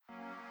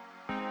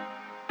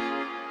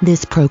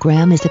This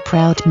program is a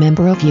proud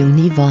member of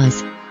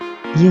Univoz.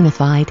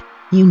 Unified,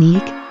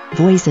 unique,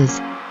 voices.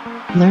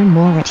 Learn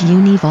more at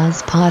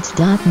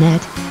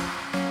univozpods.net.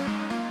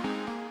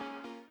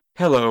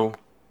 Hello,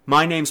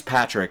 my name's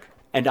Patrick,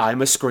 and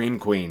I'm a Scream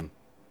Queen.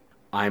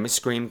 I'm a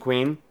Scream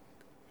Queen,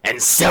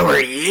 and so are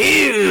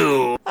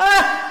you!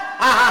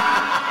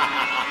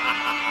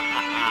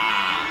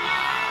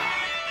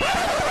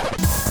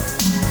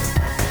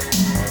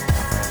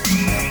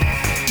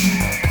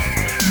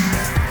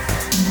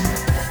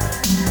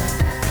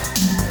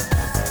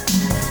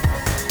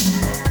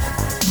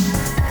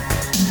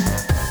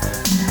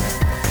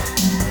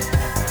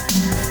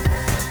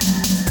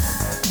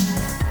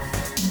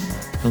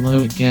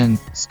 Hello again,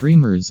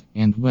 Screamers,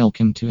 and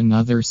welcome to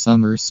another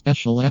summer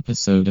special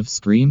episode of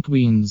Scream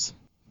Queens,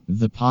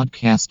 the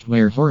podcast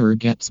where horror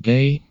gets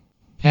gay.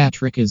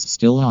 Patrick is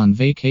still on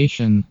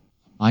vacation.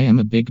 I am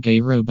a big gay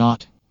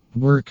robot.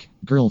 Work,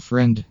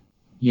 girlfriend.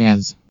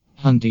 Yaz,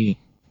 hunty,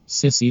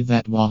 sissy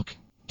that walk.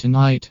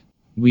 Tonight,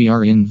 we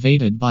are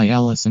invaded by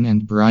Allison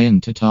and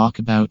Brian to talk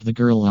about The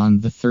Girl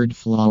on the Third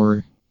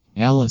Floor.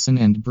 Allison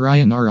and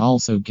Brian are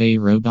also gay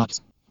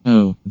robots.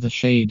 Oh, the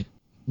shade.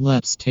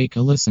 Let's take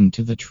a listen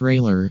to the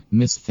trailer,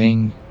 Miss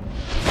Thing.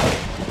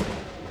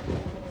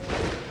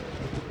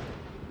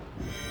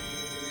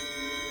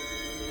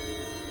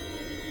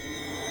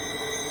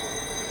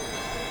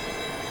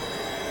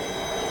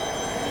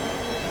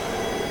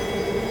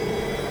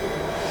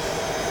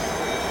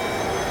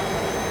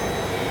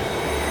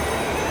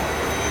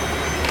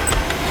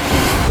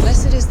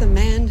 Blessed is the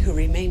man who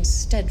remains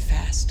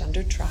steadfast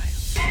under trial.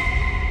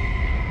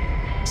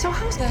 So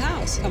how's the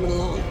house coming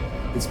along?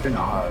 It's been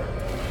hard.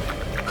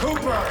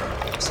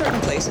 Cooper! Certain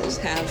places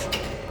have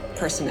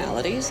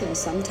personalities, and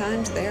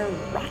sometimes they're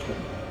rotten.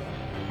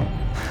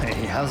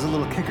 Hey, how's the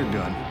little kicker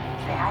doing?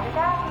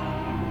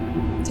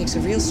 It takes a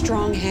real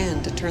strong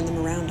hand to turn them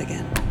around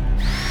again.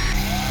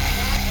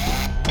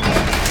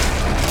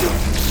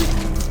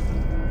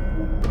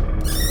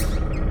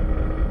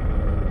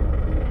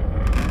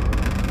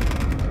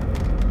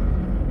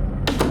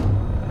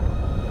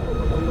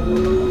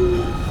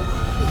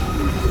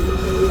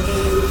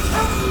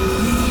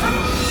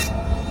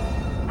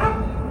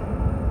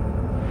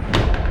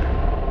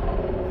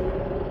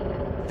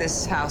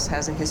 This house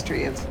has a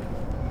history of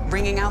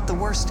bringing out the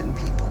worst in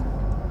people.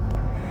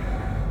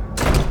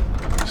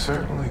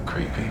 Certainly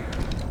creepy.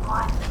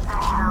 What the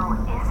hell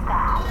is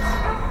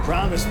that?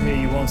 Promise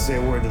me you won't say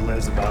a word to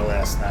Liz about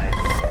last night.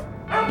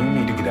 You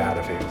need to get out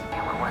of here.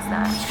 What was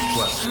that?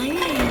 Hi,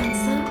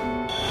 handsome.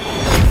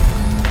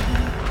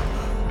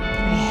 I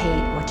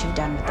hate what you've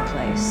done with the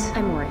place.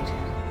 I'm worried.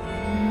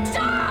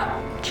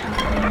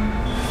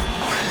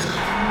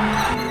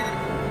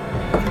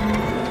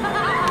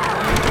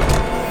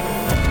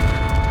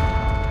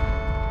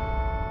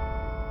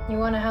 You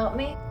want to help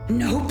me?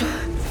 Nope.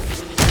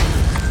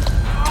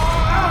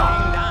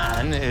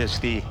 Don is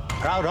the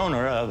proud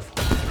owner of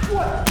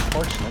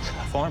Portsmouth's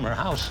former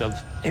house of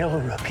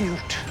ill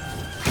repute.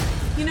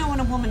 You know when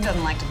a woman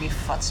doesn't like to be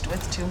futzed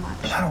with too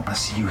much? I don't want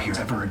to see you here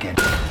ever again.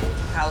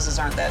 Houses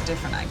aren't that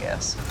different, I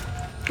guess.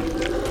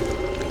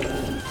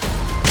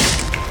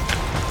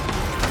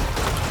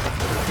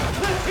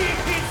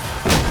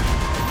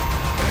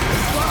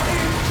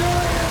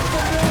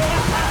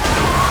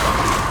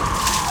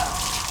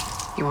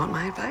 You want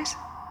my advice?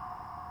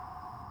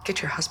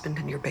 Get your husband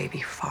and your baby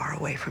far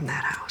away from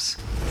that house.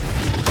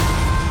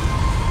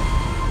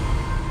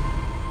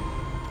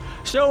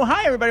 So,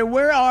 hi everybody,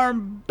 we are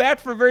back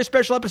for a very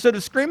special episode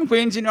of Scream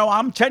Queens. You know,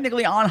 I'm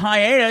technically on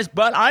hiatus,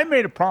 but I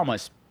made a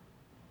promise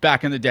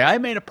back in the day. I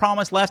made a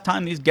promise last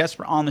time these guests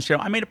were on the show.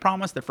 I made a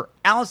promise that for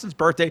Allison's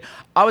birthday,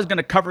 I was going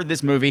to cover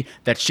this movie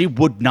that she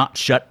would not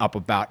shut up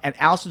about. And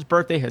Allison's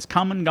birthday has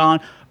come and gone,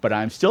 but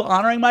I'm still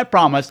honoring my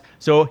promise.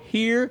 So,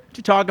 here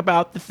to talk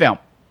about the film.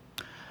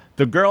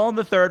 The Girl on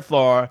the Third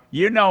Floor.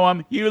 You know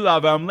him, you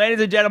love him.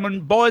 Ladies and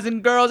gentlemen, boys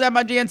and girls,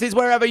 MIGNCs,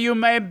 wherever you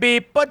may be,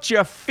 put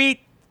your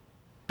feet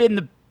in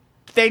the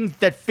things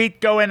that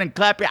feet go in and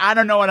clap your... I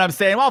don't know what I'm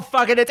saying. Well,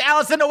 fuck it. It's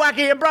Allison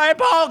Nowacki and Brian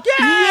Polk.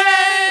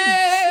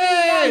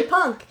 Yay! CM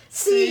Punk.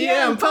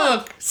 CM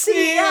Punk.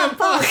 CM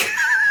Punk.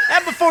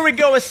 And before we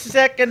go a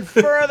second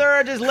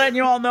further, just letting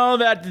you all know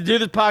that to do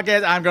this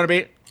podcast, I'm going to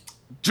be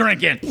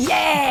drinking.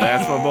 Yeah!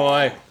 That's my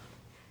boy.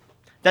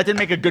 That didn't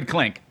make a good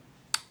clink.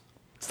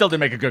 Still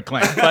didn't make a good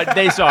clink, but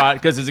they saw it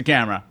because there's a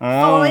camera.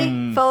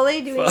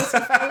 Foley, do we need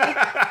some Foley?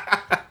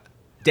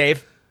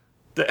 Dave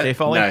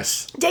Foley?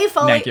 Nice. Dave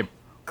Foley. Thank you.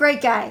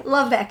 Great guy.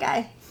 Love that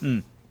guy.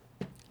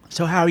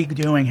 So how are you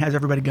doing? How's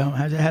everybody going?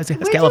 How's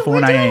We're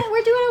California?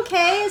 we're doing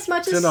okay as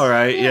much as Doing all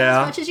right,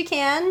 yeah. as much as you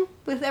can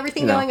with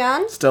everything You know, going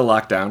on. Still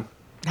locked down.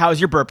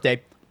 How's your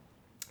birthday?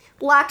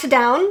 Locked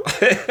down.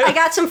 I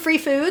got some free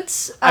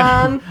foods.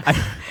 I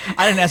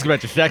didn't ask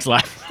about your sex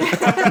life. Pretty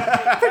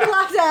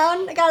locked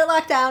down. I got it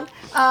locked down.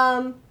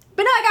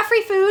 But no, I got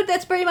free food.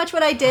 That's pretty much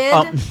what I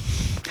did.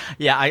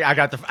 Yeah, I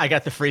got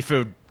the free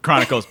food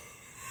chronicles.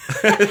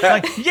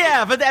 Like,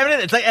 yeah, but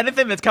it's like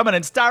anything that's coming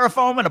in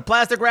styrofoam and a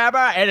plastic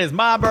wrapper, it is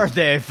my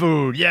birthday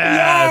food.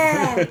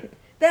 Yes. Yeah.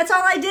 That's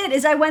all I did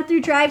is I went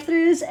through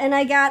drive-thrus and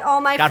I got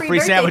all my Got free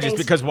birthday sandwiches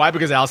things. because why?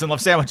 Because Allison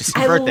loves sandwiches.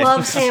 I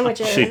love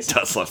sandwiches. She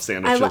does love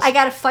sandwiches. I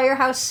got a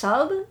Firehouse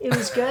sub. It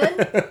was good.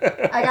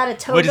 I got a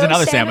Togo's Which is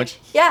another sandwich.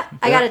 Yeah,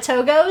 I got a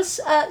Togo's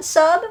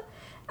sub.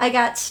 I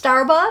got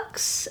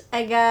Starbucks.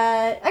 I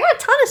got a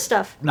ton of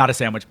stuff. Not a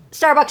sandwich.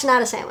 Starbucks,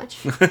 not a sandwich.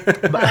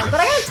 But I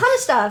got a ton of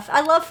stuff.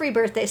 I love free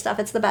birthday stuff.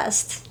 It's the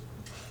best.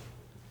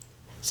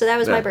 So that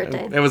was my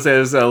birthday. It was a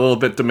little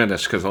bit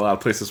diminished because a lot of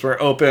places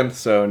were open,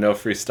 so no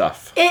free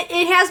stuff.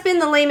 It has been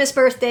the lamest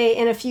birthday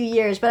in a few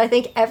years, but I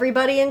think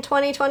everybody in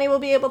 2020 will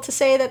be able to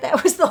say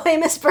that was the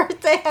lamest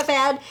birthday I've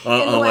had in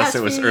the Unless last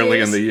it was few early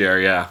years. in the year,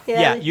 yeah.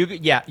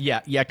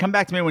 Yeah. Come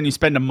back to me when you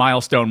spend a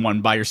milestone one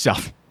by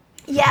yourself.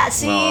 Yeah,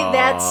 see,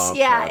 that's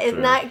it's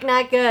not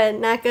good,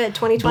 not good.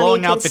 2020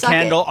 Blowing can out the suck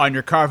candle it. on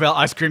your Carvel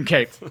ice cream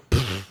cake.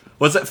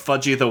 Was it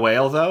Fudgy the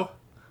Whale, though?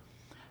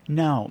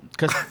 No,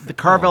 because the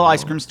Carvel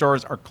ice cream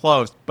stores are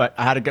closed, but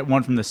I had to get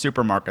one from the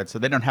supermarket, so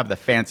they don't have the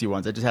fancy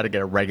ones. I just had to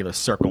get a regular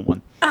circle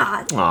one.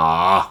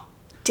 Aww.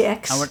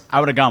 Dicks. I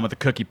would have gone with the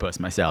Cookie Puss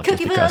myself. Cookie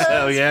just because. Puss.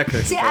 Oh, yeah,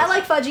 Cookie See, Puss. I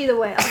like Fudgy the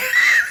Whale.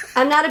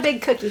 I'm not a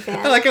big cookie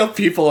fan. I like how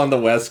people on the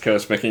West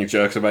Coast making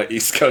jokes about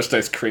East Coast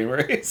ice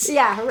creameries.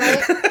 Yeah, right?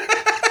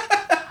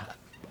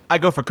 I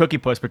go for Cookie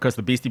Puss because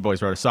the Beastie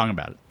Boys wrote a song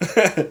about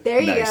it.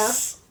 There you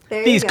Nice. go.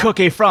 There These you go.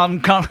 cookie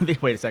from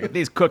wait a second.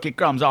 These cookie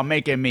crumbs are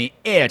making me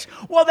itch.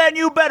 Well, then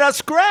you better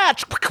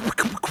scratch.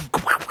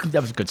 That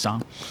was a good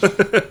song.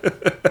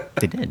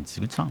 They did. It's a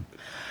good song.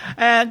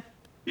 And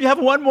you have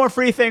one more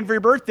free thing for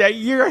your birthday.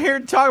 You're here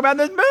to talk about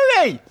this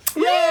movie.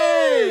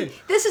 Yay!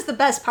 This is the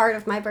best part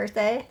of my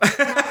birthday.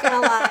 I'm not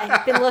gonna lie.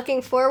 I've been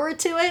looking forward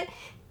to it.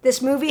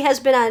 This movie has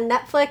been on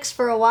Netflix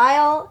for a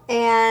while,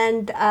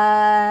 and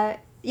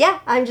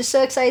I'm just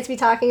so excited to be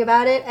talking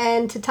about it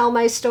and to tell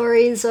my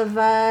stories of,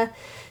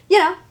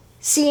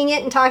 seeing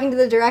it and talking to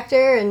the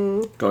director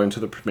and Going to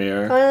the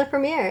premiere. going to the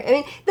premiere. I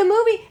mean, the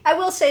movie, I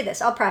will say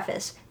this, I'll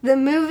preface. The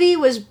movie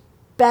was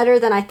better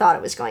than I thought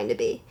it was going to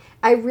be.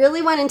 I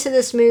really went into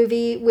this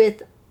movie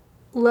with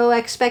low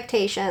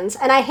expectations.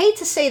 And I hate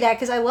to say that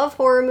because I love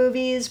horror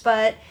movies,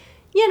 but,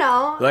 You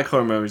like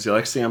horror movies, you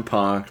like CM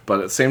Punk, but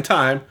at the same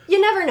time...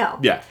 you never know.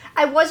 Yeah.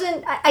 I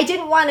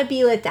didn't want to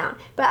be let down,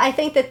 but I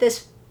think that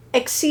this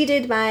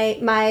exceeded my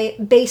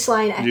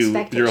baseline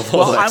expectations.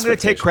 Well, I'm going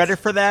to take credit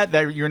for that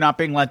you're not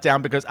being let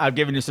down because I've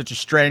given you such a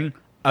string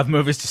of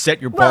movies to set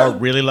your bar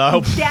really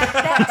low.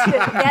 That too.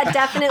 That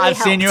definitely I've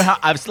helped. seen you.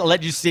 I've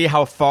let you see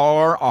how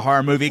far a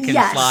horror movie can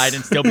Yes. slide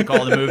and still be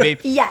called a movie.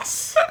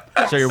 Yes.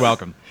 So you're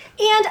welcome.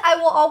 And I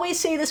will always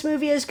say this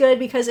movie is good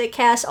because it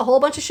casts a whole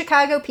bunch of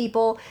Chicago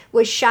people,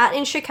 was shot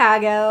in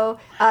Chicago,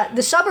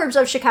 the suburbs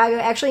of Chicago,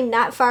 actually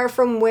not far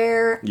from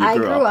where You I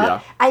grew grew up,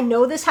 up. I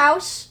know this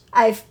house.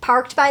 I've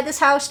parked by this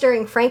house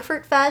during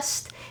Frankfurt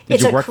Fest.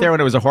 Did you work there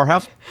when it was a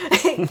whorehouse?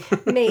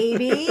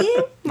 Maybe.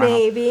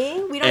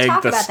 We don't Egg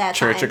talk the about that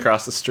church time.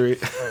 across the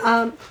street.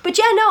 But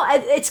yeah, no,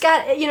 it's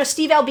got,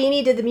 Steve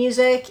Albini did the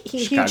music.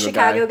 He's a huge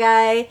Chicago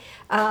guy.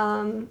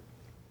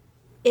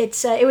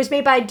 It was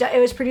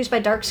produced by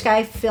Dark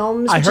Sky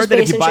Films. I which heard is that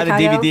if based you in buy the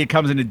Chicago. DVD, it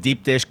comes in a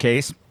deep dish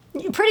case.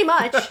 Pretty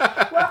much. Well,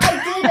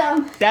 I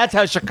did. That's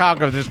how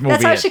Chicago this movie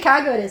That's how is.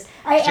 Chicago it is.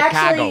 I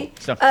actually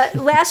So-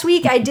 last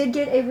week I did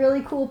get a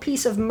really cool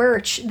piece of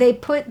merch. They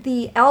put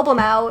the album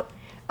out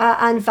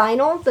on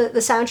vinyl, the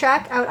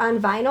soundtrack out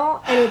on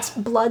vinyl, and it's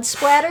blood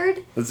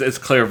splattered. It's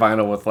clear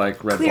vinyl with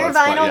like red Clear blood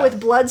vinyl splat, yeah. with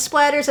blood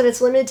splatters, and it's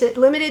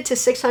limited to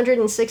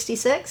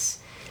 666.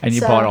 And you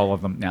So, bought all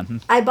of them. Yeah.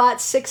 I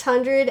bought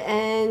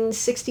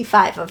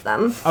 665 of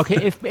them. Okay,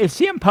 if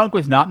CM Punk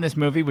was not in this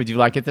movie, would you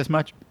like it this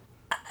much?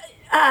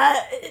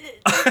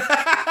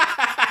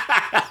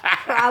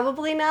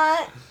 Probably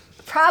not.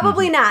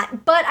 Probably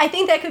not. But I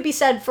think that could be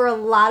said for a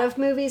lot of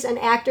movies and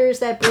actors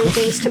that bring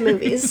things to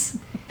movies.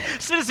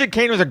 Citizen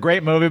Kane was a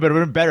great movie, but it would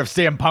have been better if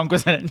CM Punk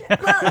was in it. Well,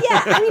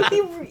 yeah, I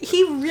mean,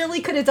 he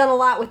really could have done a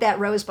lot with that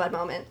Rosebud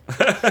moment.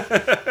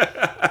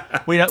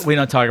 We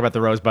don't talk about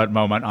the Rosebud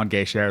moment on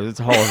Gay Shares. It's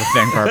a whole other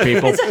thing for our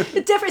people.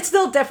 It's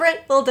still different,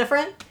 a little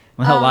different.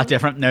 A lot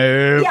different.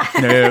 No,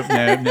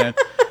 yeah. no.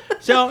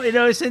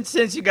 So,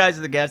 since you guys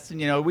are the guests,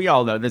 and, we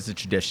all know this is a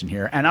tradition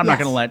here, and I'm not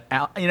going to let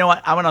I'm going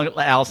to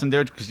let Allison do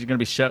it because she's going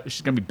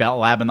to be bell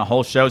labbing the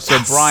whole show. So,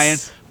 Brian,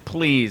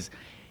 please,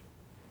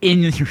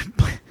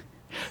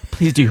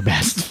 please do your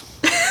best.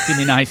 Give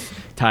me a nice,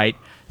 tight,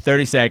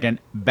 30-second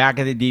back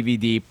of the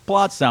DVD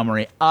plot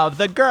summary of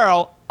The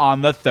Girl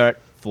on the Third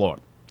Floor.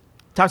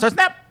 Talk so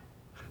snap.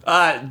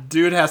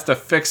 Dude has to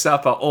fix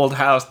up an old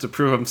house to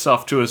prove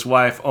himself to his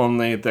wife,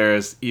 only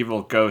there's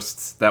evil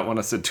ghosts that want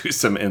to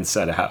seduce him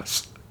inside a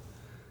house.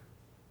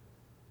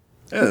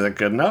 Is that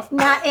good enough?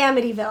 Not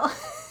Amityville.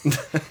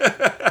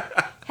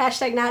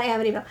 Hashtag not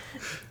Amityville.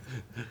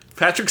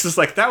 Patrick's just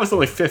like, that was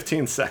only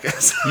 15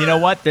 seconds. You know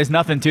what? There's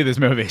nothing to this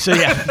movie. So,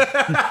 yeah.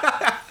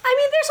 I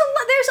mean,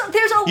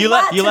 there's a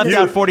lot. You left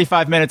out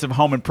 45 minutes of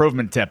home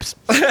improvement tips.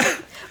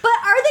 But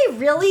are they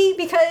really?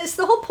 Because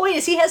the whole point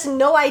is he has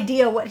no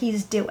idea what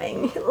he's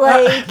doing.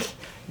 Like,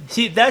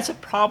 See, that's a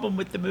problem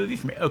with the movie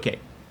for me. Okay.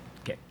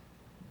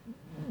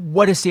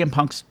 What is CM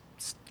Punk's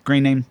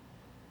screen name?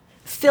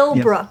 Phil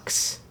Yeah.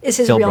 Brooks is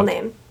his Phil real Brooks.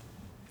 name.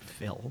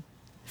 Phil.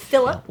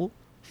 Philip.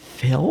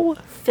 Phil.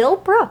 Phil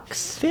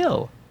Brooks.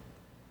 Phil.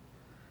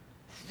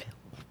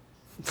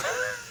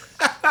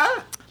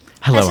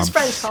 Hello. As his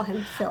friends call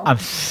him Phil. I'm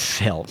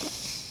Phil.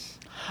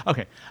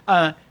 Okay.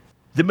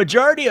 The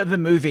majority of the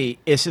movie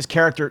is his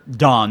character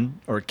Don,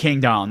 or King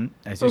Don,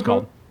 as he's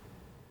called,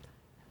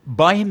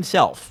 by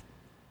himself,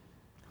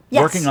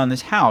 Yes. working on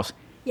this house.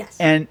 Yes.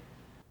 And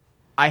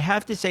I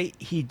have to say,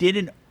 he did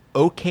an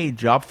okay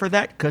job for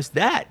that, because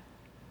that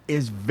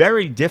is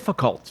very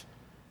difficult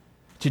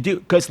to do,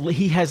 because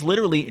he has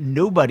literally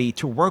nobody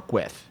to work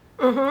with.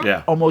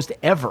 Yeah. Almost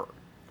ever.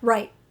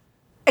 Right.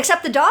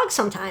 Except the dog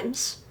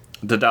sometimes.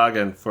 The dog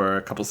in for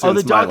a couple Oh,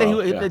 scenes. the dog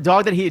Milo, the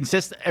dog that he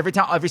insists every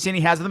scene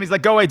he has with him, he's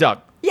like, "Go away, dog!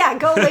 Yeah,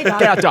 go away, dog.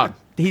 Get out, dog!"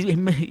 He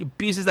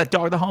abuses that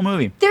dog the whole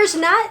movie. There's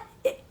not...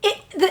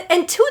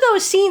 and to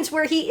those scenes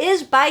where he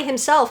is by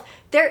himself,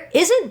 there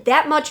isn't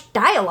that much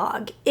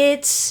dialogue.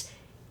 It's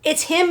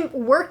him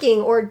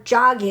working or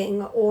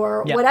jogging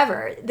or Yeah.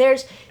 whatever.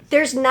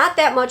 There's not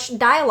that much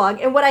dialogue.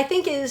 And what I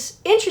think is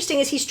interesting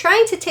is he's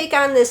trying to take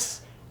on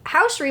this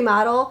house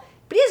remodel,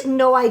 but he has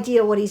no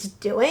idea what he's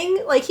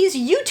doing. Like, he's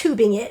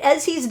YouTubing it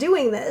as he's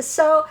doing this.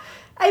 So,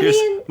 I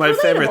mean, my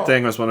favorite relatable.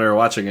 thing was when we were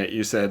watching it,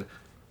 you said,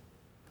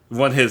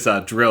 when his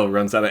drill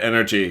runs out of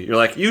energy, you're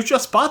like, you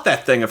just bought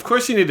that thing. Of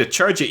course you need to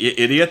charge it, you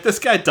idiot. This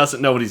guy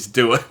doesn't know what he's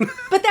doing.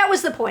 But that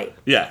was the point.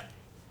 Yeah.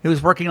 He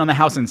was working on the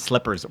house in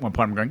slippers at one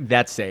point. I'm going,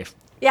 that's safe.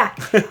 Yeah.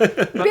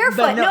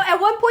 Barefoot. No,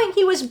 at one point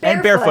he was barefoot.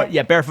 And barefoot.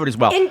 Yeah, barefoot as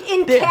well. In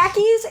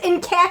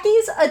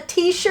khakis, a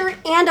t-shirt,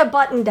 and a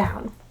button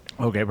down.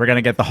 Okay, we're going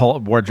to get the whole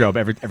wardrobe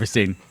every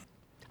scene.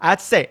 I have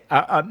to say,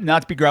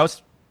 not to be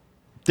gross,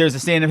 there's a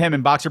scene of him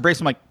in boxer briefs.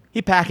 I'm like,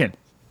 he packing.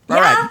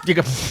 All right. You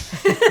go.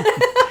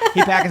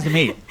 He packing some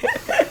heat.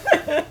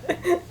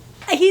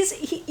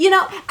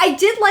 I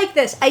did like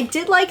this. I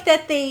did like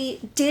that they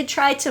did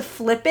try to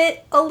flip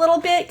it a little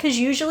bit, because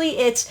usually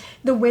it's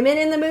the women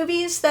in the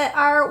movies that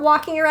are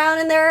walking around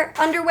in their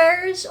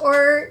underwears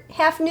or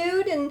half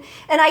nude, and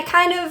I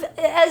kind of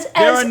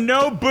There are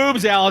no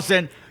boobs,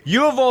 Allison.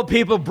 You of all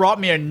people brought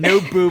me a no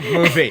boob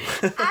movie.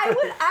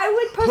 I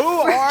would prefer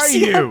Who are CM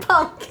you?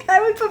 Punk. I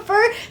would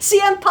prefer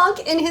CM Punk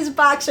in his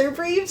boxer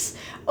briefs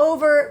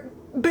over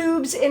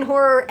boobs in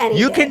horror any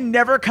You day. can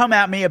never come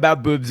at me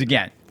about boobs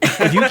again.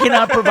 If you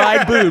cannot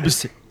provide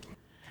boobs,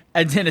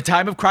 and in a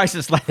time of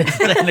crisis like this,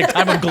 in a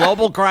time of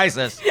global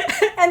crisis,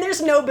 And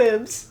there's no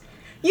boobs.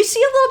 You see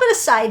a little bit of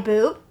side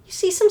boob. You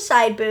see some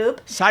side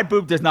boob. side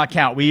boob does not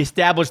count. We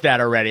established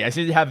that already. I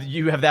should have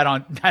you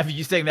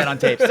saying that on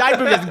tape. Side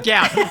boob doesn't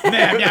count.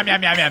 Meow, meow, meow,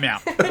 meow, meow, meow.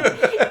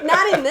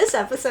 Not in this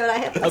episode. I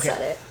haven't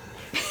said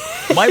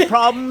it. My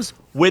problems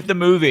with the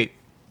movie,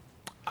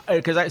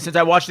 because since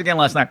I watched it again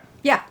last night,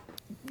 Yeah.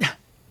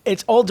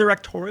 it's all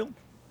directorial.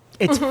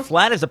 It's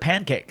flat as a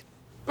pancake.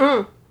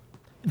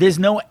 There's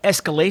no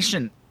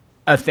escalation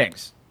of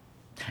things.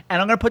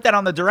 And I'm going to put that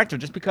on the director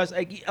just because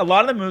a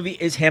lot of the movie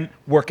is him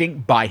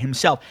working by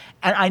himself.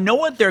 And I know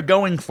what they're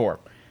going for.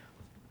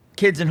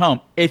 Kids at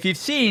home, if you've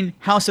seen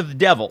House of the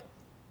Devil,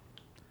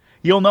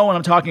 you'll know what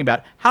I'm talking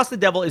about. House of the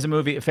Devil is a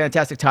movie, a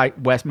fantastic Ty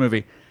West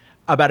movie,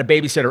 about a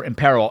babysitter in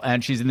peril,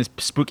 and she's in this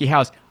spooky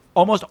house.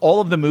 Almost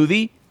all of the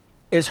movie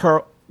is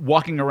her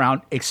walking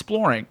around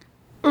exploring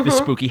the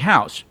spooky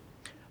house.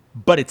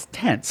 But it's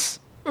tense.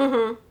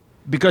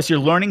 Because you're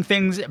learning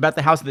things about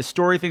the house, the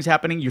story, things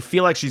happening. You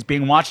feel like she's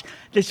being watched.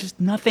 There's just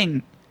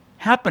nothing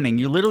happening.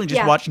 You're literally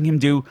just watching him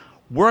do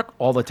work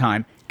all the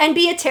time. And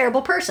be a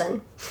terrible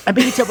person. And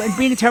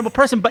being a terrible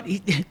person, but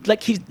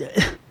he's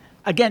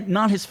again,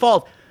 not his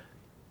fault.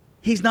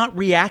 He's not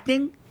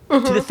reacting to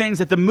the things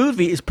that the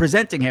movie is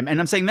presenting him. And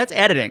I'm saying that's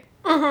editing.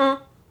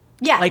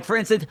 Yeah. Like, for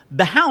instance,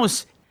 the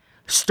house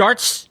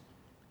starts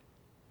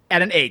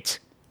at an 8.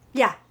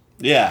 Yeah.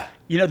 Yeah.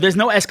 You know, there's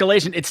no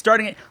escalation. It's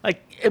starting,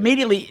 like,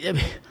 immediately.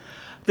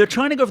 They're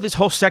trying to go for this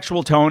whole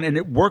sexual tone, and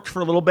it worked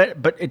for a little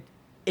bit, but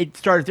it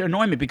started to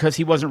annoy me because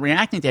he wasn't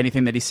reacting to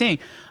anything that he's seeing.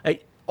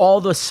 Like, all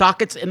the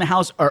sockets in the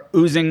house are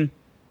oozing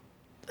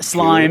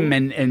slime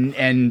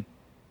and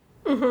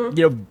you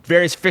know,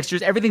 various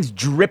fixtures. Everything's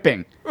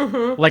dripping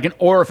like an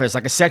orifice,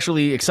 like a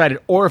sexually excited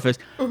orifice.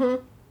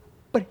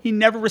 But he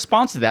never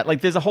responds to that.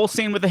 Like, there's a whole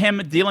scene with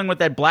him dealing with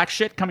that black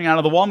shit coming out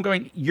of the wall. I'm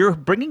going, you're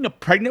bringing a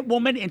pregnant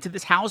woman into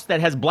this house that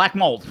has black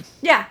mold.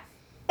 Yeah.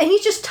 And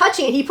he's just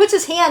touching it. He puts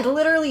his hand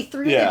literally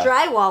through the Yeah.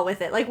 drywall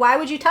with it. Like, why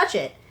would you touch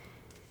it?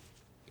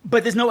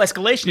 But there's no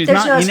escalation.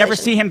 There's no You never escalation.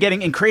 see him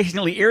getting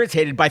increasingly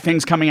irritated by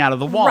things coming out of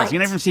the walls. Right. You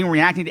never see him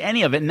reacting to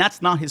any of it, and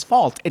that's not his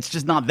fault. It's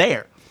just not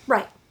there.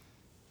 Right.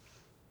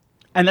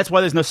 And that's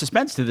why there's no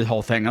suspense to the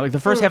whole thing. Like, the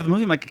first half of the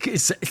movie, I'm like,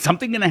 is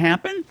something going to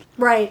happen?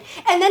 Right.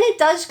 And then it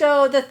does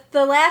go,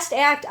 the last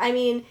act, I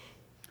mean,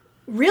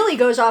 really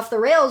goes off the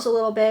rails a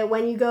little bit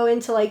when you go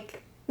into,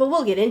 like, well,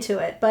 we'll get into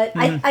it. But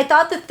I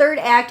thought the third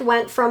act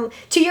went from,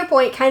 to your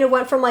point, kind of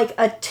went from, like,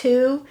 a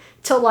 2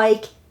 to,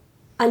 like,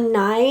 a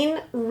 9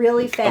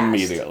 really fast.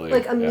 Immediately.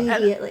 Like, Yeah.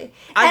 immediately.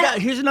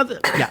 Here's another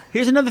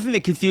thing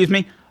that confused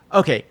me.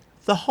 Okay,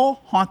 the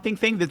whole haunting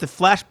thing, the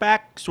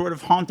flashback sort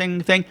of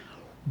haunting thing,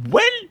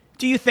 when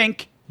do you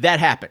think that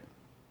happened?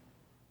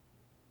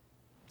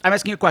 I'm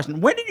asking you a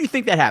question. When did you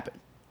think that happened?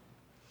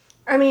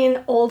 I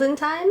mean, olden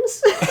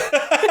times.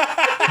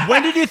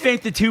 When did you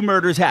think the two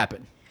murders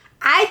happened?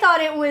 I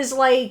thought it was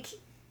like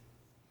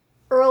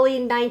early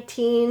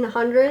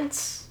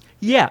 1900s.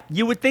 Yeah,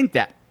 you would think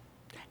that.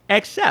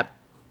 Except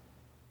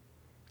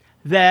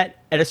that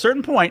at a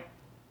certain point,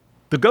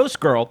 the ghost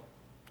girl,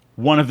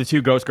 one of the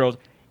two ghost girls,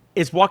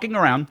 is walking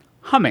around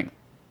humming.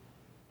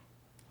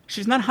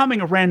 She's not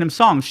humming a random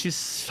song.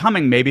 She's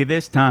humming, maybe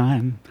this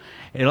time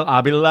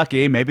I'll be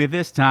lucky, maybe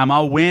this time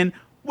I'll win,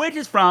 which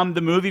is from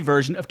the movie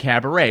version of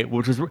Cabaret,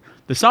 which was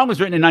the song was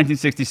written in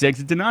 1966.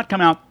 It did not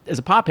come out as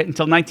a pop hit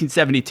until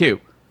 1972.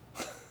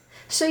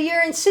 So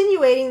you're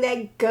insinuating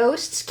that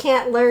ghosts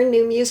can't learn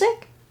new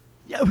music?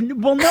 Yeah,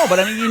 well, no, but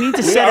I mean, you need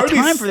to set a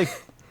time for the...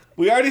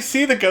 We already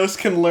see the ghost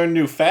can learn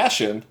new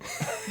fashion.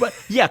 But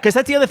yeah, because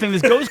that's the other thing.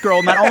 This ghost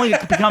girl not only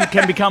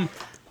can become,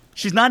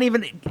 she's not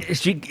even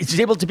she's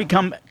able to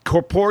become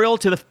corporeal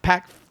to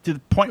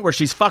the point where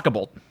she's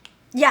fuckable.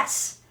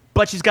 Yes.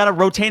 But she's got a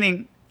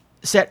rotating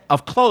set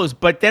of clothes.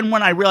 But then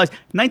when I realized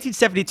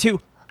 1972,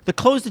 the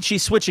clothes that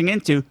she's switching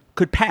into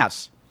could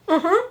pass.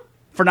 Mm-hmm.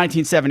 For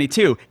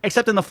 1972,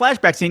 except in the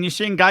flashback scene, you're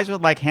seeing guys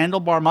with like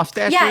handlebar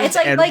mustaches. Yeah, it's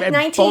like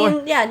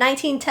 1910,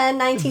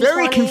 1920.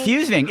 Very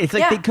confusing. It's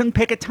like Yeah. they couldn't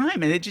pick a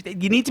time, and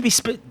you need to be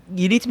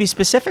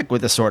specific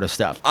with this sort of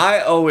stuff. I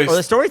always or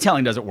the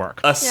storytelling doesn't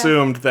work.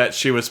 Assumed that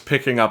she was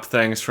picking up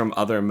things from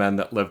other men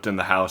that lived in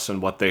the house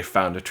and what they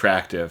found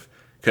attractive.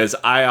 Because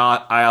I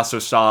also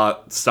saw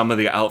some of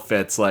the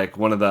outfits, like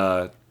one of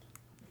the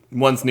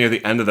ones near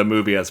the end of the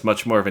movie has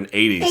much more of an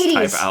 80s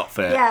type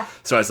outfit. Yeah.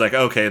 So I was like,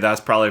 okay, that's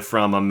probably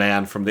from a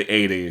man from the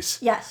 80s.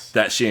 Yes.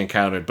 That she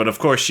encountered. But of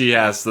course she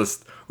has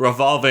this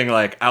revolving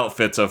like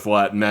outfits of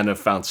what men have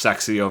found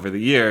sexy over the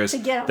years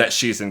that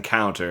she's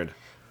encountered.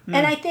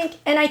 And I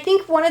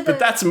think one of the... But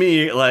that's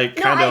me, like,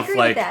 No, kind I of agree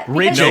like... with that,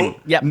 Reaching.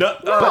 Yep.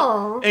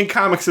 No. In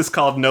comics, it's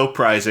called no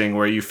prizing,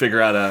 where you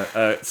figure out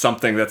a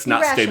something that's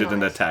not stated in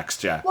the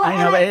text, yeah. Well,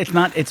 I know, but it's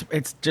not.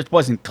 It just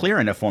wasn't clear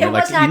enough for me. It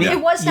was not-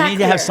 it was you not need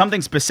to have clear.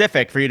 something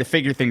specific for you to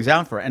figure things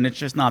out for, and it's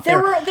just not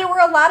There there. were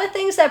a lot of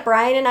things that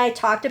Brian and I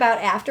talked about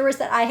afterwards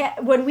that I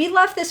had when we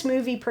left this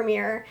movie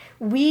premiere.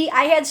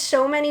 I had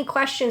so many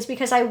questions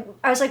because I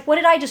was like, what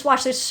did I just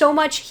watch? There's so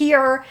much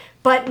here,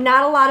 but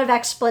not a lot of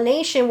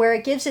explanation where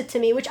it gives it to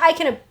me, which I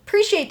can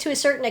appreciate to a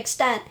certain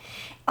extent.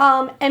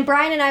 And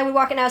Brian and I would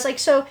walk in, and I was like,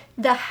 so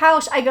the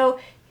house, I go,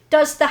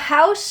 does the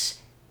house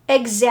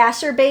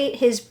exacerbate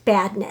his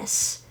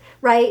badness?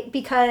 Right?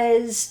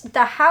 Because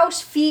the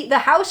house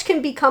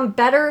can become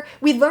better.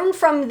 We learned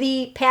from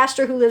the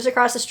pastor who lives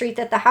across the street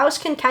that the house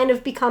can kind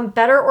of become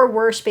better or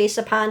worse based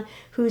upon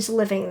who's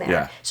living there.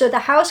 Yeah. So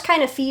the house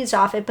kind of feeds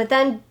off it, but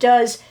then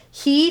does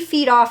he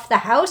feed off the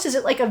house? Is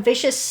it like a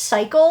vicious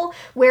cycle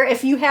where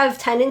if you have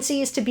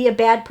tendencies to be a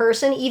bad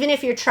person, even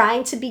if you're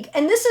trying to be,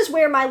 and this is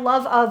where my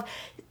love of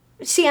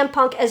CM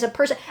Punk as a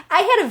person,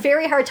 I had a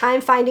very hard time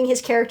finding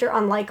his character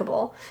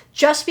unlikable,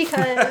 just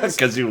because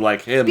Because you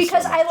like him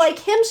because so I like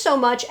him so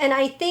much, and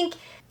I think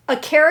a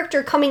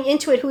character coming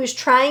into it who is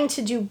trying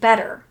to do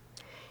better.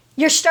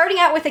 You're starting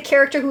out with a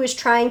character who is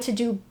trying to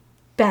do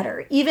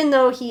better. Even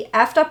though he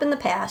effed up in the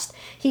past,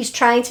 he's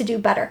trying to do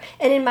better.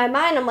 And in my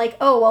mind, I'm like,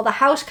 oh, well, the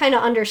house kind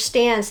of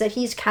understands that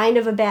he's kind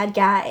of a bad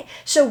guy.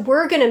 So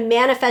we're going to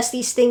manifest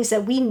these things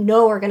that we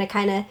know are going to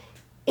kind of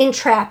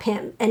entrap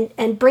him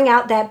and bring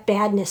out that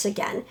badness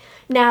again.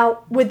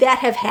 Now, would that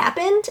have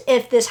happened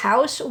if this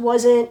house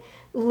wasn't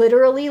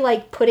literally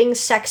like putting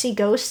sexy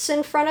ghosts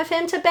in front of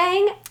him to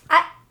bang?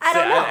 I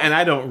don't know. And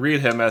I don't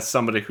read him as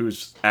somebody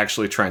who's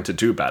actually trying to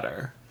do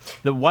better.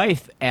 The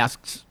wife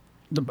asks,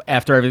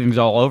 after everything's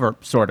all over,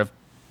 sort of,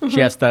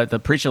 she asks the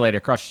preacher lady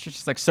across.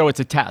 She's like, so it's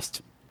a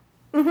test.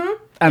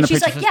 Mm-hmm. And the she's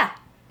preacher like, says, yeah.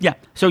 Yeah.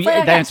 So But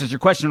that again- answers your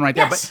question right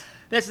there. Yes. But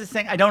that's the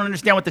thing. I don't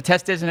understand what the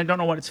test is, and I don't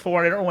know what it's for.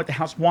 And I don't know what the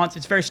house wants.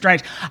 It's very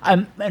strange.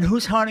 And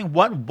who's haunting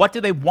what? What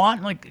do they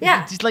want? Like,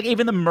 Yeah. just like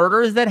even the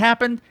murders that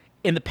happened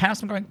in the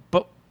past, I'm going,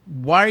 but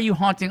why are you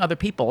haunting other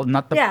people,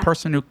 not the Yeah.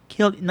 person who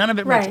killed? None of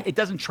it Right. makes, it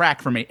doesn't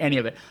track for me, any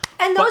of it.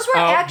 And those were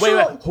actual...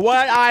 Wait.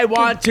 What I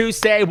want to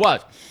say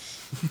was,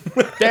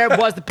 there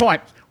was the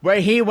point where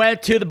he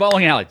went to the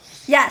bowling alley.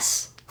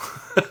 Yes.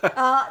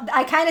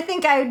 I kind of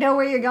think I know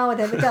where you're going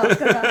with it, but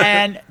go.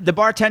 And the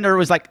bartender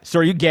was like, so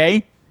are you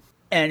gay?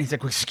 And he's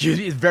like, well, excuse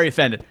me. He's very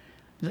offended.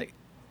 He's like,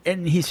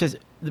 and he says,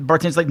 the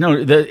bartender's like,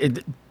 no,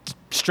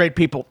 straight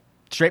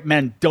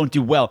men don't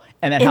do well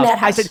in that In house. that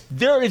house. I said,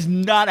 there is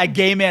not a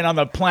gay man on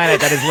the planet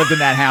that has lived in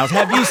that house.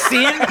 Have you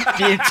seen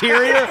the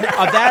interior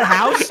of that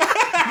house?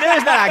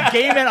 There's not a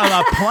gay man on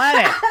the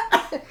planet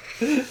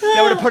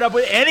that would have put up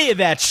with any of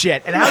that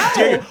shit. And how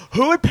dare you?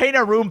 Who would paint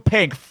a room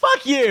pink?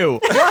 Fuck you.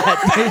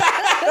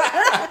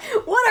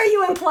 What are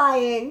you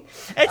implying?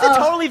 It's a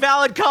totally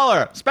valid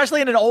color,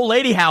 especially in an old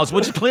lady house,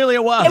 which clearly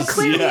it was. It's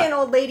clearly an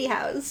old lady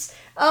house.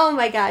 Oh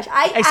my gosh.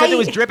 I said it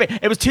was drippy.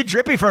 It was too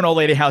drippy for an old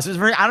lady house. It was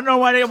very, I don't know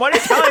what are you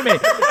telling me?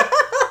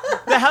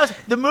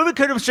 The movie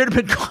should have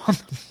been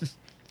called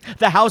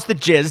The House That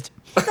Jizzed.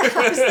 The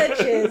house that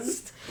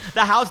jizzed.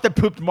 The house that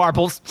pooped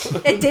marbles.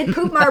 It did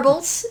poop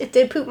marbles. It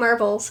did poop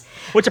marbles.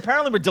 Which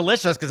apparently were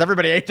delicious because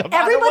everybody ate them.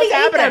 Everybody What's ate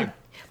happening? them.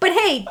 But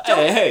hey,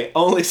 don't, Hey,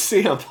 only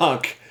CM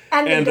Punk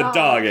and the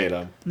dog ate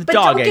them. The but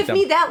dog don't ate give them.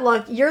 me that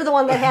look. You're the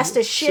one that has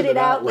to shit it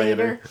out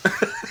later.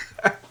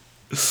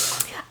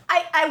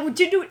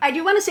 I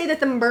do want to say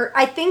that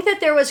I think that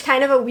there was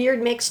kind of a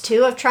weird mix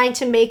too of trying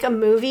to make a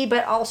movie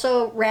but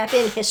also wrap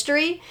in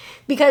history,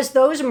 because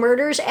those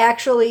murders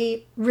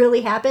actually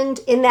really happened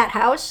in that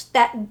house.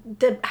 That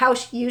the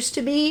house used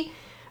to be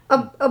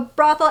a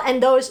brothel,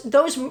 and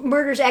those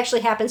murders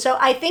actually happened. So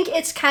I think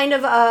it's kind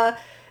of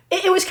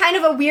it was kind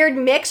of a weird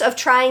mix of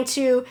trying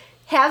to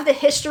have the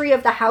history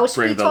of the house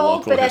be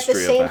told, but at the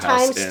same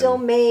time still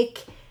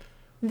make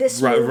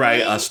this movie.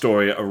 Write a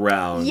story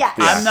around. Yes.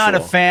 I'm not a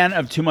fan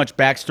of too much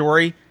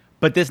backstory,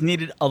 but this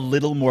needed a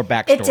little more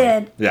backstory. It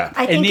did. Yeah.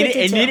 I think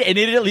it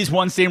needed at least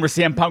one scene where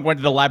CM Punk went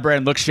to the library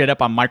and looked shit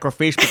up on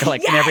microfiche,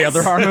 like in every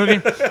other horror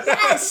movie.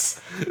 Yes.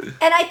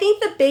 And I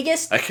think the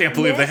biggest I can't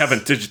believe they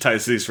haven't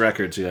digitized these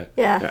records yet.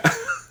 Yeah.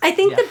 I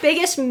think the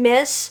biggest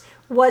miss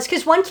was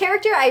because one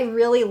character I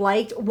really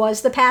liked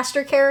was the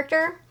pastor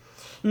character.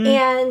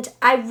 And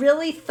I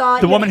really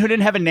thought the woman who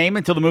didn't have a name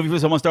until the movie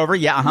was almost over.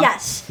 Yeah. Uh-huh.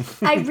 Yes,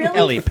 I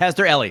really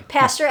Pastor Ellie.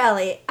 Pastor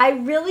Ellie. I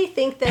really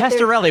think that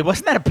Pastor Ellie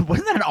wasn't that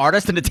an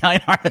artist, an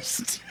Italian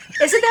artist?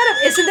 Isn't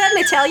that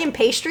an Italian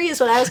pastry? Is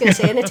what I was going to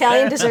say, an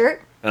Italian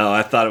dessert. Oh,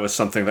 I thought it was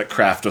something that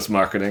Kraft was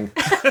marketing.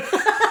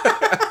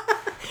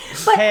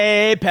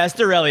 Hey,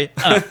 Pastor Ellie.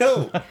 I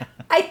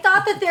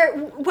thought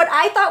that what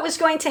I thought was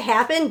going to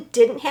happen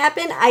didn't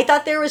happen. I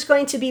thought there was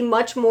going to be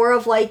much more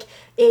of like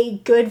a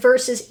good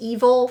versus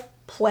evil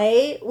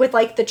play with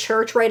like the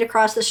church right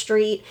across the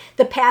street,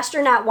 the pastor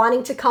not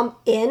wanting to come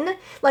in.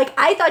 Like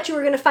I thought you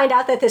were going to find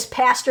out that this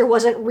pastor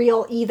wasn't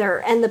real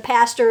either, and the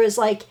pastor is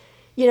like,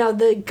 you know,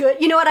 the good,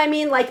 you know what I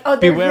mean? Like, oh,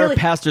 they're beware really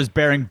pastors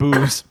bearing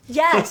booze.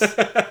 Yes.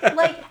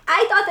 Like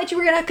I thought that you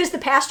were gonna, because the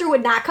pastor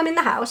would not come in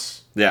the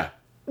house. Yeah.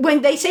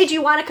 When they say, do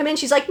you want to come in?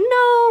 She's like,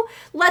 no,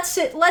 let's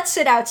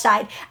sit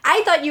outside.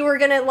 I thought you were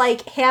going to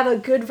like have a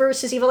good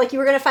versus evil. Like you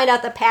were going to find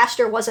out the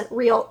pastor wasn't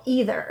real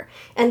either.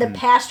 And the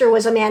pastor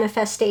was a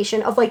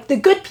manifestation of like the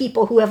good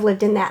people who have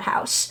lived in that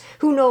house,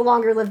 who no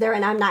longer live there,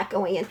 and I'm not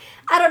going in.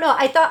 I don't know.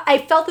 I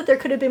felt that there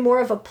could have been more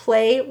of a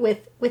play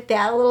with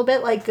that a little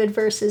bit, like good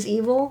versus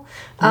evil.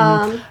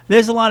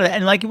 There's a lot of that.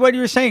 And like what you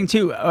were saying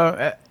too,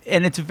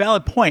 and it's a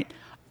valid point.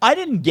 I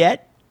didn't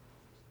get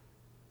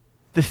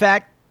the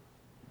fact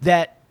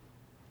that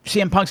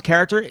CM Punk's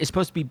character is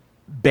supposed to be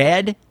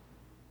bad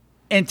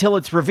until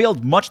it's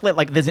revealed much later.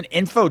 Like there's an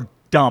info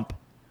dump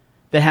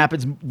that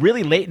happens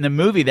really late in the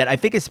movie that I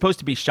think is supposed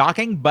to be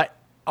shocking, but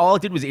all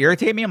it did was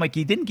irritate me. I'm like,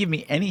 you didn't give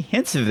me any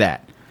hints of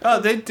that. Oh,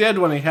 they did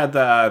when he had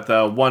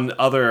the one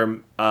other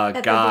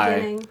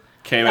guy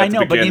came at the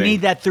beginning. But you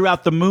need that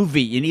throughout the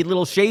movie. You need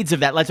little shades of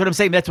that. That's what I'm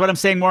saying. That's what I'm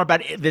saying more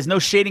about. There's no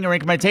shading or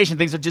incrementation.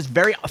 Things are just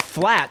very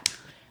flat.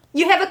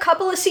 You have a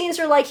couple of scenes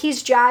where like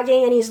he's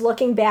jogging and he's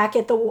looking back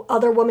at the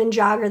other woman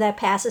jogger that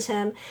passes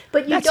him.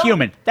 But That's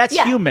human. That's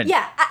human.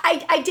 Yeah,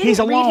 I didn't. He's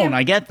read alone. him.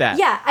 I get that.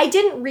 Yeah, I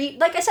didn't read.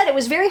 Like I said, it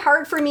was very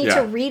hard for me to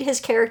read his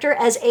character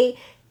as a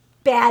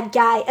bad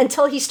guy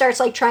until he starts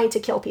like trying to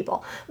kill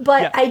people.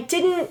 But I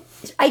didn't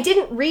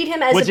read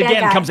him as a bad guy. Which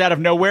again comes out of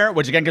nowhere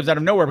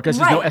because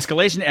there's no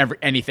escalation.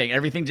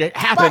 Everything just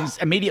happens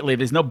immediately.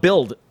 There's no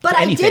build. But to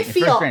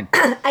anything.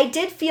 I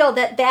did feel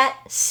that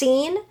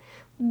scene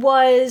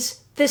was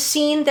the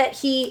scene that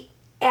he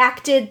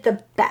acted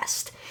the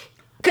best.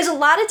 Because a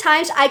lot of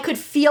times I could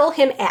feel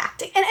him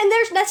acting. And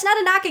that's not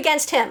a knock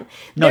against him.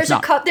 No, it's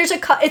not.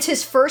 It's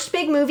his first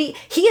big movie.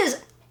 He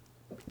is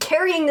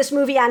carrying this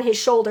movie on his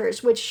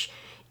shoulders, which,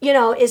 you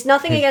know, is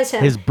nothing against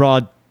him. His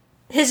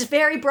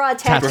very broad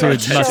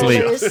tattooed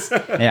shoulders.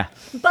 Yeah.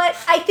 But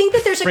I think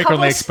that there's a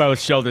frequently couple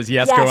exposed shoulders.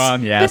 Yes, go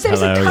on. Yes,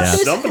 hello.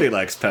 Yes. Somebody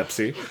likes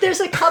Pepsi. There's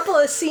a couple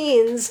of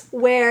scenes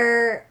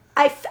where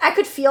I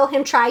could feel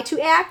him try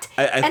to act.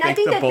 I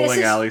think the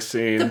bowling alley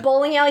scene. The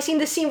bowling alley scene,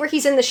 the scene where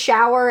he's in the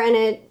shower and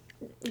it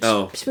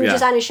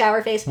smooches on his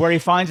shower face. Where he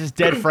finds his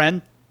dead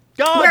friend.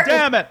 God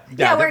damn it!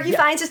 Yeah, where he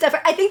finds his dead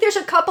friend. I think there's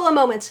a couple of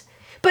moments.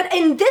 But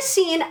in this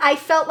scene, I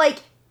felt like,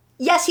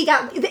 yes,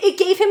 it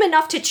gave him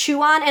enough to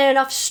chew on and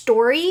enough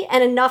story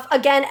and enough,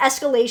 again,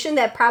 escalation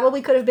that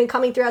probably could have been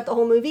coming throughout the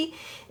whole movie,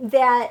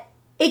 that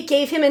it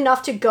gave him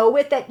enough to go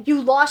with that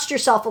you lost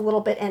yourself a little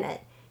bit in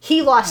it.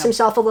 He lost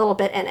himself a little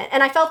bit in it.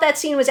 And I felt that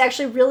scene was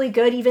actually really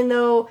good, even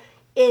though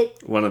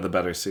one of the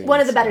better scenes. One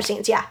of the better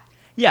scenes, yeah.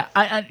 Yeah,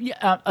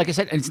 like I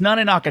said, it's not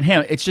a knock on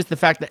him. It's just the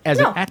fact that as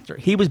an actor,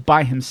 he was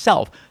by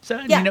himself. So,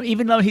 you know,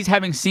 even though he's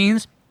having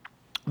scenes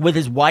with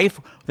his wife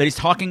that he's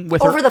talking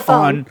with over her the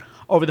phone.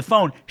 Over the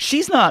phone,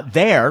 she's not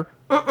there.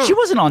 She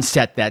wasn't on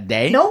set that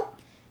day. Nope.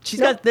 She's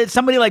got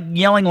somebody like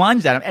yelling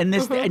lines at him, and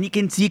and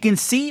you can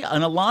see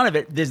on a lot of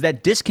it. There's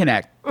that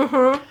disconnect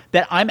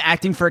that I'm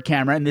acting for a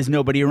camera and there's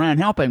nobody around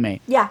helping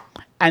me. Yeah,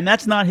 and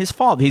that's not his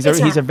fault. He's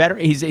a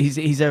veteran.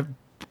 He's a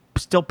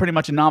still pretty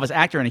much a novice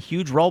actor in a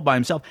huge role by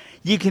himself,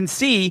 you can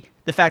see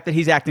the fact that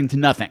he's acting to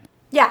nothing.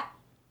 Yeah.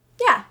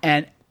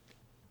 Yeah.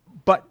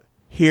 But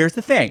here's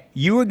the thing.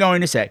 You were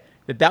going to say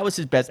that was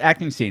his best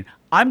acting scene.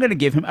 I'm going to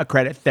give him a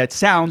credit that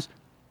sounds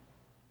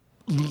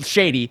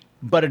shady,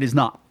 but it is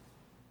not.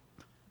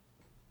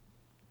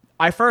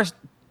 I first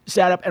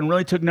sat up and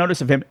really took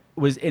notice of him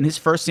was in his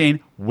first scene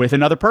with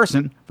another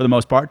person, for the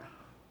most part,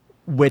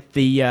 with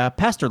the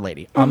pastor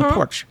lady on the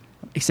porch.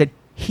 He said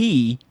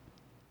he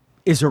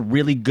is a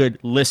really good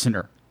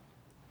listener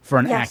for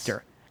an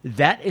actor.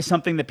 That is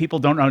something that people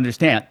don't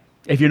understand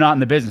if you're not in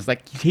the business.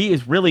 Like, he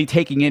is really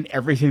taking in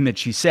everything that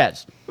she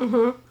says,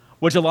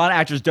 which a lot of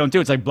actors don't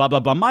do. It's like, blah, blah,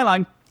 blah, my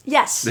line.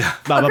 Yes.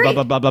 Blah, blah, blah,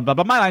 blah, blah, blah, blah,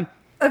 blah, my line.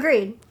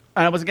 Agreed.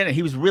 And I wasn't getting it.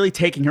 He was really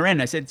taking her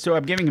in. I said, so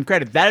I'm giving him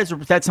credit.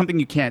 That's something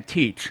you can't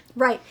teach.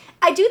 Right.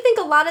 I do think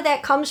a lot of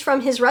that comes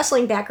from his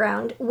wrestling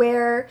background,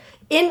 where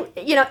in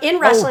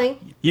wrestling.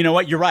 Oh, you know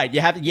what? You're right.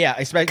 You have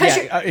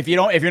especially if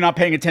you're not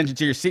paying attention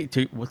to your seat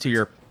to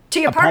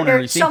your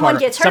partner, someone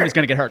gets hurt. Somebody's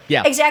going to get hurt.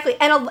 Yeah. Exactly.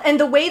 And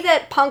the way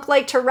that Punk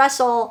liked to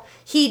wrestle,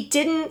 he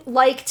didn't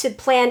like to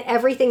plan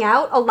everything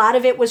out. A lot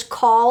of it was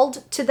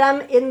called to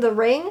them in the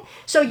ring.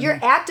 So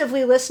you're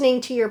actively listening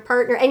to your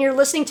partner, and you're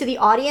listening to the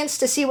audience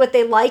to see what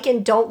they like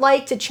and don't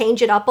like, to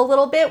change it up a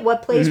little bit,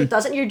 what plays, what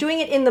doesn't. You're doing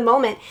it in the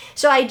moment.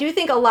 So I do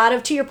think a lot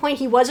of, to your point,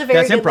 he was a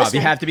very good improv. listener.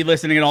 You have to be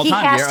listening at all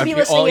times. He has to be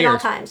listening at all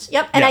times.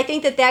 Yep. And I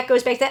think that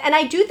goes back to that. And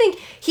I do think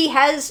he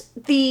has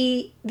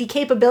the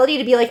capability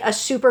to be like a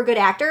super good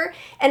actor.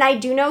 And I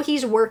do know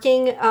he's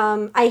working,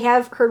 I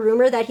have heard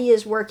rumor that he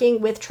is working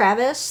with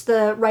Travis,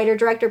 the writer,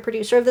 director,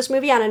 producer of this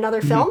movie, on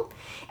another film.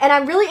 And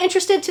I'm really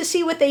interested to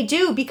see what they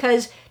do,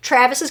 because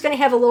Travis is going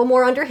to have a little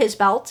more under his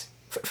belt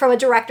from a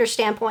director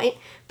standpoint.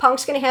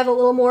 Punk's going to have a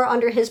little more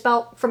under his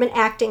belt from an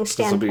acting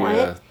standpoint. This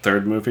will be a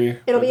third movie?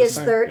 It'll be his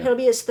third. Yeah. It'll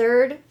be his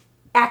third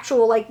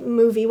actual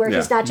movie where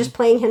he's not just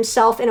playing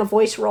himself in a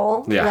voice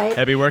role. Yeah. Right?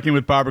 He'll be working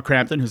with Barbara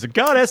Crampton, who's a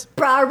goddess.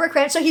 Barbara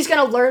Crampton. So he's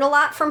going to learn a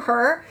lot from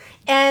her.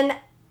 And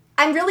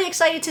I'm really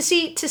excited to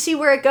see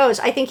where it goes.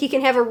 I think he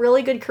can have a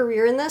really good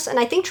career in this, and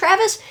I think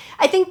Travis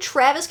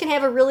can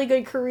have a really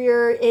good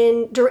career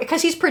in,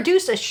 because he's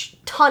produced a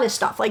ton of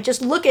stuff. Like,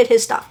 just look at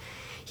his stuff.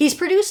 He's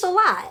produced a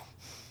lot.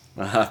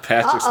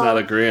 Patrick's not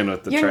agreeing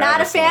with the. You're Travis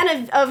not a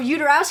fan of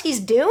Jodorowsky's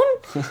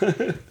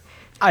Dune?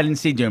 I didn't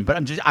see Dune,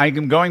 but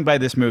I'm going by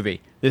this movie.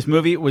 This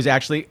movie was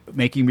actually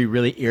making me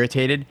really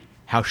irritated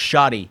how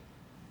shoddy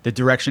the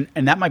direction,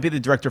 and that might be the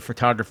director of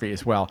photography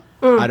as well.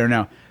 I don't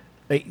know.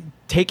 Like,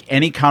 take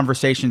any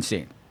conversation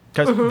scene,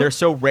 because they're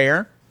so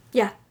rare.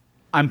 Yeah.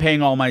 I'm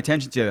paying all my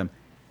attention to them.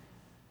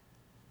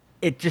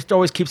 It just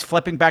always keeps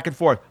flipping back and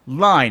forth.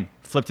 Line,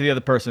 flip to the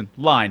other person.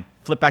 Line,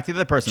 flip back to the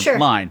other person. Sure.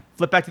 Line,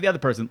 flip back to the other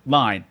person.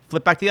 Line,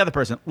 flip back to the other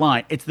person.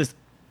 Line. It's this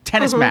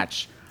tennis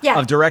match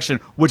of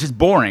direction, which is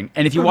boring.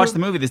 And if you watch the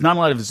movie, there's not a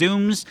lot of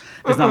zooms.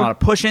 There's not a lot of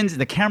push-ins.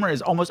 The camera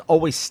is almost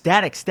always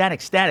static,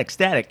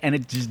 and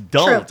it's just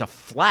dull. True. It's a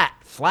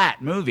flat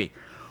movie.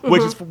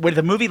 Which is, with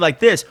a movie like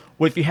this,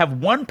 where if you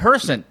have one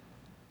person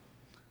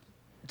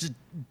just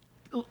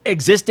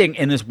existing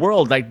in this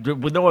world, like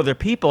with no other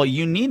people,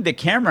 you need the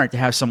camera to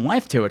have some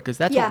life to it, because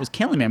that's what was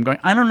killing me. I'm going,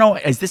 I don't know,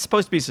 is this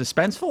supposed to be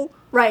suspenseful?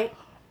 Right.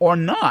 Or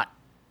not?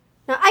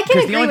 No, I can agree with that.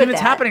 Because the only thing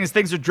that's happening is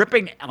things are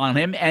dripping on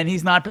him, and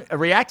he's not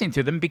reacting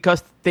to them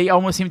because they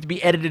almost seem to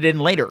be edited in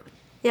later.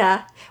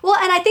 Yeah. Well,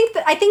 and I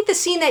think the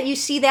scene that you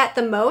see that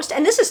the most,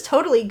 and this is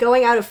totally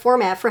going out of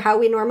format for how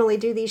we normally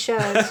do these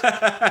shows,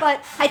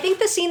 but I think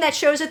the scene that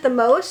shows it the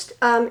most,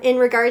 in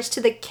regards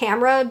to the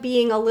camera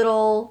being a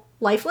little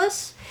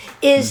lifeless,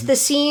 is the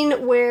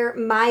scene where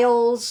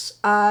Miles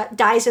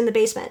dies in the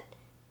basement.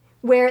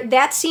 Where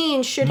that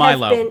scene should have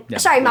been... Yeah.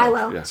 Sorry,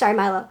 Milo. Yeah. Sorry,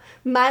 Milo.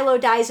 Milo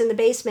dies in the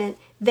basement.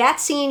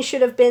 That scene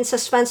should have been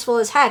suspenseful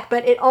as heck,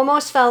 but it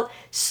almost felt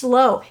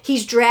slow.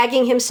 He's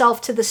dragging himself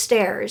to the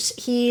stairs.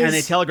 And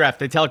they telegraphed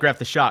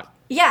the shot.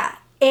 Yeah,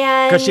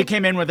 and... Because she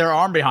came in with her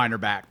arm behind her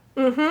back.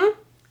 Mm-hmm.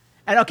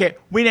 And okay,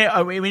 we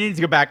need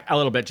to go back a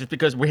little bit, just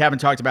because we haven't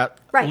talked about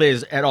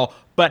Liz at all.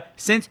 But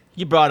since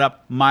you brought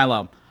up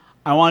Milo,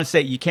 I want to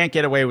say you can't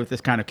get away with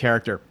this kind of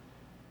character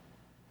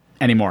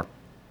anymore.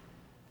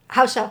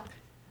 How so?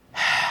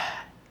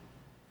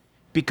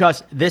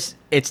 Because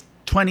it's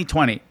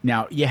 2020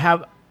 now.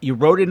 You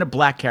wrote in a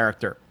black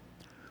character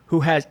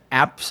who has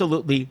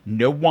absolutely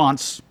no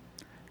wants,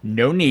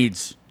 no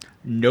needs,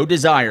 no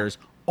desires,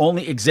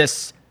 only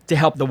exists to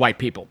help the white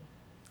people.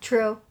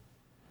 True.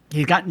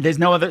 He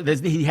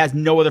has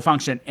no other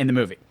function in the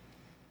movie.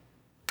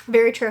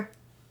 Very true.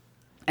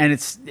 And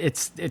it's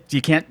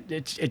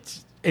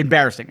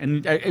embarrassing.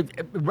 And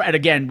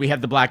again, we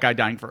have the black guy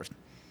dying first.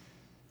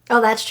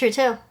 Oh, that's true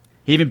too.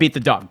 He even beat the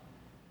dog.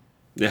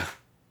 Yeah.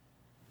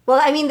 Well,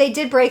 I mean, they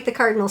did break the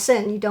cardinal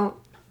sin. You don't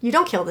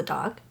kill the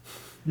dog.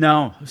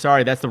 No,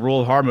 sorry, that's the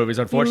rule of horror movies.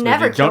 Unfortunately, you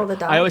never kill the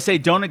dog. I always say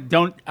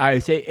don't. I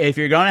say if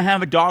you're gonna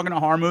have a dog in a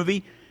horror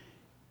movie,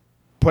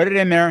 put it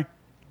in there,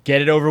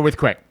 get it over with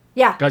quick.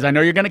 Yeah. Because I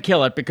know you're gonna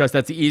kill it, because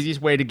that's the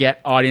easiest way to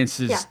get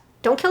audiences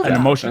Don't kill the an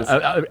dog. emotion,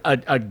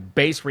 a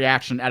base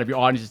reaction out of your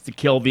audience is to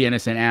kill the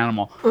innocent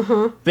animal.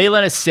 Mm-hmm. They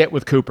let us sit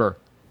with Cooper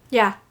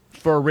Yeah.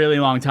 for a really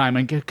long time,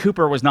 and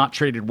Cooper was not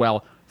treated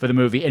well for the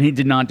movie, and he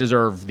did not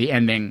deserve the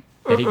ending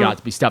that he got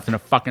to be stuffed in a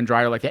fucking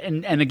dryer like that.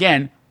 And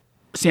again,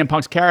 CM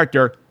Punk's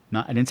character,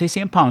 I didn't say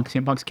CM Punk,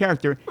 CM Punk's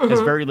character has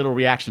very little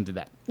reaction to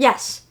that.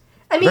 Yes.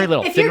 I mean, Very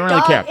little. if Didn't your really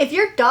dog care. if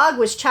your dog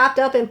was chopped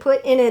up and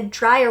put in a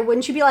dryer,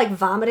 wouldn't you be like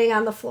vomiting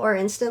on the floor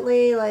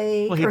instantly,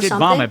 like Well, he or did something?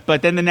 vomit,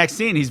 but then the next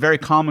scene, he's very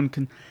calm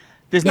and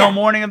there's no Yeah.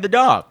 mourning of the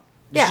dog.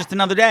 It's Yeah. just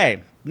another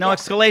day. No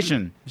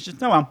escalation. It's just,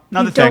 another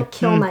You thing. don't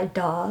kill my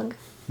dog.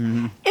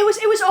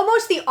 It was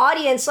almost the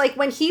audience, like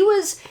when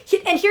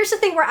and here's the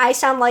thing where I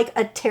sound like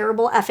a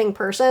terrible effing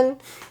person,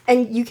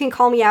 and you can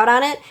call me out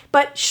on it,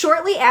 but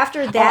shortly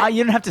after that, Oh,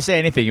 you don't have to say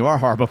anything. You are a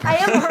horrible person.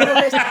 I am a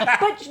horrible person,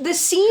 but the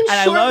scene and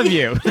I shortly love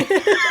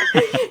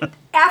you.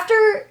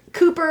 after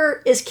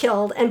Cooper is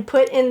killed and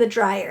put in the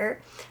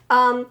dryer,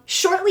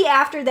 shortly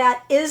after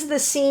that is the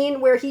scene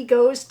where he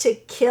goes to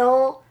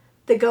kill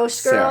the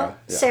ghost girl,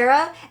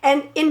 Sarah.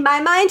 And in my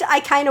mind, I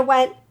kind of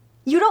went,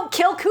 "You don't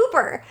kill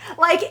Cooper."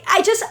 Like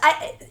I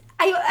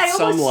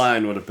Some almost,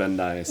 line would have been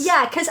nice.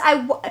 yeah, because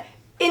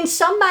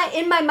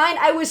in my mind,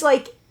 I was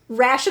like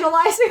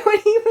rationalizing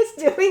what he was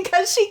doing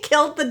because she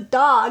killed the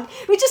dog,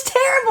 which is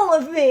terrible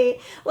of me.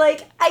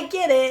 Like I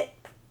get it,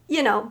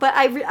 but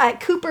I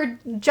Cooper,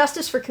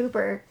 justice for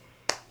Cooper.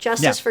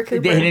 Justice for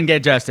Cooper. He didn't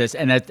get justice,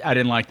 and I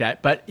didn't like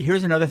that. But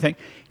here's another thing.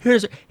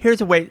 Here's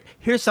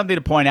something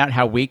to point out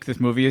how weak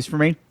this movie is for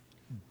me.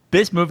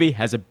 This movie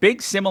has a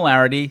big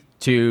similarity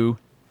to.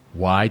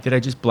 Why did I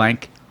just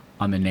blank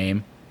on the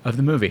name of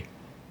the movie?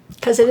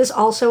 Because it is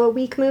also a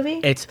weak movie.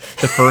 It's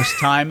the first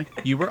time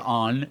you were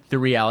on the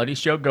reality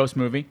show Ghost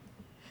Movie.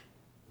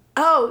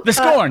 Oh, The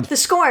Scorned. The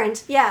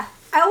Scorned. Yeah,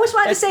 I always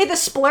wanted to say the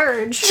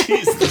Splurge,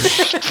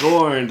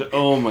 Scorned.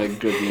 Oh my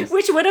goodness.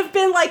 which would have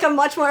been like a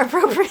much more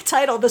appropriate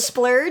title. The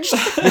Splurge.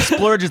 The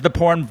Splurge is the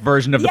porn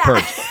version of the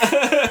Purge.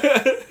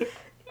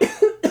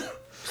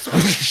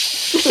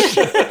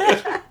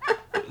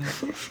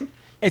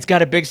 It's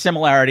got a big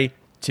similarity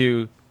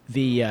to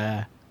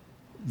the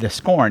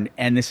Scorn,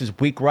 and this is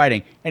weak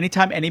writing.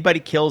 Anytime anybody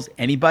kills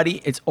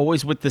anybody, it's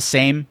always with the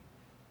same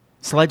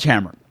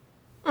sledgehammer.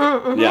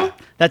 Yeah.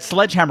 That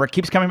sledgehammer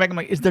keeps coming back. I'm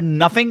like, is there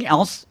nothing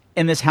else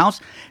in this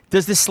house?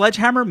 Does this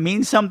sledgehammer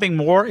mean something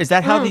more? Is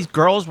that how these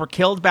girls were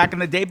killed back in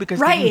the day? Because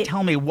they Right. didn't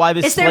tell me why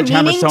this Is there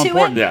sledgehammer is so meaning to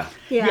important. it?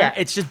 Yeah.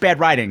 It's just bad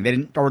writing. They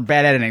didn't, or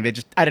bad editing.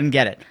 I didn't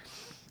get it.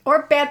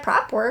 Or bad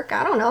prop work.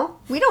 I don't know.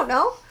 We don't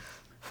know.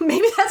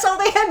 Maybe that's all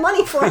they had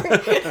money for.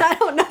 I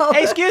don't know.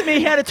 Hey, excuse me,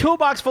 he had a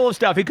toolbox full of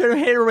stuff. He could have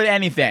hit her with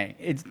anything.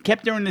 It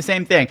kept doing the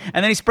same thing.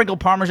 And then he sprinkled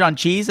Parmesan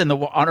cheese on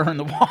her in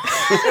the wall.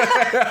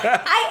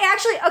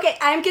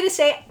 I'm going to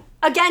say,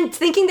 again,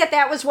 thinking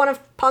that was one of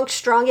Punk's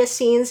strongest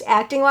scenes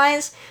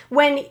acting-wise,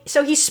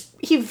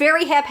 he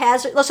very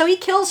haphazard, so he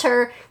kills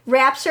her,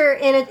 wraps her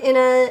in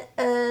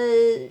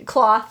a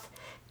cloth,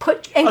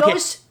 goes to put her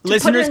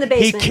Listeners, in the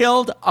basement. he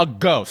killed a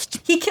ghost.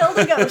 He killed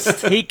a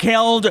ghost. He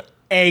killed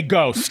a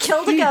ghost.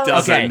 Killed a ghost.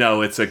 Doesn't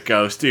know it's a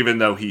ghost, even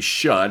though he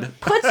should.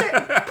 Puts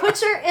her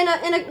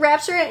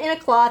wraps her in a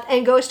cloth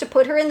and goes to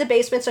put her in the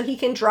basement so he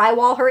can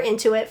drywall her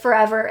into it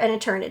forever and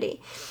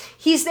eternity.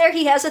 He's there,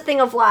 he has a thing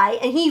of lye,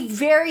 and he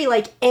very,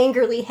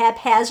 angrily,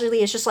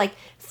 haphazardly is just,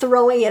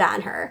 throwing it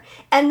on her.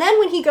 And then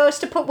when he goes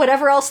to put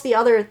whatever else the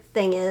other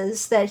thing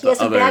is, that he has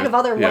a bag of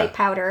other white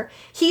powder,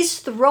 he's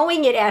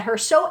throwing it at her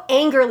so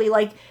angrily,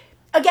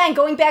 again,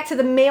 going back to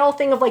the male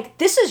thing of,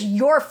 this is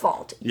your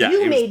fault. Yeah, you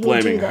he was made me do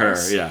blaming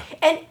this. her, yeah.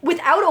 And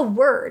without a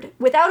word,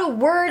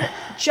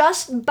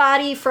 just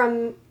body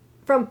from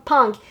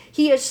Punk,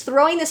 he is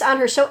throwing this on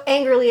her so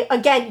angrily.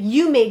 Again,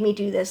 you made me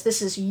do this.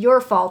 This is your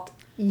fault.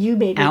 You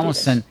made me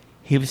Allison, do this.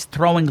 he was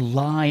throwing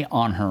lye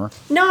on her.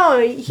 No,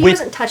 he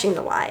wasn't touching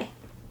the lye.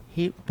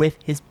 With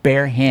his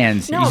bare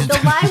hands. No, the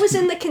lye was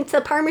in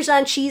the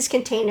Parmesan cheese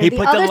container. He the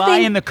put other the lye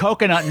thing, in the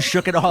coconut and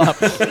shook it all up.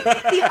 there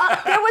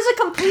was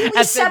a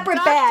completely separate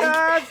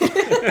bag.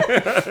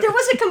 There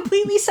was a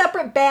completely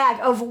separate bag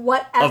of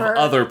whatever. Of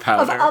other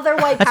powder. Of other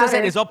white powder. That's what I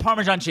said. It's all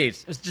Parmesan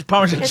cheese. It's just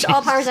Parmesan cheese. It's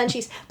all Parmesan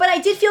cheese. But I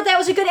did feel that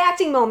was a good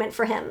acting moment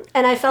for him,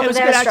 and I felt It was a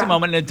that good was acting strong.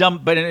 moment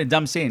in a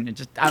dumb scene. It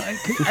just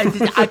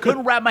I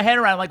couldn't wrap my head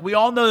around. We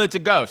all know that it's a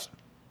ghost.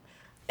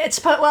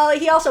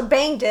 He also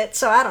banged it,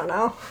 so I don't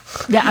know.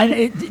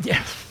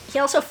 Yeah, He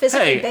also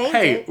physically banged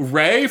it.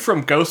 Ray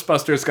from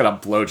Ghostbusters got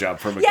a blowjob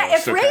from a Yeah,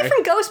 ghost. if Ray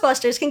from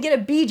Ghostbusters can get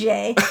a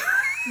BJ,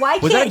 why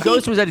was can't that a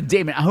ghost or was that a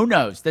demon? Who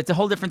knows? That's a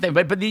whole different thing.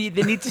 But they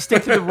need to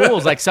stick to the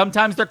rules.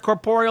 Sometimes they're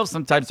corporeal,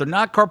 sometimes they're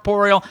not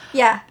corporeal.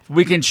 Yeah.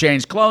 We can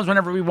change clothes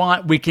whenever we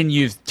want. We can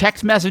use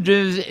text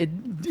messages. It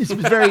was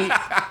very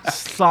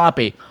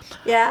sloppy.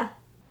 Yeah.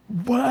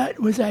 What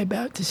was I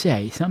about to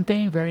say?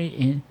 Something very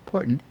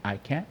important. I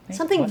can't think.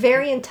 Something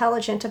very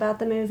intelligent about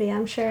the movie,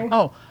 I'm sure.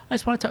 Oh, I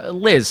just want to tell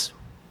Liz was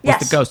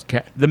Yes. the ghost,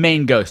 the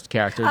main ghost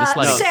character. No,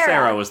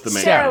 Sarah was the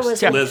main Sarah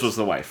ghost. was Liz was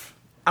the wife.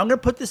 I'm going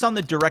to put this on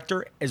the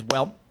director as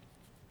well,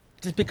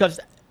 just because.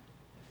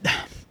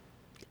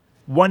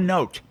 One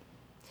note.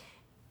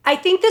 I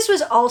think this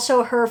was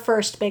also her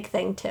first big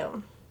thing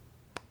too.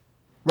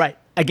 Right.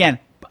 Again,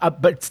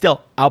 but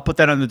still, I'll put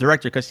that on the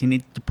director because he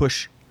needs to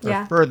push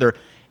her further.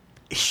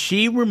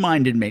 She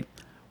reminded me.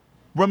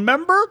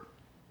 Remember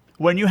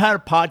when you had a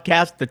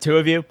podcast, the two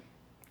of you?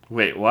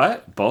 Wait,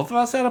 what? Both of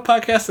us had a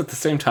podcast at the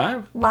same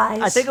time?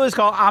 Lies. I think it was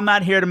called "I'm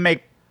Not Here to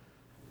Make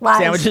Lies.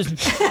 Sandwiches."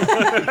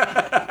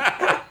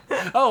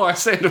 Oh, our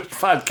sandwich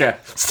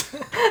podcast.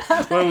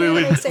 When we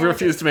would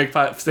refuse to make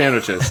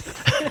sandwiches.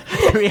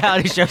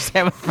 Reality show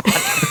sandwich.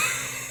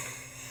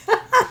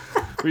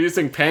 We're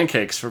using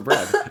pancakes for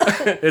bread.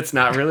 It's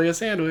not really a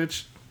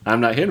sandwich. I'm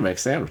not here to make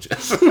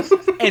sandwiches.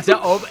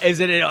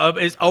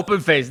 It's open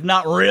face,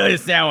 not really a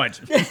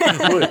sandwich.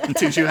 We'll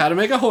teach you how to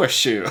make a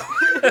horseshoe.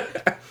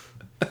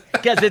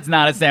 Because it's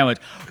not a sandwich.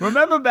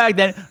 Remember back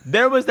then,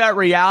 there was that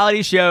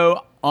reality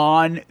show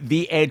on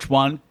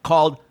VH1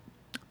 called,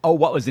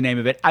 what was the name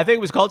of it? I think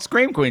it was called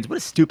Scream Queens. What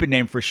a stupid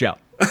name for a show.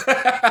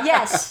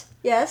 Yes.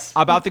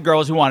 About the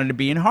girls who wanted to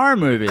be in horror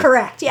movies.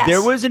 Correct, yes.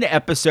 There was an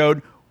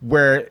episode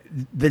where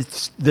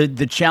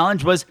the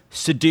challenge was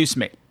seduce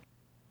me.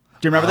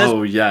 Do you remember this?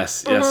 Oh,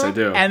 yes. Yes, I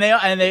do.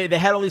 And they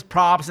had all these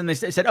props, and they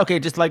said, okay,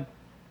 just like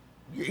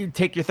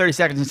take your 30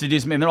 seconds and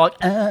seduce me. And they're all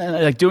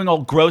like doing all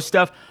gross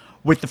stuff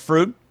with the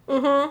fruit.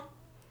 Mm-hmm.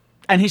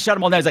 And he shut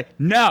them all down. He's like,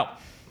 no.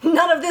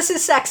 None of this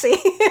is sexy.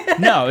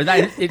 No,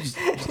 it's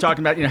just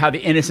talking about how the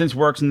innocence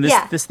works and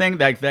this thing,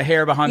 like the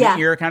hair behind the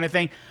ear kind of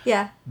thing.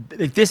 Yeah.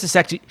 This is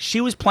sexy.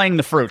 She was playing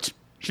the fruit.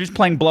 She was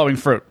playing blowing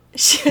fruit.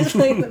 She was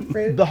playing the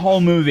fruit. The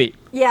whole movie.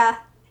 Yeah.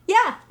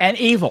 Yeah. And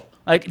evil.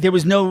 Like there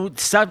was no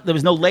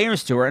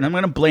layers to her, and I'm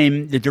going to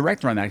blame the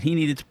director on that. He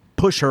needed to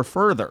push her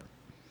further.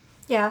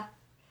 Yeah.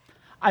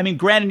 I mean,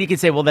 granted, you could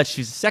say, well,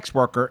 she's a sex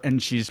worker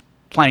and she's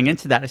playing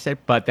into that. I said,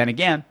 but then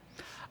again,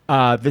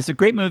 there's a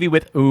great movie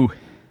with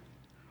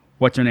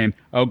what's her name?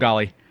 Oh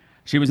golly,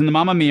 she was in the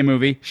Mamma Mia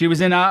movie. She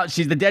was in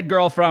she's the dead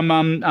girl from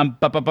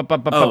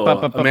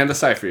Amanda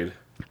Seyfried.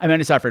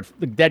 Amanda Seyfried,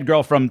 the dead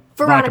girl from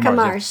Veronica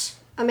Mars.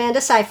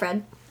 Amanda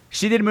Seyfried.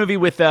 She did a movie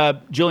with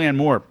Julianne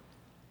Moore,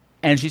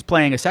 and she's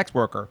playing a sex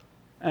worker,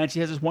 and she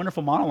has this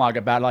wonderful monologue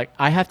about like,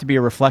 I have to be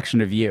a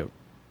reflection of you.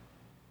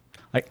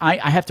 Like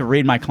I have to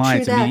read my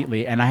clients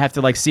immediately, and I have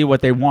to like see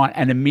what they want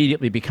and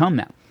immediately become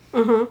them.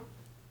 Mm-hmm.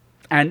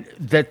 And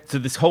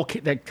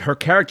her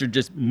character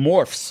just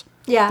morphs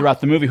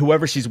throughout the movie.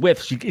 Whoever she's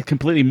with, she is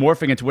completely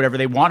morphing into whatever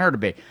they want her to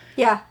be.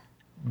 Yeah.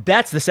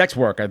 That's the sex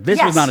worker. This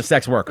was not a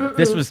sex worker. Mm-mm.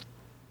 This was.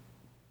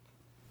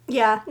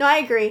 Yeah, no, I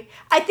agree.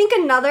 I think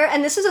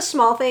and this is a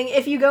small thing,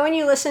 if you go and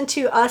you listen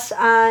to us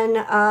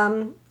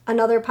on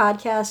another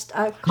podcast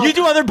called... You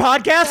do other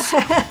podcasts?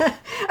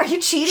 Are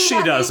you cheating?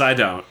 She does, I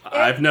don't.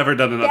 I've never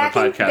done another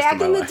podcast back in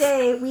my the life.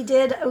 day,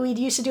 we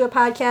used to do a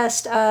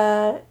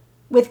podcast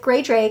with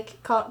Gray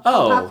Drake called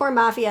Popcorn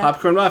Mafia.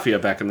 Popcorn Mafia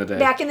back in the day.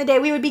 Back in the day,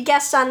 we would be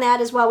guests on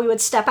that as well. We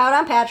would step out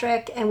on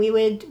Patrick, and we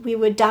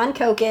would Don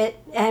Coke it,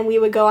 and we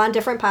would go on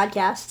different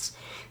podcasts.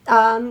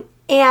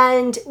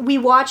 And we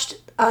watched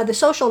The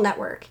Social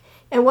Network.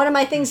 And one of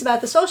my things about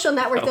The Social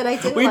Network that I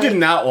didn't We did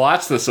not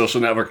watch The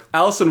Social Network.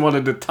 Allison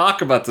wanted to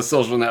talk about The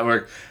Social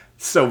Network,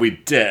 so we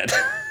did.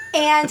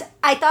 And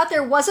I thought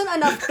there wasn't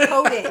enough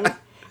coding.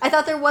 I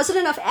thought there wasn't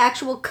enough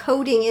actual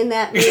coding in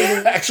that movie.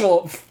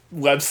 Actual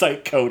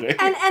website coding.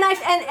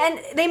 And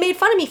they made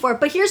fun of me for it.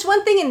 But here's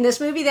one thing in this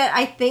movie that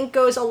I think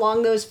goes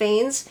along those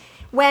veins.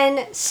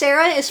 When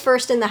Sarah is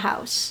first in the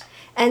house,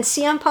 and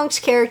CM Punk's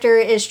character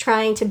is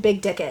trying to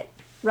big dick it.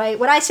 Right?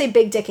 When I say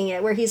big dicking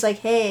it, where he's like,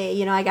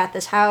 hey, I got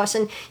this house.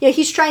 And,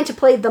 he's trying to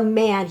play the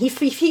man. He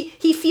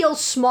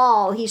feels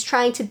small. He's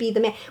trying to be the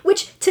man.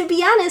 Which, to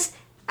be honest,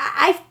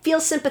 I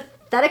feel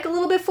sympathetic a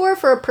little bit for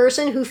a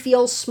person who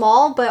feels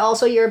small, but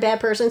also you're a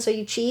bad person, so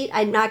you cheat.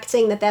 I'm not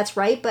saying that that's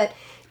right, but...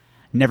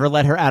 Never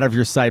let her out of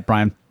your sight,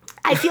 Brian.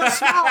 I feel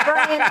small,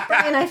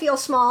 Brian, I feel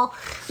small.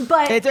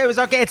 But... It was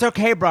okay. It's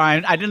okay,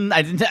 Brian. I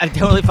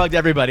totally fucked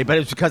everybody, but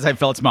it's because I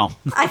felt small.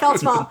 I felt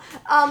small.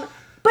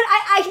 But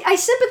I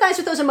sympathize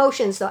with those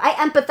emotions, though. I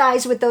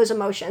empathize with those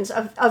emotions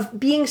of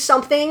being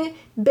something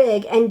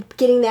big and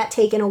getting that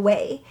taken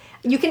away.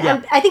 You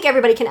can, I think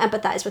everybody can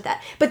empathize with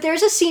that. But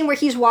there's a scene where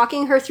he's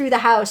walking her through the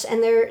house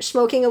and they're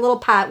smoking a little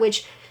pot,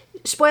 which,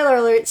 spoiler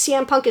alert,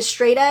 CM Punk is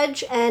straight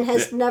edge and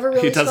has never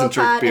really smoked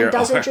pot and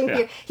doesn't drink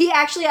beer. He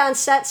actually on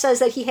set says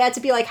that he had to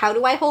be like, how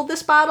do I hold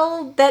this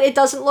bottle? That it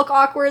doesn't look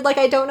awkward, like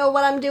I don't know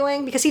what I'm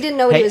doing, because he didn't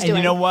know what he was doing. And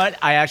you know what?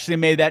 I actually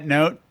made that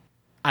note.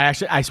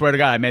 I swear to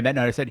God, I made that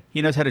note. I said,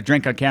 he knows how to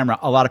drink on camera.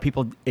 A lot of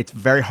people, it's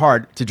very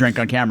hard to drink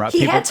on camera.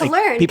 He had to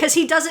learn because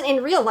he doesn't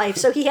in real life,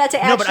 so he had to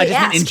actually ask. No, but I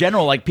just mean in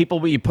general, like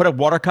people, you put a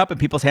water cup in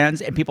people's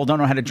hands and people don't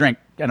know how to drink.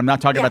 And I'm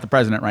not talking about the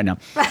president right now.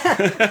 But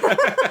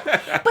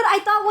I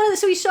thought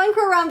so he's showing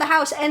her around the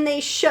house and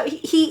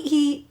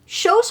he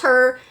shows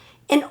her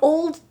an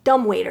old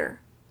dumbwaiter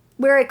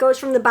where it goes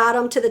from the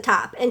bottom to the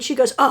top. And she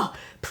goes, oh,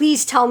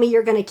 please tell me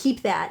you're going to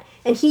keep that.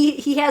 And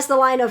he has the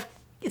line of,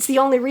 it's the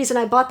only reason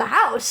I bought the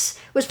house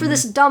was for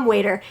this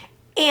dumbwaiter.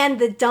 and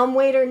the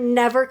dumbwaiter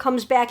never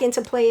comes back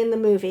into play in the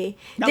movie.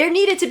 There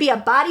needed to be a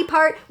body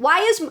part. Why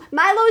is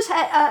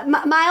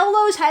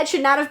Milo's head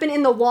should not have been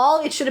in the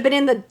wall? It should have been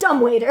in the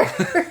dumbwaiter.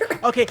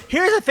 Okay,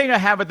 here's the thing I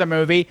have with the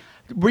movie.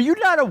 Were you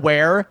not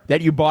aware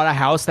that you bought a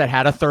house that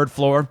had a third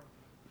floor?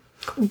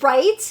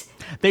 Right?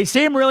 They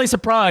seem really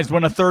surprised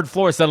when a third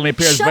floor suddenly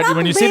appears. Shut up,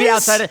 when you see the Liz.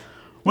 outside,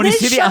 when Liz,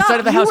 you see the shut outside up.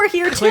 of the house, You were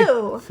here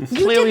too. You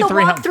clearly did the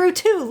 300 walkthrough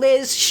too,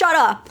 Liz. Shut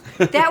up.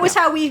 That was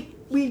how we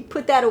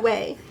put that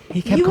away.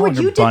 He kept calling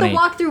her You did Bunny. the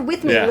walkthrough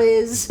with me, Yeah.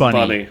 Liz.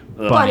 Bunny.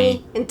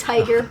 Bunny and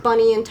Tiger.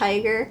 Bunny and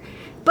Tiger.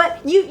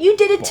 But you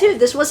did it too.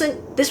 This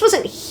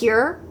wasn't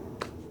here,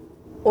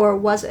 or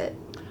was it?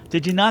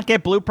 Did you not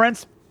get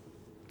blueprints?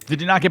 Did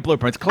you not get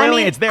blueprints?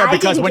 Clearly, it's there I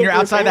because didn't when get you're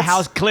outside the blueprints.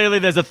 house, clearly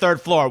there's a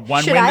third floor.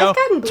 One Should I window, have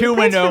gotten two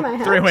blueprints for windows,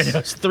 my three house?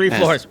 windows, three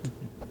floors.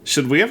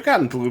 Should we have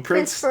gotten Prints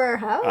blueprints? for our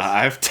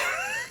house.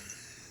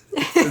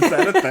 Is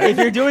that a thing? If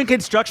you're doing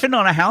construction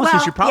on a house, you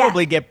Well, should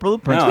probably yeah. get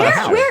blueprints No, for the that's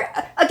house. true.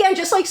 Where again,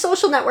 just like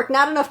Social Network,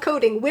 not enough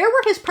coding. Where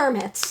were his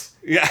permits?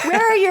 Yeah. Where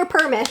are your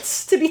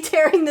permits to be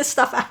tearing this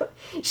stuff out?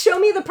 Show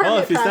me the permit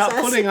Well, if he's process.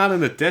 not putting on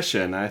an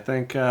addition, I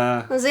think.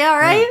 Was it all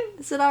right?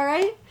 Is it all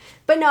right?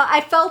 But no,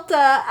 I felt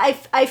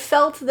I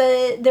felt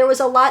that there was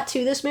a lot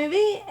to this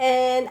movie,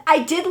 and I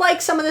did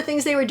like some of the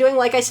things they were doing.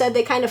 Like I said,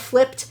 they kind of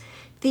flipped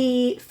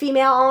the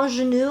female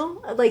ingenue,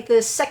 like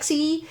the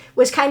sexy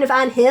was kind of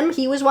on him.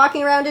 He was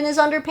walking around in his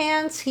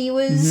underpants. He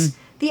was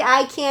the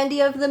eye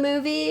candy of the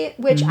movie,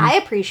 which I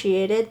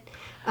appreciated.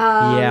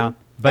 Yeah,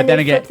 but and then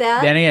they again, flipped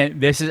that.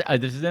 this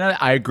is another.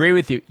 I agree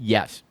with you.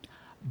 Yes,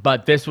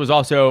 but this was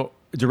also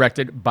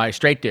directed by a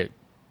straight dude.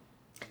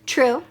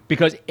 True.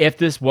 Because if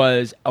this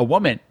was a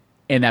woman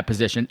in that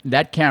position,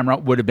 that camera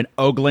would have been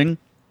ogling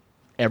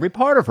every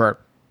part of her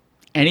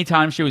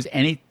anytime she was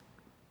any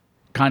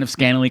kind of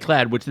scantily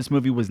clad, which this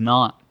movie was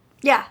not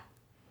Yeah.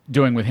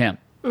 doing with him.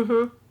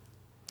 Mm-hmm.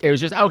 It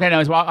was just, okay, now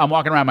I'm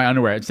walking around in my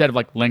underwear instead of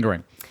like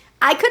lingering.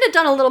 I could have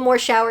done a little more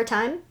shower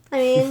time. I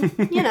mean,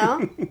 you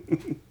know.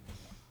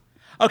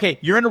 Okay,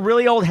 you're in a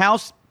really old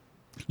house.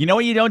 You know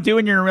what you don't do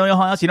when you're in a really old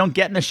house? You don't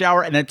get in the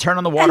shower and then turn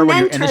on the water And when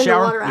then you're in the turn the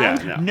shower. water on.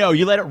 Yeah. No,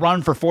 you let it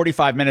run for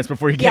 45 minutes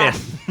before you get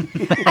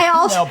in.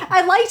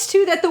 I liked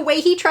too that the way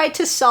he tried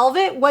to solve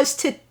it was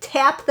to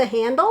tap the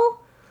handle.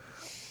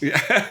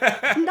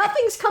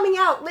 Nothing's coming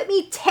out. Let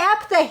me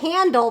tap the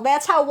handle.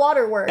 That's how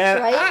water works,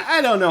 And right?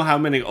 I don't know how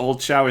many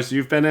old showers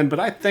you've been in, but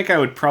I think I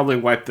would probably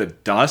wipe the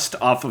dust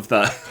off of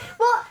the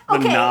Well, the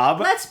okay. knob.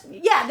 There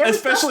was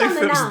Especially dust if on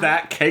it the was knob.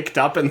 that caked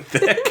up and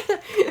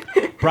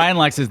thick. Brian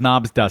likes his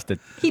knobs dusted.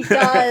 He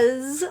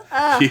does.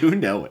 You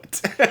know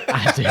it.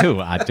 I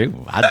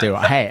do.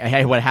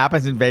 Hey, what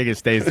happens in Vegas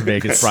stays in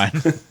Vegas,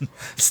 Brian.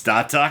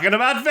 Stop talking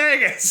about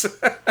Vegas.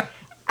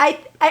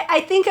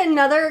 I think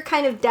another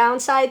kind of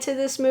downside to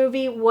this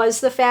movie was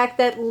the fact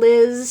that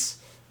Liz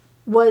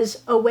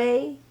was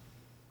away.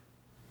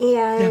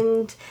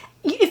 And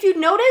if you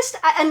noticed,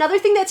 another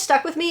thing that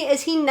stuck with me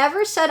is he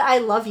never said I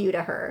love you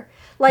to her.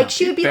 Like,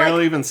 she would be barely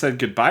like... even said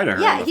goodbye to her.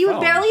 Yeah, on the he would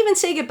phone. barely even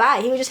say goodbye.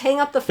 He would just hang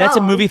up the phone. That's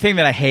a movie thing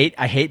that I hate.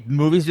 I hate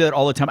movies do that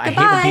all the time. I hate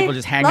when Goodbye. people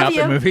just hang Love up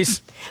you. in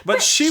movies.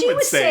 But she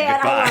would say I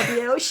goodbye. love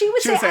you. She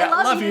would say I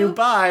love you,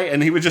 bye,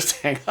 and he would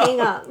just hang up. Hang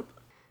up.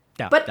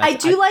 Yeah, But I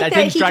do like that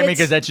didn't he strike me gets-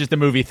 because that's just a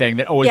movie thing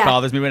that always Yeah.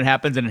 bothers me when it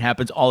happens, and it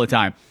happens all the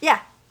time. Yeah.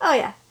 Oh,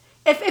 yeah.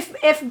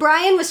 If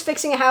Brian was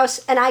fixing a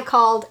house and I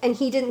called and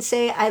he didn't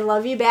say I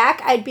love you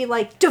back, I'd be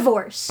like,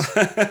 divorce.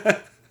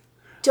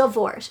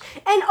 Divorce.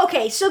 And,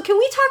 okay, so can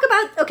we talk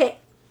about... Okay,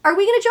 are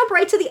we going to jump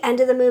right to the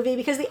end of the movie?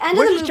 Because the end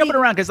We're of the just movie... jumping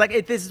around because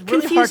like this is really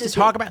hard to confuses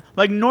talk me. about.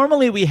 Like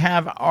normally we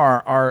have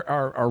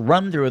our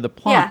run through of the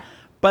plot, Yeah.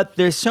 but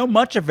there's so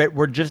much of it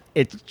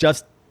it's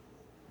just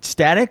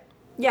static.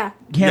 Yeah.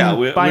 Him Yeah, by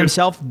we're-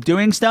 himself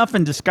doing stuff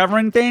and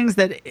discovering things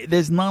that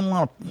there's not a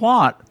lot of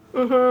plot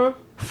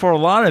for a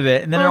lot of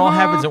it, and then it all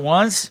happens at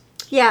once.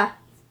 Yeah.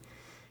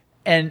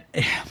 And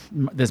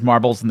there's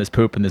marbles and there's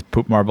poop and there's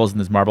poop marbles and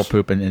there's marble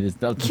poop and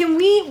Can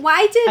we...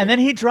 Why did... and then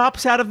he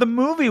drops out of the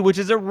movie, which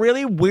is a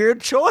really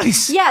weird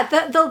choice. Yeah,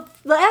 the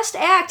last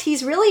act,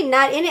 he's really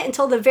not in it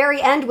until the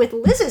very end with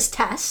Liz's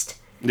test.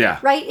 Yeah.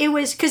 Right? It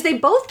was... Because they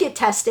both get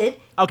tested.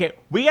 Okay,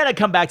 we got to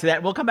come back to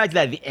that. We'll come back to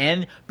that at the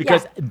end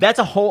because that's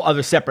a whole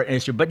other separate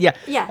issue. But yeah,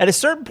 at a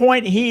certain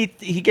point, he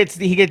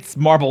gets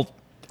marbled.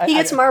 He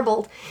gets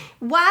marbled.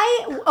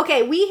 Why?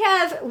 Okay, we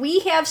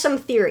have some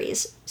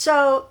theories.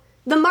 So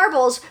the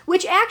marbles,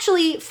 which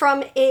actually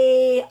from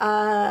a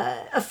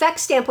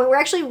effects standpoint were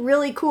actually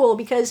really cool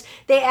because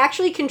they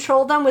actually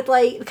controlled them with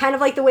like kind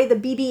of like the way the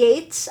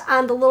BB-8s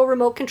on the little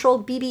remote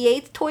controlled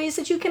BB-8 toys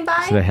that you can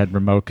buy. So they had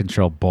remote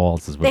control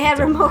balls. Is what They had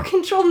remote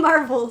control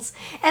marbles,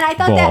 and I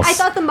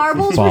thought the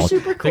marbles were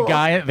super cool.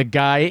 The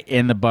guy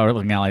in the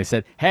bowling alley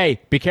said, "Hey,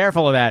 be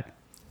careful of that.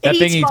 That It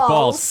thing eats eats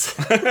balls."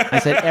 I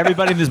said,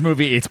 "Everybody in this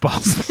movie eats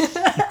balls."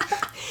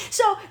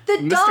 So the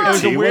It dog.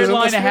 was a T weird was in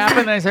line this to movie? happen.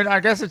 And I said, "I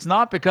guess it's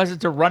not because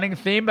it's a running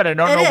theme, but I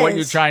don't It know what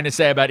you're is. trying to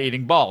say about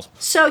eating balls."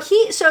 So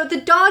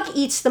the dog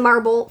eats the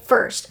marble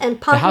first, and The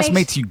Punk house makes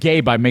makes you gay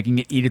by making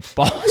it eat its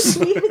balls.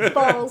 eat its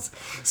balls.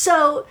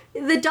 So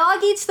the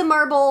dog eats the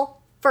marble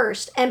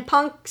first, and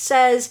Punk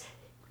says,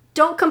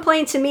 "Don't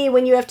complain to me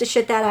when you have to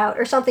shit that out,"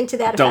 or something to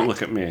that effect. Don't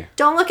look at me.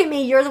 Don't look at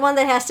me. You're the one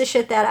that has to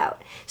shit that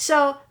out.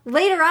 So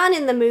later on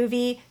in the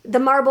movie, the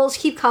marbles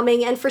keep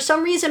coming, and for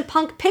some reason,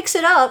 Punk picks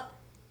it up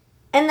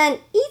and then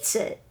eats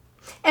it.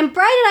 And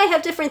Brian and I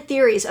have different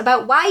theories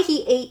about why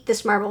he ate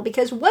this marble,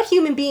 because what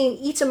human being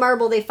eats a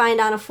marble they find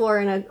on a floor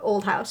in an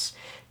old house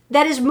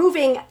that is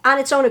moving on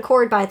its own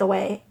accord, by the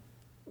way?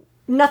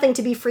 Nothing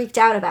to be freaked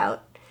out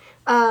about.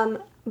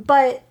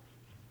 But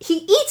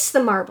he eats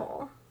the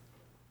marble.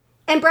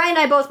 And Brian and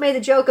I both made the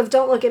joke of,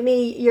 don't look at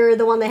me, you're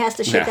the one that has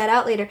to shit that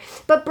out later.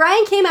 But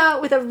Brian came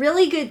out with a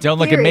really good Don't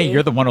look at me,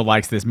 you're the one who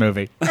likes this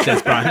movie,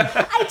 says Brian.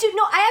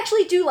 I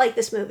actually do like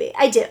this movie.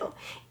 I do.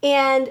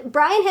 And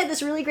Brian had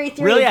this really great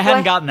theory. Really? I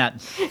hadn't gotten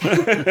that.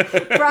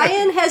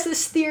 Brian has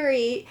this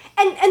theory.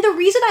 And the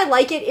reason I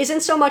like it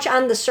isn't so much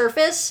on the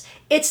surface.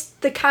 It's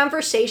the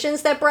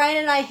conversations that Brian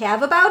and I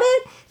have about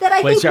it that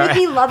I think make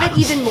me love it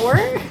even more.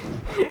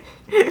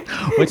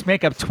 Which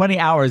make up 20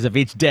 hours of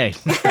each day.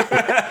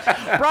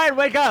 Brian,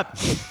 wake up.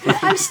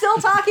 I'm still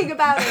talking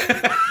about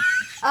it.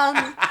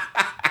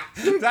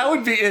 That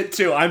would be it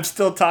too. I'm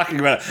still talking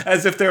about it.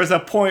 As if there was a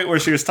point where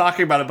she was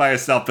talking about it by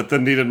herself, but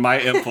then needed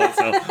my input.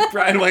 So,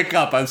 Brian, wake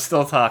up. I'm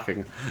still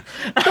talking.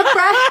 But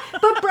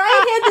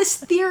Brian had this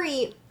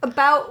theory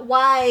about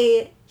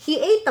why he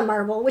ate the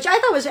marble, which I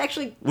thought was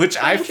actually Which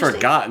I interesting.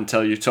 forgot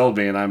until you told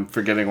me, and I'm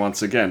forgetting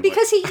once again.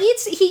 Because he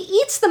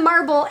eats the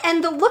marble,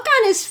 and the look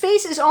on his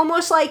face is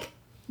almost like,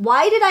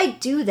 why did I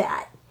do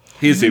that?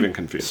 He's even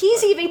confused.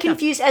 He's even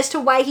confused as to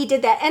why he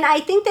did that. And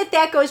I think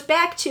that goes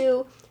back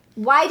to,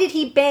 why did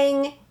he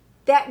bang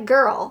that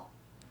girl?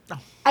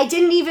 I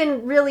didn't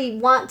even really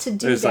want to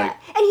do that. Like,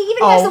 and he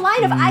even has the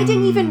line of, I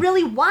didn't even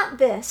really want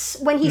this,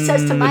 when he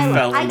says to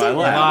Milo, I didn't really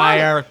want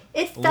it.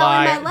 It fell in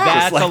my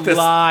lap. That's like a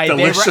lie.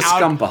 Delicious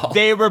scumball.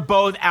 They were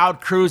both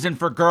out cruising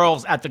for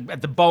girls at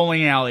the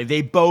bowling alley.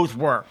 They both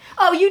were.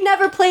 Oh, you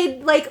never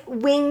played, like,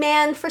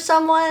 wingman for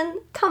someone?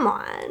 Come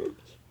on.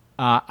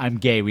 I'm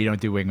gay. We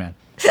don't do wingman.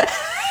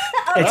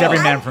 It's every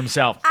man for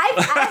himself. I've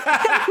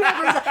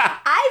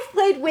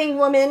played wing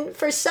woman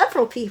for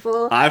several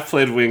people. I've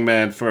played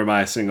wingman for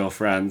my single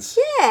friends.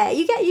 Yeah,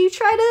 you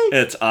try to.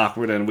 It's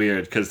awkward and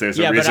weird because there's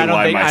a but reason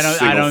why my single friends are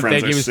single. I don't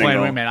think he was playing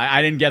wingman.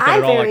 I didn't get that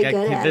at all.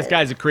 Like, this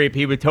guy's a creep.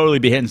 He would totally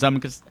be hitting someone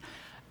because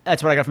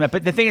that's what I got from that.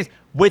 But the thing is,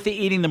 with the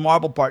eating the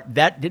marble part,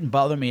 that didn't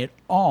bother me at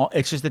all.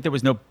 It's just that there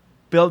was no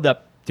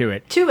build-up to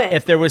it.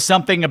 If there was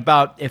something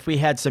about, if we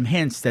had some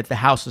hints that the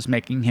house was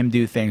making him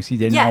do things he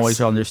didn't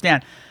always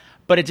understand.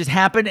 But it just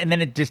happened, and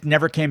then it just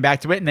never came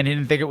back to it, and then he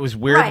didn't think it was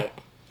weird. Right.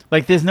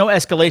 Like, there's no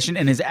escalation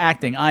in his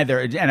acting either,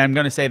 and I'm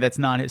going to say that's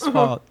not his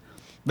fault.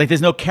 Like,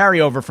 there's no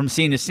carryover from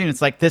scene to scene.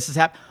 It's like, this is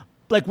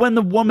like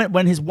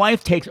when his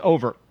wife takes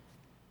over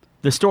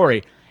the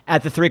story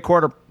at the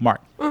 3/4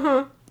 mark.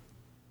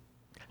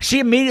 She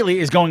immediately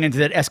is going into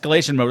that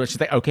escalation mode. She's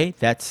like, okay,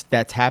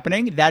 that's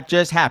happening. That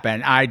just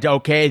happened.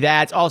 Okay,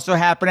 that's also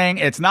happening.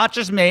 It's not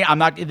just me.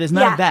 There's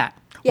none of that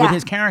with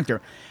his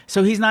character.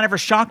 So he's not ever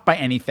shocked by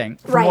anything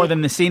for more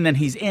than the scene that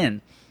he's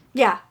in.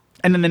 Yeah.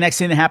 And then the next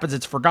scene that happens,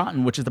 it's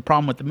forgotten, which is the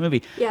problem with the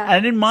movie. Yeah. And I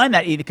didn't mind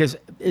that either because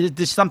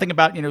there's something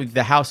about,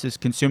 the house is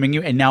consuming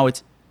you, and now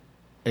it's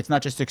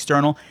not just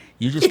external.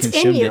 You just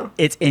consumed it.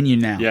 It's in you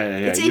now. Yeah.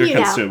 It's You're in you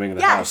consuming now.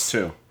 the house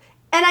too.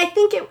 And I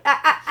think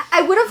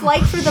I would have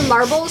liked for the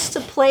marbles to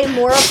play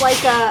more of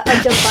like a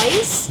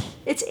device.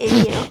 It's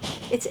in you.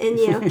 It's in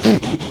you.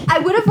 I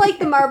would have liked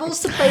the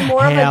marbles to play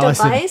more of a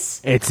device.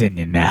 It's in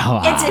you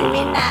now. It's in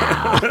me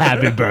now.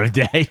 Happy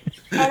birthday.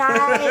 And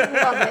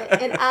I love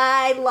it. And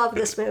I love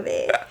this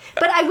movie.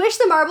 But I wish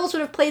the marbles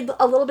would have played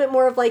a little bit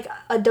more of like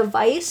a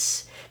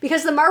device.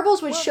 Because the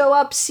marbles would show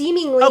up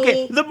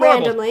seemingly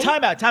randomly.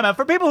 Time out.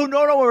 For people who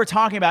don't know what we're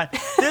talking about,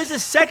 there's a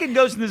second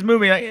ghost in this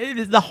movie.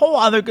 Like, the whole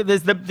other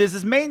there's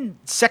this main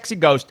sexy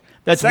ghost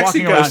that's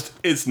walking around. Sexy ghost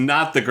is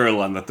not the girl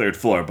on the 3rd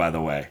floor, by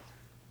the way.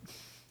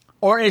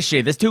 Or is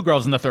she? There's 2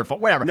 girls on the 3rd floor.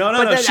 Whatever.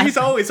 No. She's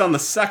always on the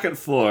 2nd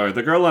floor.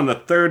 The girl on the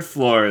 3rd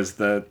floor is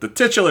the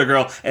titular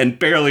girl and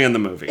barely in the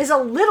movie. Is a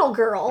little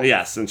girl.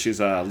 Yes, and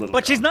she's a little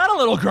But she's not a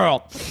little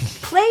girl.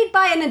 Played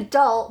by an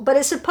adult, but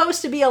is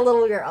supposed to be a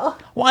little girl.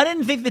 Well, I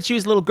didn't think that she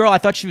was a little girl. I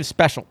thought she was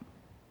special.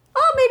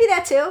 Oh, maybe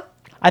that too.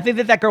 I think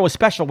that girl was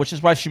special, which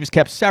is why she was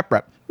kept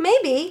separate.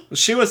 Maybe.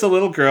 She was a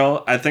little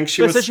girl. I think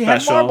she was she special.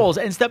 had marbles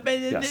and stuff.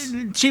 Yes.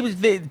 She was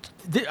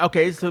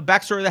okay, so the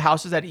backstory of the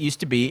house is that it used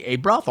to be a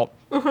brothel.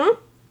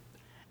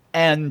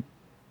 And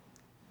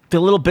the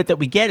little bit that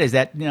we get is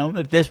that,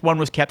 this one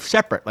was kept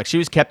separate. Like, she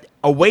was kept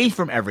away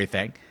from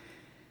everything.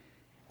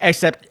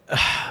 Except,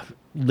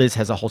 Liz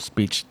has a whole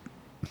speech.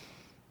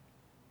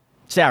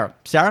 Sarah?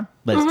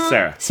 Liz.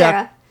 Sarah.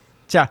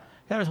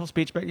 Sarah's whole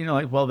speech, but,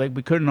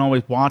 we couldn't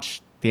always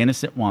watch the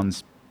innocent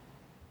ones.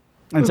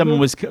 And someone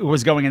was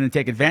going in and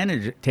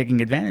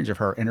taking advantage of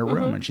her in her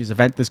room.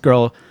 And this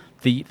girl,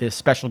 the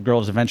special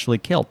girl, is eventually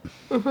killed.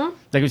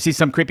 Like, we see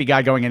some creepy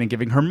guy going in and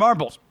giving her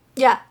marbles.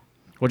 Yeah.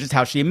 Which is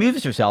how she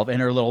amuses herself in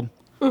her little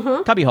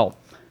cubby hole.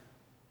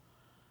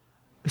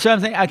 So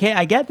I'm saying, okay,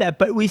 I get that,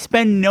 but we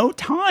spend no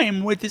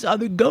time with this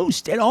other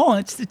ghost at all.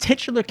 It's the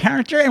titular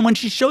character, and when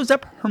she shows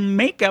up, her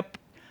makeup,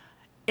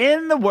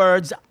 in the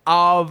words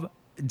of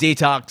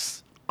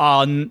Detox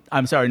on,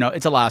 I'm sorry, no,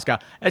 it's Alaska.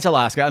 It's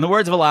Alaska. In the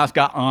words of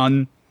Alaska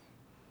on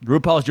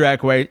RuPaul's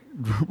Drag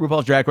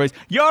Race,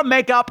 your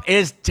makeup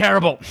is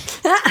terrible.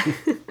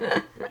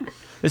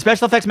 The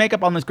special effects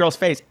makeup on this girl's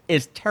face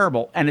is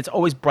terrible, and it's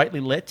always brightly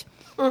lit,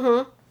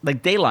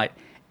 like daylight.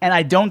 And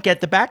I don't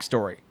get the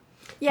backstory.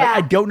 Yeah. Like,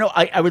 I don't know.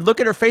 I would look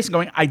at her face and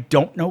going, I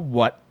don't know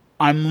what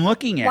I'm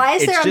looking at. Why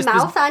is It's there a just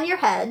mouth on your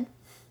head?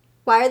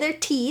 Why are there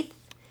teeth?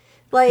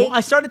 Like, Well,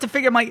 I started to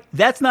figure,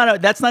 that's not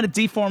a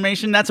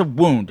deformation. That's a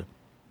wound.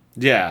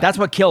 Yeah. That's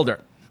what killed her.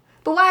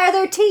 but why are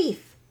there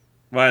teeth?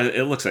 Well,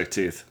 it looks like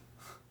teeth.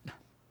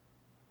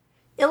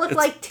 It looked It's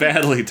like teeth.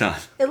 badly done.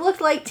 It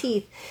looked like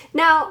teeth.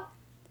 Now,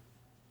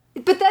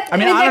 but that. I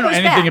mean, I that don't know goes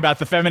anything back. about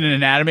the feminine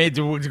anatomy.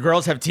 Do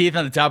girls have teeth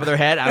on the top of their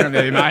head? I don't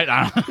know. They might.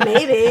 I don't know.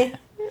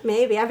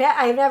 Maybe.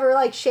 I've never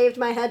like shaved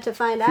my head to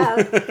find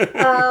out.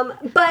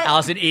 But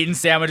Allison eating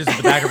sandwiches at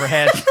the back of her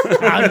head.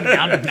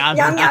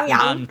 Yum, yum,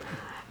 yum.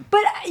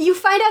 But you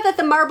find out that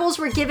the marbles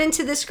were given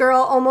to this girl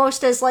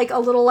almost as like a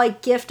little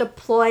like gift, a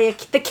ploy,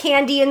 the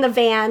candy in the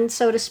van,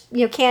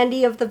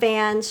 candy of the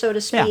van, so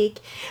to speak.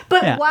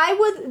 But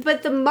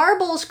but the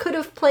marbles could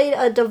have played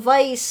a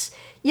device,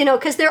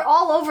 because they're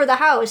all over the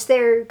house.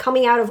 They're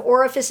coming out of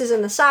orifices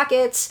in the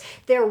sockets.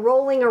 They're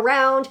rolling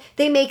around.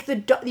 They make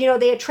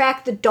they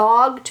attract the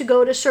dog to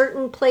go to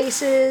certain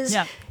places.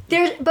 Yeah.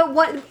 But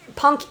what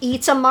Punk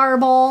eats a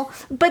marble,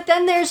 but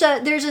then there's a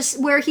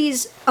where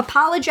he's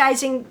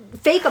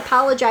fake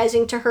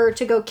apologizing to her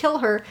to go kill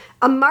her.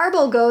 A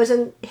marble goes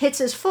and hits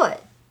his foot,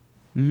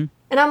 and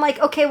I'm like,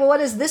 okay, well, what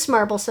does this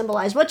marble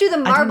symbolize? What do the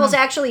marbles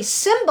actually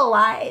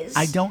symbolize?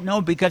 I don't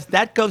know, because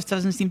that ghost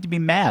doesn't seem to be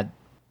mad.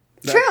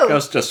 True.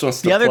 Ghost just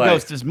wants to The other play.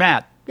 ghost is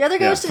mad. The other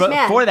ghost is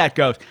mad. For that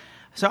ghost.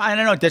 So I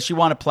don't know. Does she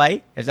want to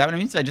play? Is that what it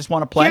means? I just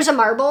want to play. Here's a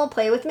marble.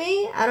 Play with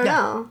me. I don't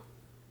know.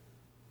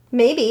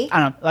 Maybe. I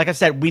don't know. Like I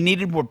said, we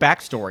needed more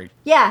backstory.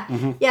 Yeah.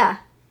 Yeah.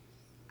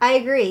 I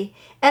agree.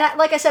 And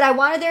like I said, I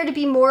wanted there to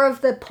be more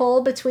of the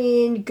pull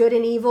between good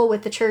and evil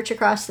with the church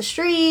across the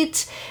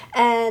street.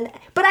 But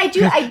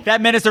That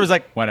minister was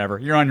like, whatever,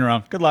 you're on your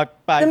own. Good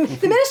luck. Bye.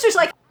 The minister's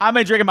like, I'm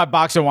drinking my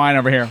box of wine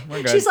over here.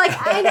 We're good. she's like,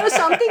 I know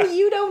something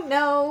you don't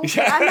know.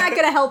 But I'm not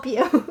going to help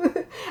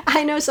you.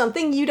 I know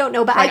something you don't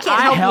know, but I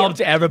can't help you. I helped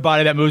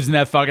everybody that moves in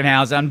that fucking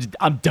house. I'm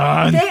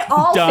done. They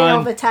all Done.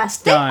 fail the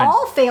test. They Done.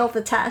 all fail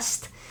the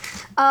test.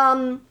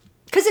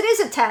 Because it is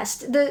a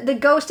test. The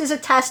ghost is a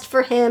test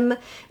for him.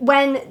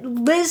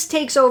 When Liz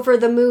takes over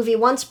the movie,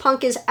 once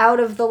Punk is out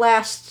of the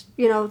last,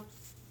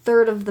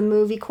 third of the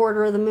movie,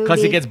 quarter of the movie.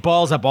 Because he gets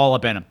balls all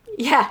up in him.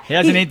 Yeah. He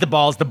doesn't eat the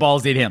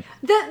balls eat him.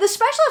 The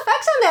special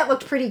effects on that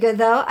looked pretty good,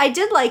 though. I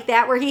did like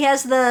that, where he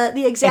has the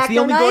X-Acto It's the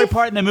only knife. gory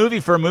part in the movie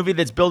for a movie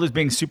that's billed as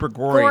being super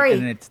gory. Gory.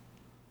 And it's,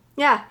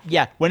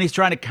 Yeah. when he's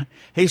trying to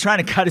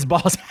cut his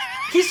balls.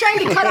 He's trying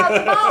to cut out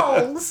the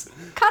balls.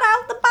 Cut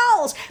out the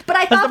balls. But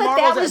I thought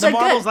that was the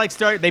marbles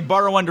they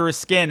burrow under his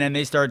skin and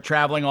they start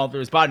traveling all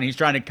through his body and he's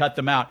trying to cut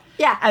them out.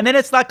 Yeah. And then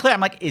it's not clear.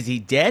 I'm like, is he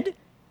dead?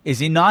 Is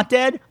he not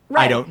dead?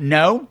 Right. I don't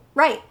know.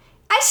 Right.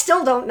 I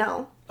still don't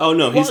know. Oh,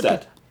 no, he's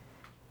dead.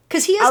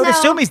 Because he is I would now...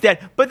 assume he's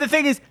dead. But the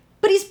thing is...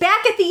 But he's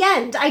back at the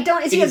end.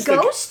 Is he a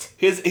ghost?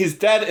 He's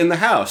dead in the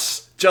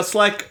house. Just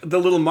like the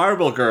little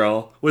marble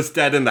girl was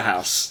dead in the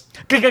house.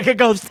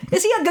 Ghost.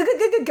 Is he a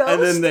ghost?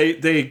 And then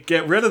they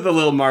get rid of the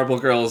little marble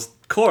girl's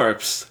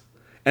corpse.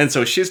 And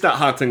so she's not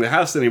haunting the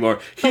house anymore.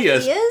 He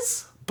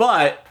is.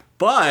 But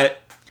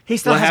he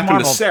still what has happened to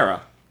marbles.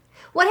 Sarah?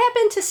 What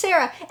happened to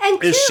Sarah?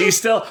 And Is she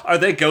still? Are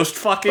they ghost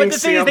fucking But the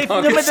thing is, CM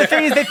Punk and the thing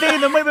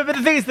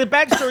Sarah? is, the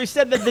backstory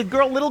said that the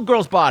little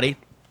girl's body,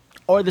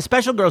 or the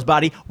special girl's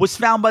body, was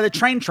found by the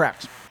train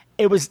tracks.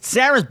 It was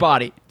Sarah's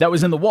body that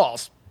was in the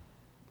walls.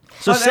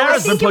 So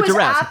Sarah's been put to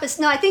rest.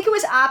 No, I think it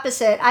was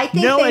opposite. I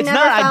think No, they it's never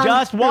not. found I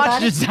just her watched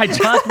body. it. I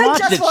just watched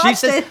Just it. She watched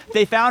says it.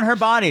 they found her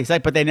body. It's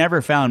like, but they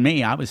never found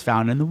me. I was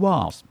found in the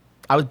walls.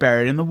 I was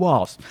buried in the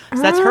walls.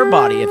 So that's her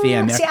body at the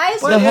end there. See, I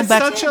Well, it's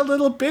such a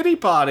little bitty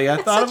body. I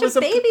thought it was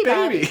a baby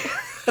baby.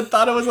 I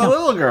thought it was a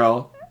little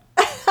girl.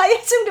 I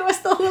assumed it was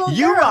the little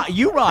girl.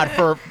 You rot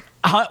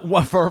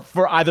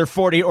for either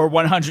 40 or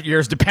 100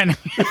 years, depending.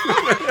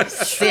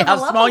 See how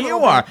Shrivel up small a you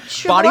little are. bit.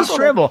 Shrivel Body up a little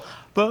shrivel.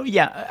 But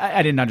yeah,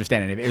 I didn't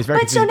understand any of it. It was very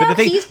But so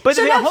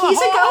confusing. now he's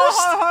a ghost?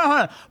 Hold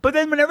on. But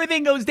then when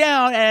everything goes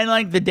down and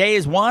like the day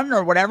is won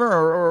or whatever,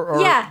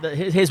 or Yeah.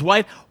 his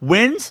wife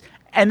wins,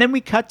 and then we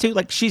cut to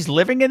like she's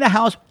living in the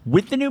house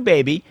with the new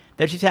baby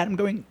that she's had. I'm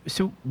going,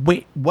 so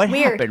wait, what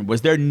Weird. happened?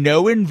 Was there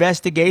no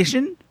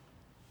investigation?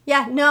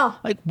 Yeah, no.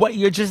 Like what?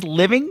 You're just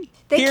living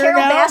They here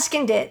Carol now?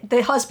 Baskined it.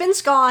 The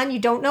husband's gone. You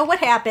don't know what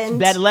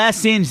happened. That last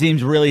scene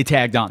seems really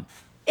tagged on.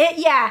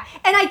 Yeah.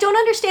 And I don't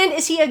understand,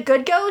 is he a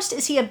good ghost?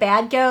 Is he a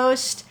bad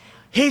ghost?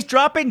 He's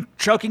dropping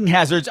choking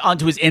hazards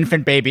onto his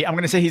infant baby. I'm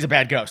going to say he's a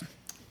bad ghost.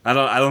 I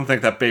don't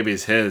think that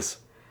baby's his.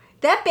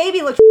 That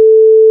baby looks...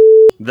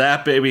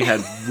 That baby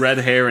had red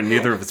hair and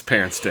neither of his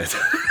parents did.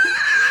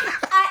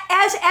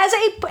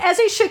 as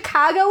a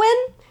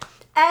Chicagoan,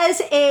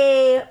 as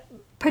a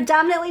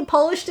predominantly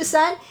Polish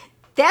descent,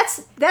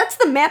 that's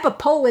the map of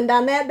Poland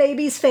on that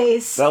baby's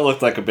face. That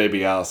looked like a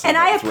baby Alice. And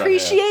I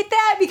appreciate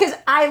that because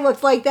I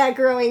looked like that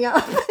growing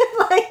up.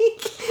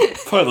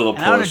 Poor little And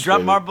I'm gonna Polish drop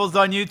baby. marbles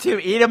on you too.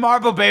 Eat a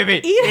marble,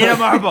 baby. Eat a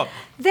marble.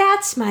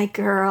 That's my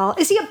girl.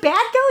 Is he a bad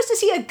ghost?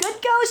 Is he a good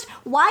ghost?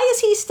 Why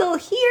is he still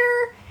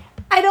here?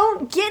 I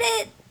don't get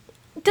it.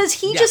 Does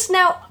he just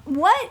now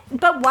what?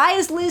 But why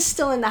is Liz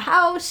still in the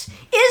house?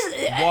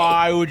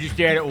 Why would you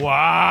stay in it?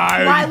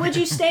 Why would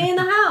you stay in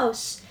the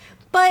house?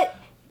 But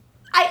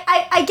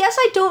I guess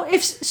I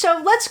don't.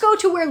 So let's go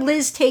to where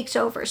Liz takes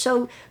over.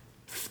 So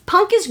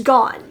Punk is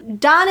gone.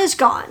 Don is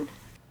gone.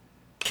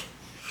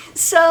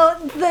 So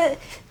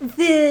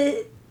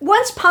the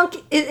once Punk,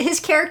 his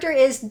character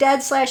is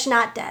dead /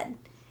 not dead,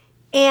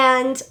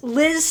 and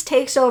Liz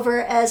takes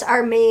over as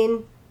our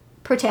main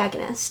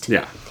protagonist.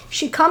 Yeah.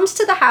 She comes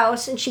to the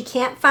house and she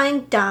can't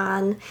find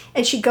Don,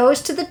 and she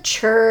goes to the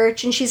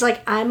church and she's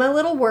like, I'm a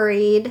little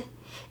worried.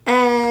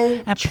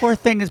 And that poor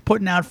thing is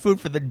putting out food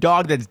for the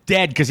dog that's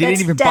dead because he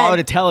didn't even dead. bother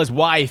to tell his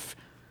wife.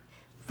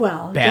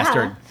 Well,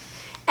 Bastard. yeah.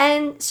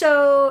 And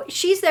so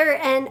she's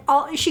there, and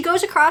she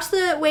goes across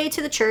the way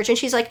to the church, and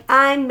she's like,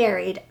 I'm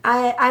married.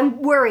 I'm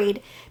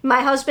worried.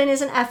 My husband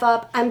is an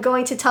F-up. I'm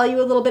going to tell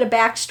you a little bit of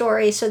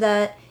backstory so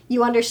that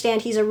you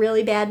understand he's a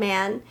really bad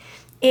man.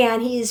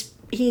 And he's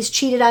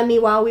cheated on me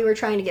while we were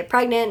trying to get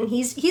pregnant, and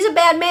he's a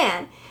bad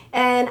man.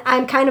 And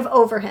I'm kind of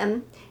over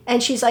him.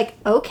 And she's like,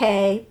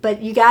 okay,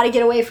 but you got to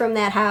get away from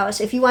that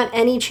house. If you want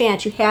any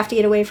chance, you have to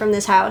get away from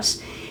this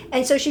house.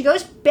 And so she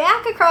goes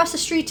back across the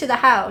street to the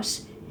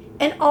house.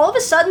 And all of a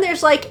sudden,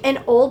 there's like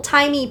an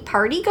old-timey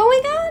party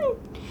going on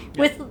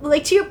with,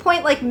 like, to your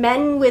point, like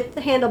men with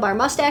handlebar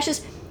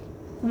mustaches.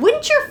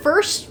 Wouldn't your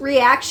first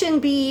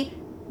reaction be,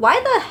 why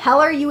the hell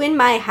are you in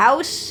my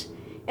house?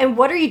 And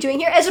what are you doing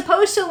here? As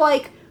opposed to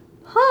like,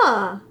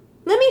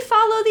 let me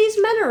follow these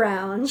men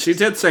around. She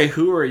did say,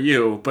 who are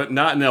you? But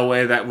not in a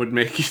way that would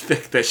make you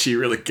think that she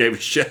really gave a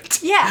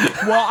shit. Yeah.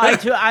 Well,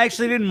 I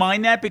actually didn't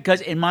mind that because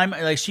in my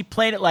mind, like, she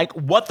played it like,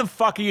 what the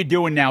fuck are you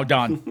doing now,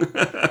 Don?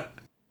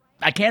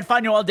 I can't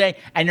find you all day,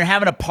 and you're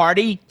having a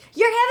party?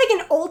 You're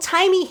having an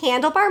old-timey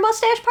handlebar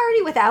mustache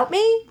party without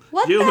me?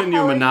 What You the and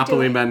your hell are you Monopoly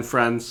doing? Men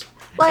friends.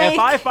 Like, If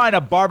I find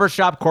a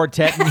barbershop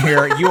quartet in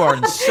here, you are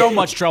in so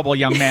much trouble,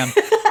 young man.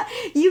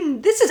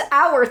 this is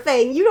our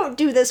thing. You don't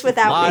do this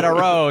without Light me. a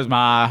rose,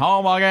 my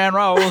home again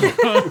rose.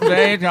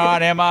 Saint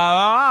John in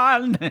my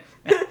mind.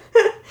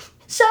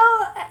 So,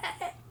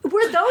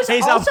 were those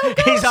also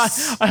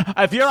ghosts?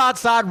 If you're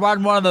outside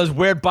riding one of those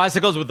weird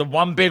bicycles with the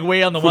one big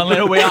wheel and the one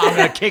little wheel, I'm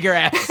going to kick your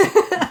ass.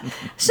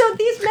 So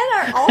these men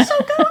are also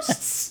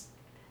ghosts?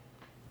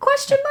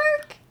 Question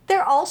mark?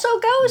 They're also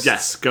ghosts?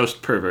 Yes,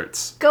 ghost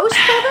perverts. Ghost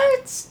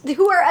perverts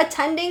who are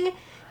attending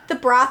the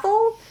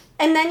brothel,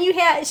 and then you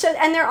have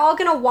and they're all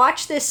gonna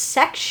watch this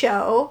sex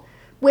show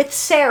with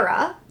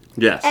Sarah.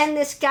 Yes. And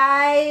this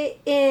guy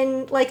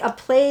in like a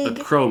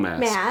plague crow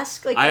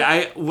mask.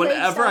 Like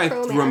whenever I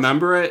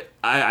remember it,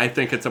 I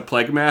think it's a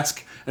plague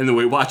mask, and then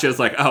we watch it, it's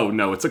like, oh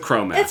no, it's a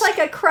crow mask. It's like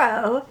a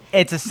crow.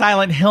 It's a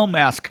Silent Hill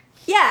mask.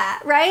 Yeah,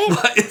 right?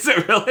 Is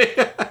it really?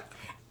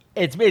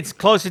 It's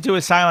closer to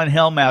a Silent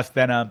Hill mask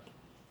than a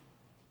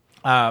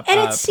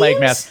plague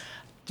mask.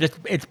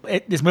 Just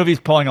this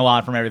movie's pulling a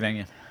lot from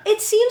everything. It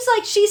seems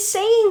like she's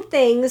saying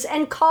things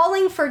and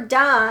calling for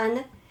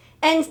Don,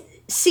 and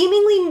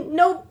seemingly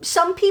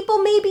some people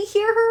maybe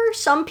hear her,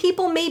 some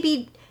people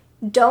maybe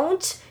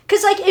don't.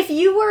 Because, like, if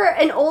you were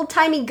an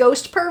old-timey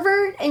ghost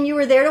pervert and you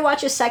were there to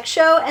watch a sex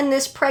show and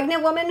this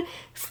pregnant woman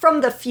from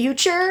the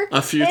future...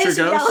 A future is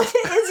ghost?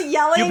 is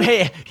yelling...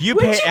 You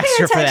pay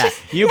extra for that.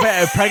 You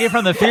pay pregnant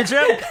from the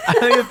future?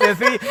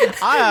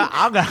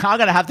 I'm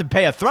going to have to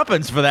pay a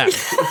threepence for that.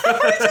 I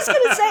was just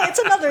going to say, it's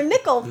another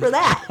nickel for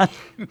that.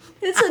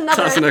 It's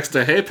another... Cost an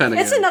extra halfpenny.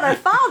 It's another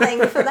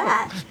farthing for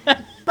that.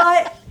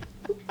 But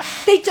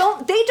they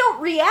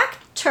don't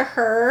react to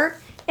her,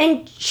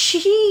 and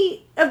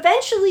she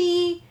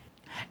eventually...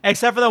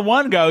 Except for the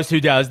one ghost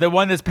who does, the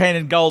one that's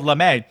painted gold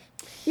lame.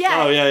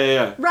 Yeah. Oh,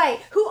 yeah. Right.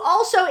 Who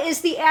also is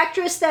the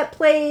actress that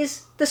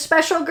plays the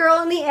special girl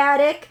in the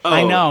attic. Oh.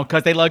 I know,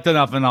 because they looked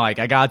enough and like,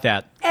 I got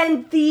that.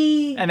 And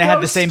they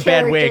had the same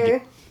bad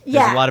wig.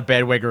 Yeah. There's a lot of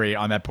bad wiggery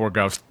on that poor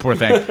ghost. Poor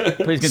thing.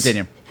 Please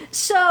continue.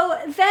 So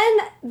then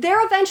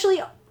they're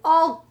eventually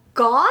all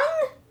gone.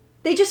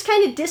 They just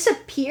kind of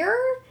disappear.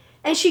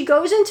 And she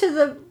goes into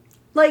the,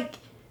 like,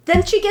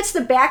 then she gets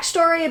the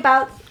backstory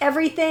about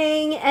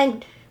everything,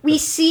 and we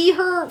see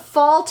her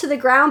fall to the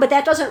ground, but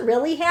that doesn't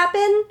really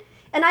happen.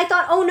 And I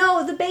thought, oh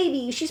no, the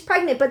baby, she's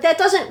pregnant, but that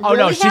doesn't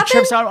really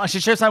happen. She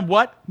trips on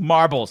what?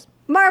 Marbles.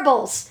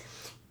 Marbles.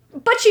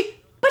 But she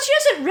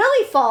doesn't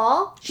really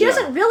fall. She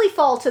doesn't really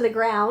fall to the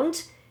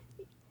ground.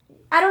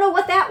 I don't know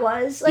what that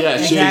was. Like,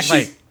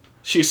 exactly.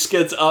 She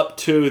skids up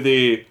to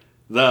the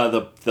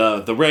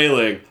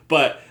railing,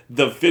 but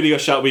the video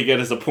shot we get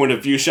is a point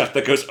of view shot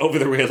that goes over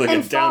the railing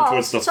and down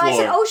towards the so floor. I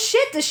said, oh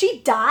shit, does she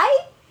die?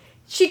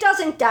 She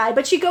doesn't die,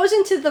 but she goes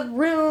into the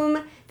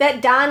room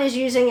that Don is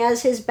using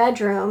as his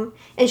bedroom,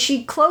 and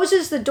she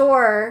closes the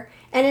door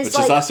and is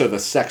Which is also the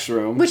sex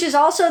room. Which is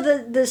also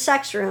the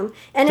sex room.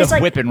 And The it's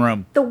like whipping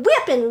room. The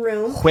whipping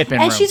room. Whipping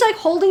and room. she's like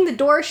holding the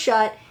door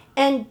shut,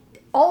 and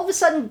all of a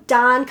sudden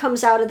Don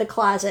comes out of the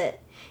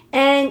closet.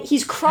 And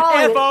he's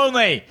crawling. If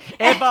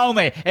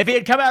only. If he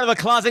had come out of the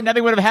closet,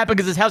 nothing would have happened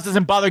because his house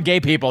doesn't bother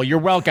gay people. You're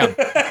welcome.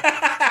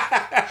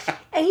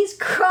 And he's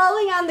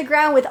crawling on the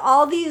ground with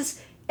all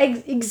these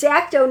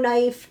X-Acto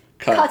knife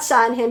cuts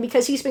on him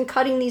because he's been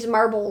cutting these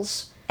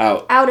marbles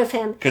out of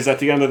him. Because at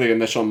the end of the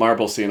initial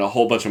marble scene, a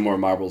whole bunch of more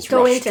marbles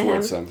Go rush into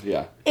towards him. him.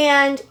 Yeah.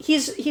 And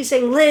he's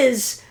saying,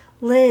 Liz,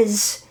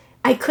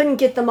 I couldn't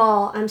get them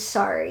all. I'm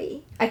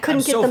sorry. I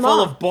couldn't get them all. I'm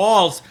so full of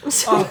balls.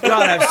 Oh,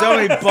 God, I have so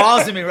many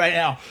balls in me right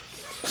now.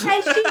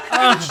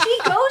 And she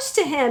goes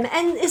to him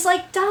and is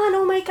like, Don,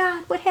 oh my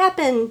God, what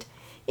happened?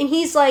 And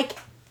he's like,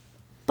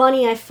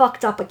 Bunny, I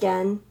fucked up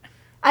again.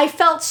 I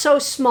felt so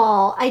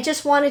small. I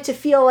just wanted to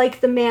feel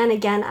like the man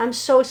again. I'm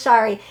so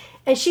sorry.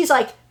 And she's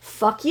like,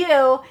 fuck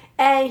you.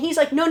 And he's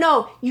like,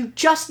 no, you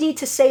just need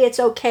to say it's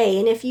okay.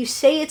 And if you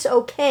say it's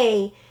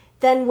okay,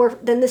 then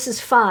this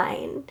is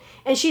fine.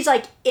 And she's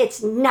like,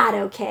 it's not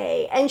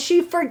okay. And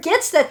she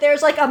forgets that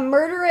there's like a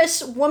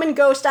murderous woman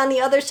ghost on the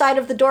other side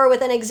of the door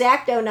with an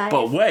X-Acto knife.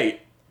 But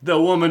wait, the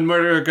woman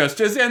murderer ghost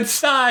is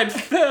inside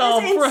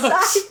Phil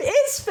Brooks.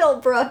 Is Phil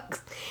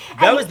Brooks.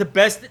 That was the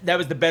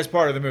best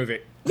part of the movie.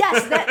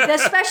 Yes, the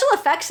special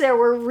effects there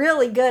were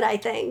really good, I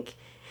think.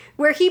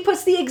 Where he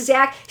puts the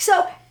exact...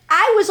 So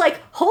I was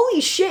like,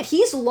 holy shit,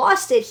 he's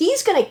lost it.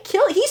 He's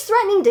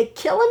threatening to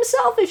kill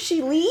himself if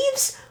she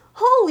leaves?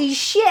 Holy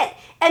shit.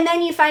 And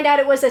then you find out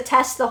it was a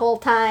test the whole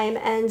time,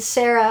 and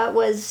Sarah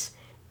was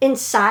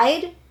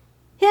inside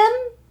him.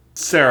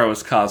 Sarah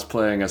was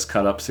cosplaying as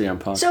cut up CM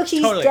Punk. So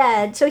he's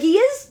dead. So he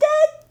is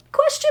dead?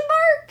 Question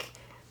mark?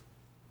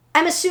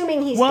 I'm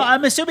assuming he's dead. Well,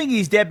 I'm assuming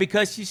he's dead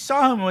because you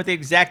saw him with the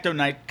X-Acto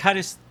knife cut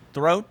his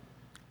throat.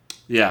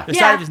 Yeah. The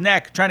side of his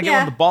neck, trying to get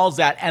one of the balls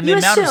out. And the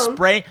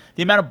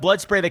amount of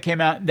blood spray that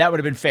came out, that would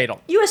have been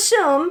fatal. You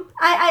assume.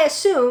 I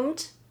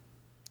assumed.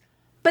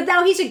 But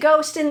now he's a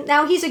ghost in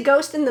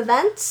the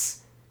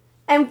vents.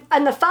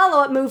 And the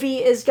follow-up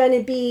movie is going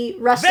to be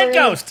Wrestler in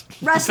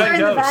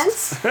the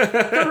Vents.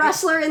 The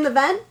Wrestler in the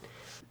Vent.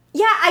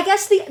 Yeah, I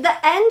guess the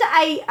end,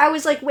 I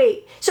was like,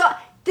 wait. So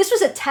this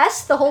was a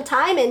test the whole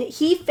time, and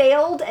he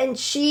failed, and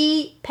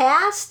she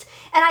passed.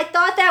 And I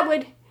thought that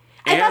would...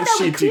 And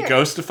she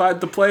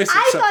de-ghostified the place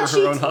except for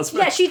her own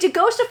husband? Yeah, she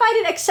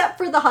de-ghostified it except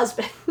for the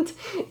husband.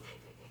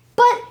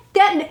 But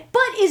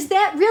is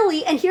that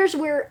really... And here's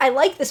where I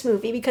like this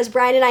movie, because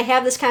Brian and I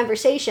have this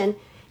conversation...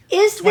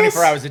 Is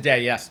 24 hours a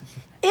day, yes.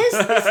 Is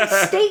this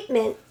a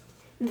statement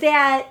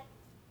that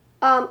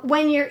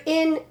when you're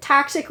in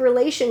toxic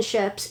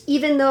relationships,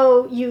 even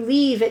though you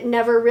leave, it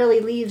never really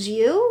leaves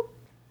you?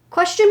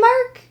 Question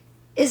mark?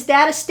 Is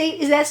that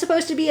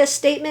supposed to be a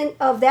statement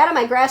of that? Am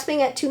I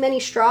grasping at too many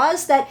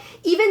straws? That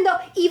even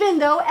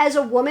though as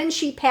a woman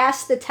she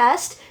passed the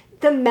test,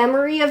 the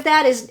memory of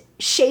that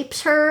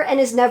shapes her and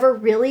is never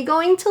really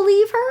going to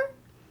leave her?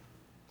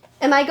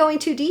 Am I going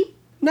too deep?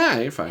 Nah,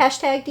 you're fine.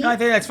 Hashtag deep. No, I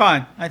think that's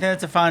fine. I think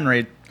that's a fine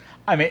read.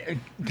 I mean,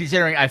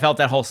 considering I felt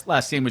that whole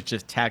last scene was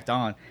just tacked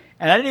on.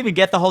 And I didn't even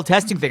get the whole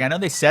testing thing. I know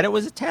they said it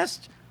was a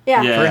test.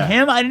 Yeah. For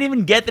him, I didn't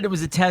even get that it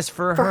was a test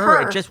for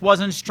her. It just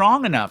wasn't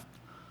strong enough.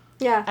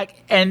 Yeah.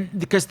 And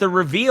because the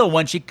reveal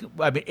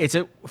it's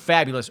a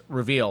fabulous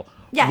reveal.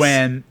 Yes.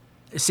 When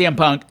CM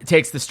Punk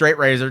takes the straight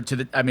razor to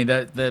the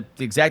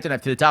X-Acto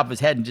knife to the top of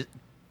his head and just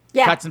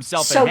cuts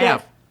himself in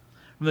half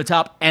from the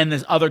top, and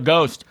this other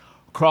ghost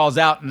crawls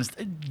out and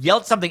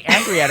yelled something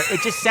angry at her.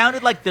 It just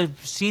sounded like the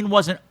scene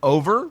wasn't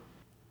over.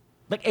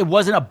 Like it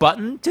wasn't a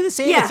button to the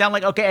scene. Yeah. It sounded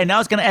like, okay, and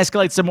now it's going to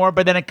escalate some more,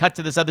 but then it cut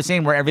to this other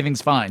scene where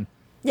everything's fine.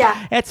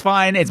 Yeah. It's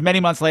fine. It's many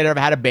months later. I've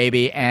had a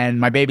baby,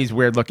 and my baby's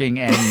weird looking,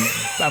 and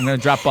I'm going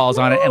to drop balls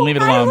on it and leave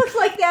it alone. I look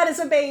like that as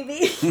a baby.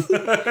 It's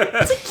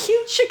a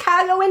cute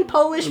Chicagoan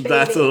Polish baby.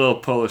 That's a little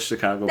Polish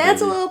Chicago baby.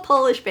 That's a little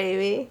Polish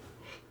baby.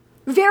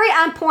 Very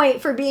on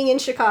point for being in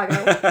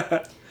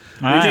Chicago.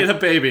 We need a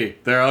baby.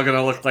 They're all going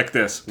to look like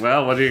this.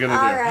 Well, what are you going to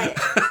do? All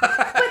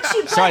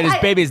right. Sorry, this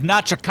baby is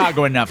not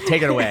Chicago enough.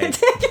 Take it away.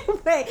 Take it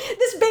away.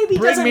 This baby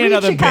doesn't Bring me reach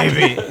another Chicago.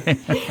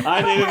 baby.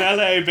 I need an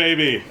LA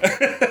baby.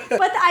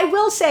 But I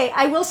will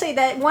say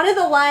that one of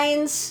the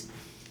lines,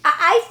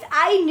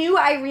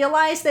 I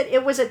realized that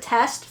it was a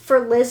test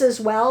for Liz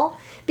as well,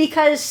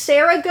 because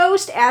Sarah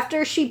Ghost,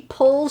 after she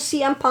pulls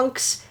CM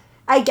Punk's,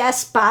 I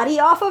guess, body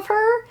off of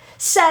her,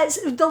 says,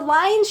 the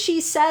line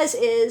she says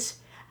is,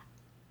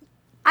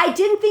 I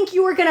didn't think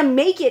you were going to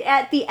make it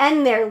at the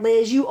end there,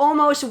 Liz. You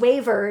almost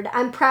wavered.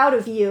 I'm proud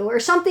of you. Or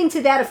something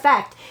to that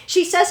effect.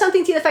 She says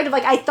something to the effect of,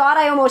 like, I thought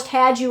I almost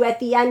had you at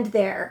the end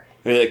there.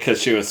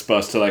 Because she was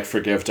supposed to, like,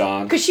 forgive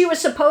Don. Because she was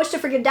supposed to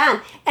forgive Don.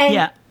 And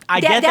yeah, I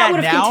get that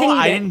now.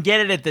 I it. didn't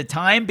get it at the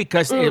time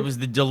because it was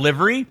the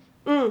delivery.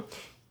 The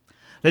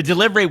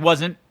delivery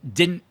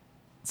didn't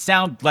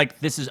sound like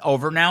this is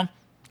over now.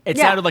 It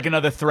sounded like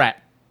another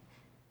threat.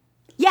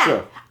 Yeah.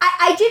 Sure.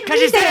 I I didn't Because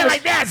you read said that it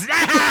like this.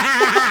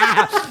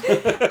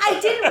 I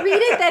didn't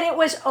read it that it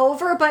was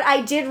over, but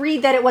I did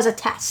read that it was a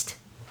test.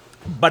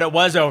 But it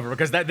was over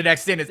because the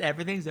next scene is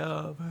everything's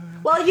over.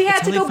 Well, you had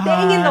It's to go only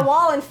bang in the fine.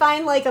 wall and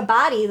find like a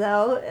body,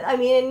 though. I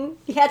mean,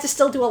 you had to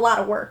still do a lot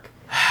of work.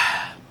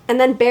 And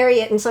then bury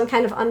it in some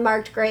kind of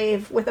unmarked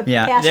grave with a,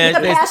 Yeah, there's-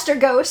 pastor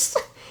ghost.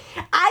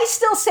 I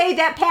still say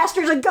that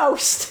pastor's a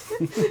ghost.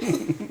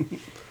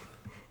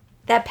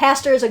 That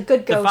pastor is a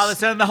good The ghost. Father,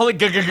 Son, and the Holy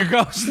Ghost.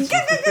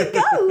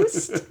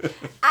 Ghost.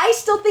 I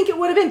still think it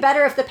would have been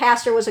better if the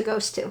pastor was a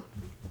ghost too.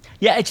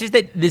 Yeah, it's just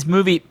that this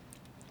movie,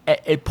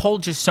 it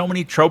pulled just so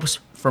many tropes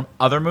from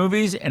other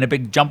movies in a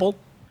big jumble.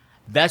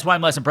 That's why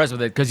I'm less impressed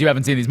with it, because you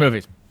haven't seen these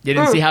movies. You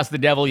didn't see House of the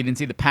Devil. You didn't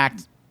see The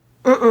Pact.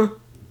 The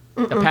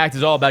Pact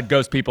is all about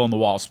ghost people on the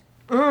walls.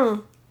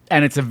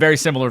 And it's a very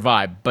similar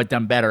vibe, but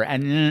done better.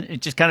 And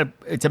it just kind of,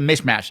 it's a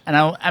mishmash. And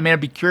I'd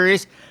be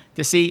curious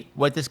to see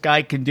what this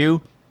guy can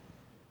do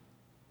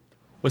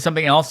with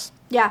something else.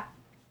 Yeah.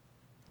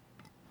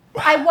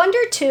 I wonder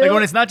too. Like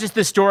when it's not just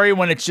the story,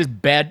 when it's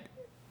just bad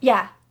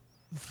Yeah.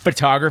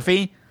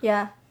 photography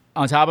Yeah.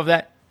 on top of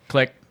that.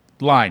 Click,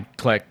 line,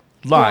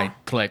 line, Yeah.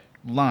 click,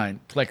 line.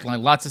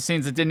 Lots of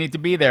scenes that didn't need to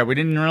be there. We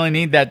didn't really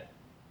need that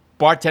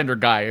bartender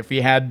guy if he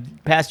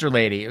had pastor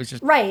lady. It was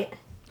just Right.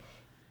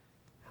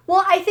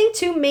 Well, I think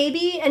too,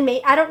 maybe, and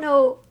I don't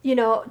know,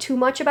 too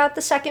much about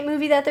the second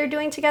movie that they're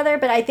doing together,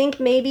 but I think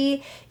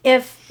maybe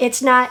if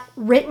it's not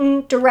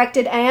written,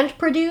 directed, and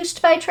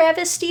produced by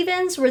Travis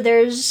Stevens, where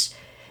there's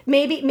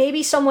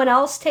maybe someone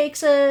else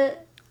takes a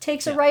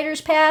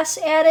writer's pass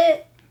at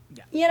it,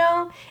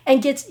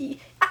 and gets.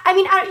 I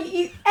mean,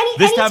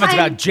 this time anytime, it's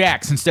about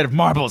jacks instead of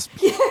marbles.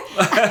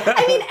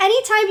 I mean,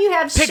 anytime you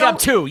have Pick up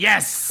two,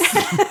 yes.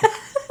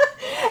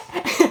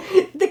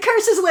 The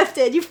curse is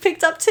lifted. You've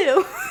picked up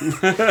two.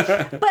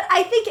 But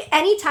I think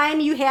anytime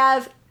you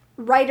have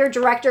writer,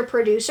 director,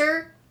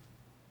 producer,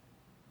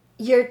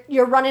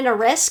 you're running a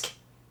risk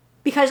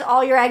because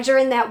all your eggs are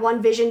in that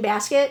one vision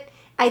basket.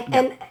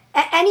 And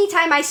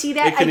anytime I see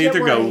that, It can I get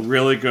either worried. go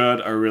really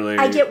good or really.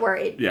 I get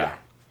worried. Yeah.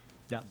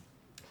 Yeah.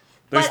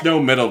 There's But- no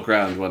middle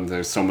ground when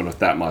there's someone with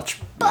that much.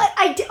 But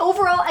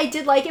overall, I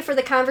did like it for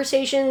the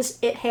conversations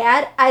it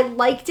had. I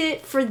liked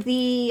it for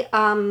the.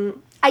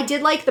 I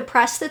did like the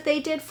press that they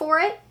did for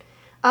it.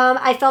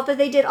 I felt that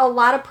they did a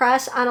lot of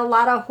press on a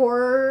lot of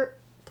horror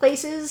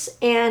places,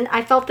 and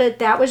I felt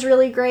that was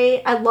really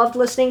great. I loved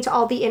listening to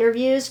all the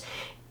interviews.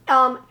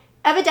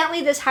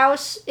 Evidently, this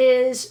house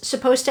is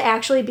supposed to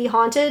actually be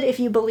haunted, if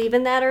you believe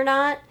in that or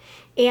not.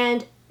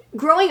 And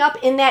growing up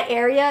in that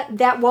area,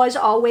 that was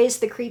always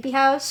the creepy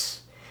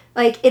house.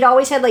 Like, it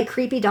always had, like,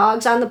 creepy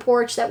dogs on the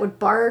porch that would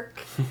bark.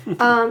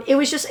 It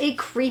was just a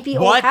creepy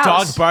old What? house.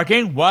 Dogs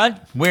barking?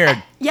 What?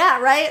 Weird. Yeah,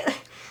 right?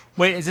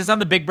 Wait, is this on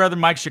the Big Brother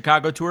Mike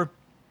Chicago tour?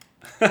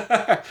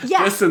 Yeah,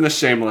 This in the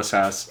Shameless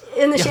house.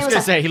 in the I was Shameless gonna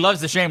house. say he loves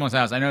the Shameless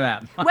house. I know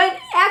that.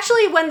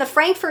 When the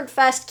Frankfurt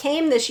Fest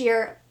came this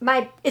year,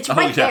 it's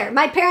right yeah. there.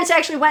 My parents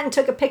actually went and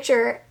took a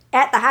picture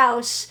at the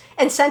house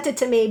and sent it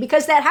to me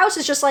because that house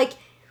is just like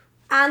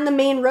on the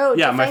main road.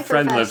 Yeah, to my Frankfurt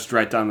friend Fest. lives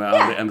right down on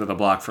Yeah. the end of the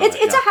block from It's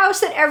it. a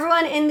house that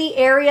everyone in the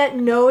area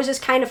knows is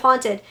kind of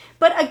haunted.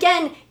 But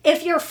again,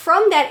 if you're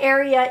from that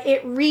area,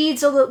 it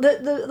reads a little.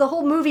 The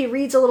whole movie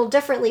reads a little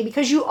differently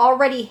because you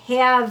already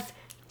have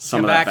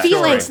Some of Back that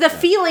feelings, backstory. the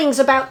feelings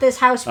about this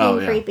house being Oh,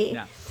 yeah. creepy.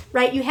 Yeah.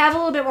 Right? You have a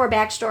little bit more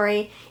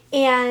backstory.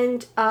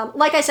 And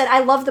like I said, I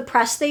love the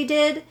press they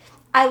did.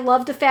 I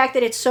love the fact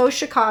that it's so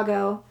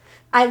Chicago.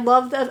 I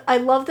love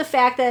the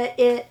fact that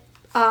it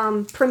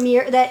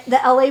that the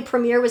LA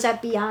premiere was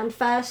at Beyond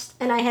Fest,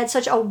 and I had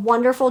such a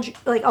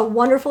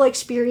wonderful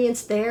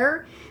experience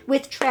there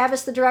with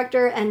Travis the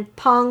director and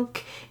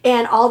Punk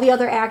and all the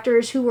other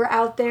actors who were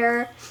out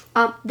there.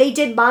 They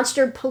did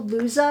Monster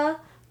Palooza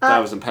That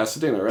was in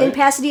Pasadena, right? in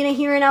Pasadena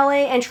here in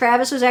LA, and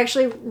Travis was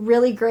actually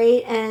really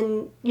great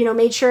and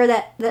made sure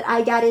that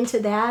I got into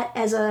that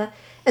as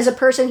a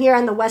person here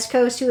on the West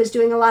Coast who is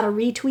doing a lot of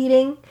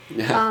retweeting.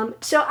 Yeah.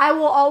 So I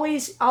will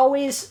always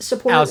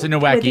support Allison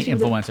with Nowacki, the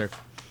people- influencer.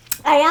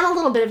 I am a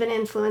little bit of an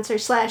influencer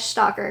 /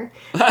 stalker.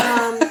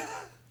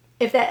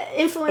 If that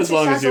influencer As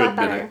long sounds as you a lot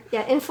admit better. it.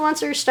 Yeah,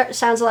 influencer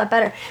sounds a lot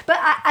better. But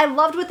I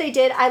loved what they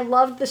did. I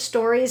loved the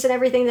stories and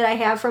everything that I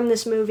have from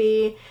this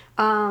movie.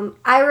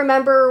 I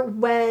remember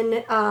when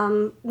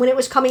it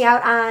was coming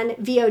out on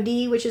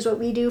VOD, which is what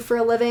we do for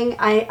a living.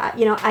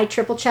 I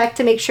triple checked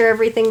to make sure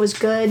everything was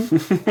good,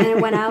 and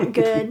it went out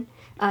good.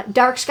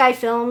 Dark Sky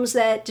Films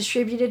that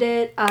distributed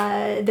it.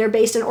 They're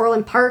based in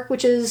Orland Park,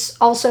 which is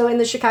also in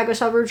the Chicago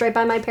suburbs, right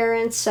by my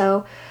parents.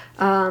 So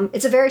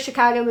it's a very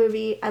Chicago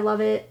movie. I love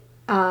it.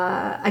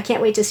 I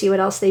can't wait to see what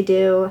else they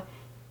do.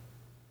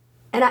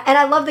 And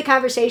I love the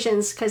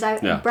conversations because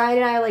Brian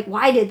and I are like,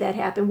 why did that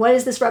happen? What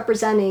is this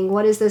representing?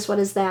 What is this? What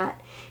is that?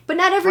 But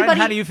not everybody. Brian,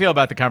 how do you feel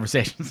about the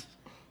conversations?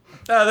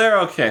 They're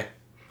okay.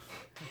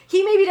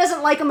 He maybe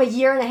doesn't like them a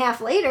year and a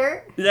half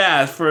later.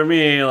 Yeah, for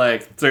me,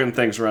 like, certain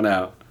things run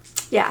out.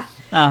 Yeah.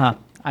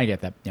 I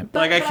get that. Yeah.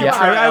 Like, I keep Yeah,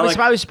 trying. I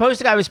was supposed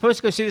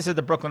to go see this at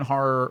the Brooklyn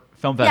Horror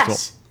Film Festival.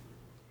 Yes.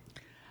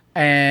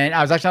 And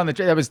I was actually on the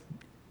that was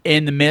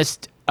in the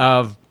midst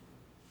of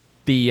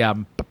the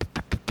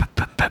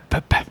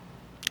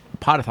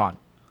Podathon.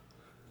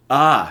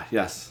 Ah,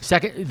 yes.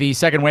 The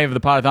second wave of the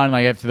Podathon,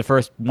 like after the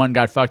first one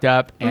got fucked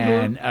up,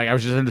 and I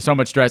was just under so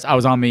much stress. I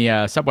was on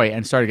the subway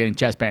and started getting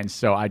chest pains,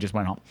 so I just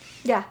went home.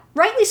 Yeah,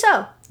 rightly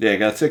so. Yeah, you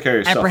gotta take care of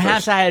yourself. And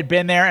perhaps first. I had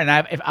been there,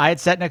 and if I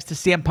had sat next to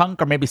CM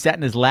Punk or maybe sat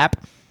in his lap,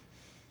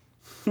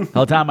 the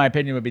whole time my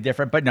opinion would be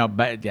different. But no,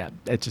 yeah,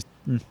 it's just.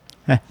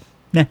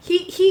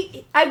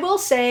 He. I will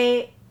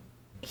say,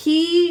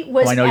 he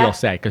was. I know you'll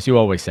say because you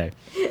always say.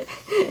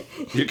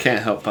 You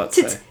can't help but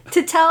say.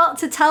 To tell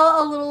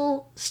a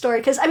little story,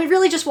 because I mean,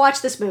 really, just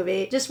watch this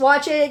movie. Just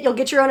watch it. You'll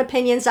get your own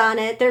opinions on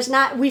it.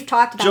 We've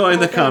talked about. Join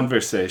the thing.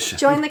 conversation.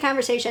 Join the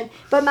conversation.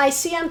 But my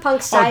CM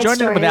Punk side join in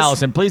stories. with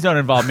Allison. Please don't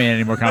involve me in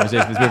any more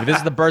conversations in this movie. This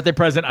is the birthday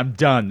present. I'm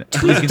done.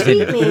 Please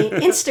continue. Tweet me,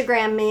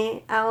 Instagram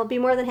me. I'll be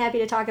more than happy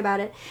to talk about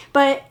it.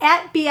 But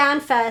at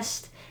Beyond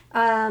Fest,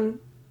 there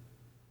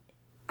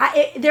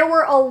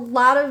were a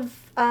lot of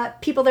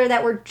people there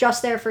that were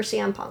just there for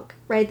CM Punk,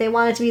 right? They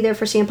wanted to be there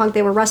for CM Punk.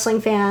 They were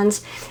wrestling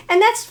fans,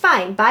 and that's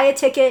fine. Buy a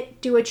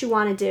ticket, do what you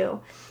want to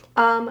do.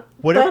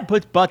 Whatever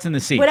puts butts in the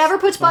seats. Whatever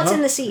puts butts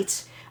in the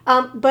seats.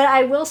 But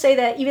I will say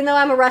that even though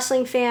I'm a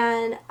wrestling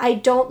fan, I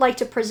don't like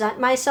to present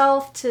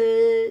myself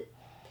to...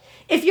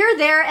 If you're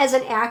there as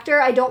an actor,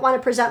 I don't want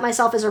to present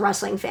myself as a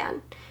wrestling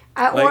fan.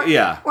 Or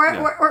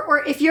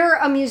if you're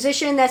a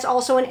musician that's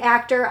also an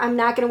actor, I'm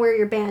not going to wear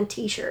your band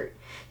t-shirt.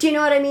 Do you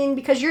know what I mean?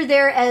 Because you're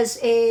there as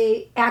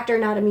a actor,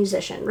 not a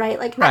musician, right?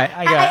 Like, right,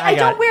 I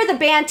don't wear the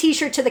band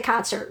t-shirt to the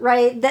concert,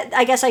 right? That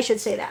I guess I should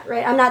say that,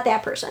 right? I'm not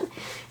that person.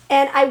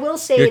 And I will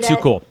say you're that too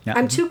cool. Yeah.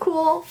 I'm too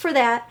cool for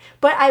that.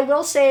 But I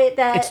will say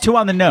that it's too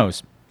on the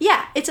nose.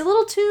 Yeah, it's a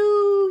little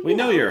too. We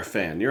know you're a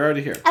fan. You're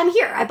already here. I'm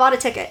here. I bought a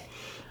ticket,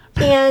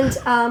 and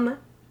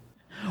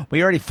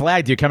we already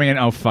flagged you coming in.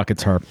 Oh fuck,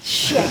 it's her.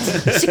 Shit,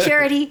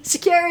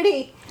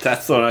 security.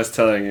 That's the one I was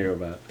telling you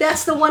about.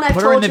 That's the one I told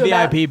you about. Put her in the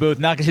about. VIP booth.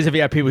 Not because she's a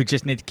VIP. We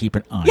just need to keep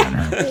an eye on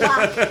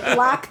her.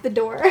 Lock the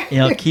door.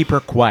 Keep her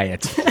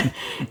quiet.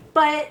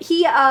 But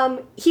he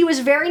was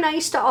very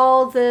nice to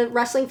all the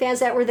wrestling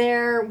fans that were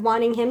there,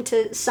 wanting him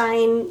to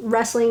sign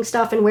wrestling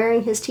stuff and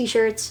wearing his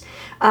t-shirts.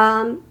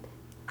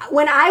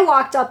 When I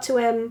walked up to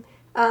him,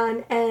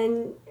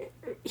 and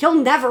he'll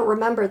never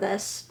remember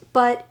this,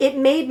 but it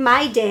made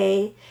my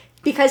day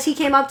because he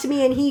came up to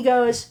me and he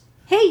goes,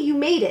 "Hey, you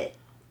made it."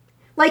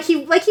 Like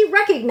he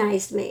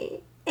recognized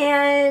me,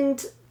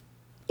 and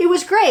it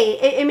was great.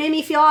 It made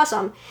me feel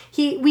awesome.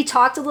 We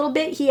talked a little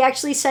bit. He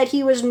actually said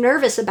he was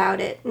nervous about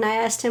it, and I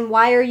asked him,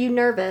 "Why are you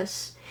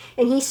nervous?"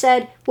 And he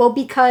said, "Well,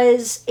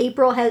 because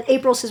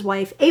April's his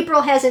wife.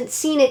 April hasn't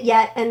seen it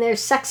yet, and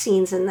there's sex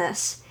scenes in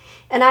this."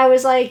 And I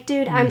was like,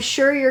 "Dude, I'm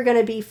sure you're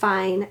gonna be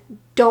fine.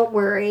 Don't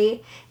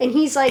worry." And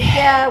he's like,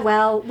 "Yeah,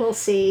 well, we'll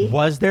see."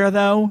 Was there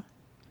though?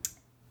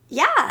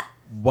 Yeah.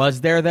 Was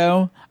there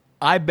though?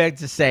 I beg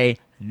to say,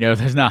 no,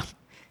 there's not.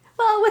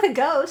 Well, with a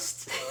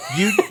ghost.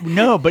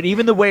 No, but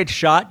even the way it's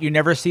shot, you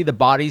never see the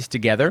bodies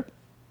together.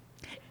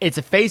 It's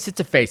a face, it's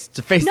a face, it's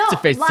a face, No, it's a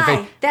face, lie. it's a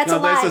face. That's a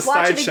lie. There's a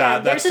Watch side it shot.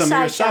 again. That's There's a some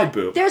of your side side shot.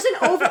 boob. There's an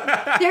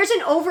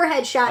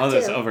overhead shot too.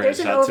 there's an overhead There's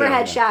an shot, too.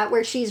 overhead shot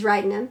where she's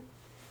riding him.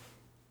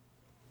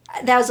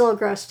 That was a little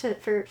gross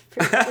for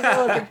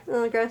a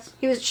little gross.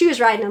 She was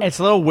riding him. It's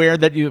a little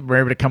weird that you were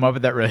able to come up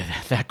with that really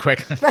that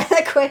quick.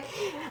 That quick.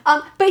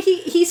 But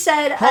he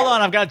said, Hold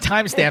on, I've got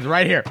timestamps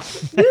right here.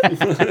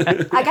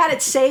 I got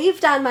it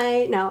saved on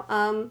my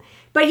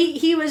But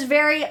he was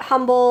very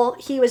humble.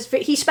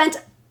 He spent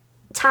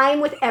time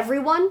with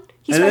everyone.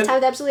 He spent time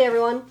with absolutely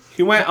everyone.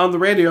 He went on the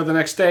radio the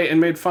next day and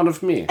made fun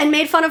of me. And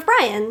made fun of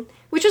Brian,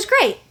 which was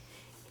great.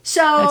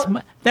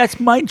 So that's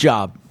my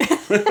job.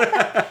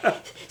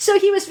 So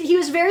he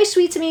was very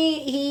sweet to me.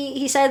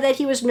 He said that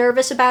he was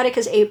nervous about it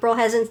because April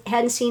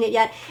hadn't seen it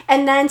yet.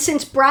 And then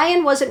since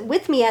Brian wasn't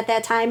with me at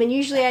that time, and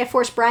usually I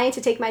force Brian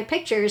to take my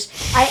pictures,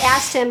 I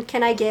asked him,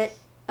 "Can I get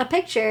a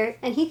picture?"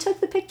 And he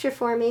took the picture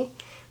for me,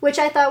 which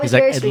I thought was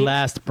very sweet. At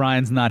last,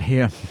 Brian's not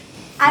here.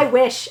 I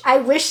wish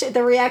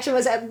the reaction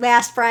was, "At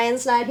last,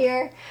 Brian's not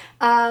here."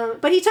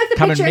 But he took the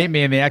Come picture. and meet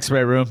me in the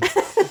X-ray room.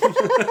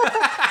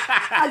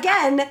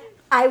 Again,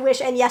 I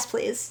wish, and yes,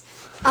 please.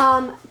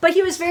 But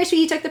he was very sweet.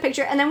 He took the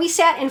picture, and then we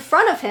sat in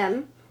front of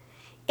him,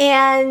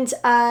 and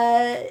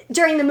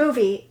during the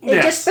movie,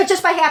 yes.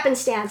 just by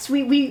happenstance,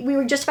 we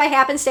were just by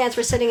happenstance.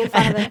 We're sitting in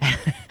front of it.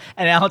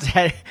 And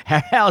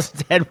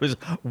Allison's head was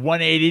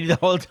 180 the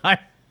whole time.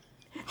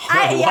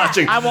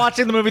 I'm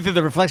watching the movie through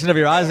the reflection of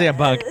your eyes,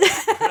 Punk.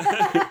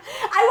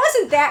 I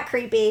wasn't that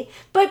creepy,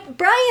 but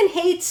Brian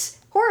hates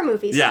horror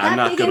movies. Yeah, I'm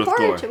not good with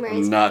gore.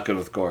 I'm not good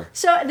with gore.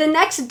 So the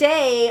next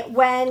day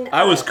when...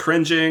 I was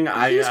cringing.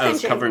 I was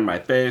cringing. covering my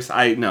face.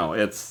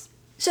 It's...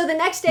 So the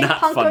next day,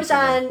 Punk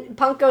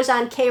goes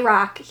on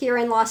K-Rock here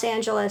in Los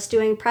Angeles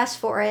doing press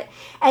for it,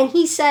 and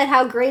he said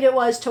how great it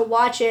was to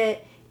watch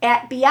it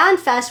at Beyond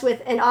Fest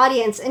with an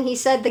audience, and he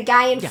said the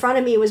guy in front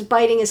of me was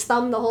biting his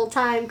thumb the whole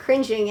time,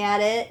 cringing at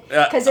it,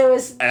 because it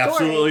was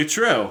absolutely gory.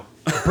 True.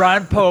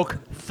 Brian Polk,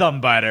 thumb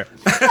biter.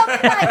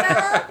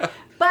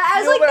 But I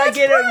was No, like, but that's I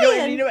get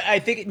Brian. it. I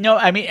think no.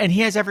 I mean, and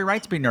he has every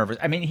right to be nervous.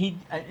 I mean, he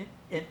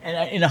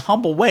in a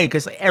humble way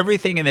because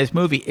everything in this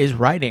movie is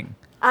writing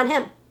On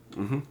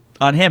him.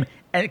 on him,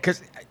 and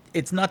because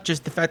it's not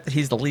just the fact that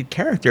he's the lead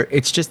character;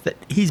 it's just that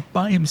he's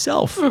by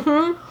himself.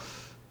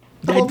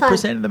 The whole time.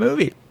 90% of the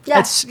movie. Yeah.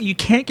 That's, you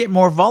can't get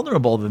more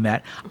vulnerable than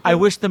that. I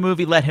wish the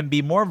movie let him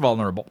be more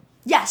vulnerable.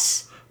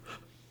 Yes.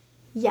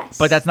 Yes.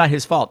 But that's not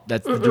his fault.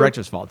 That's the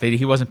director's fault.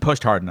 He wasn't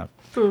pushed hard enough.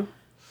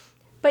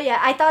 But yeah,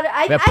 I thought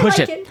I Push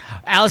like it.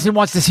 Allison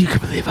wants to see you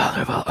completely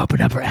vulnerable.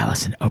 Open up for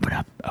Allison. Open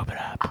up.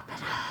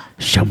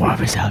 Show more of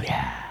yourself.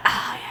 Yeah.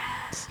 Oh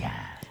yes. Yeah.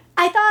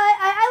 I thought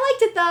I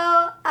liked it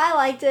though. I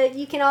liked it.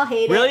 You can all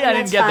hate it. Really? and I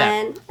didn't get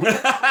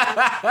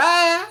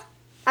that.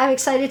 I'm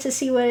excited to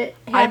see what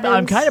happens.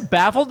 I'm kind of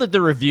baffled that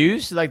the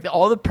reviews, like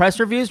all the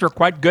press reviews, were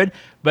quite good,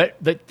 but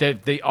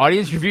the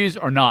audience reviews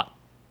are not.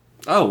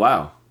 Oh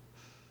wow.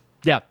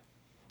 Yeah.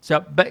 So,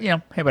 but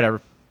hey,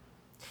 whatever.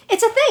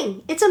 It's a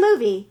thing. It's a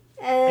movie.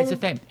 And It's a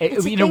thing.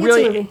 it's a You thing, know, it's a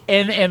really, movie.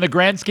 in the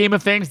grand scheme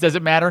of things, does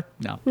it matter?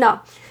 No. No.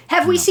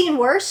 Have we seen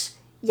worse?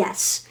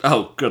 Yes.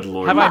 Oh, good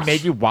lord. Have I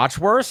made you watch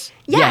worse?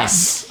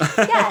 Yes.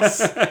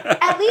 Yes.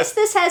 At least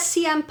this has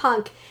CM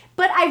Punk.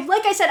 But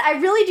like I said, I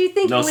really do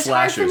think No it was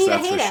hard for me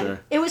slashers, to that's hate for him.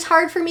 sure. It was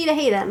hard for me to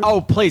hate him. Oh,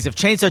 please! If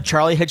Chainsaw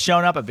Charlie had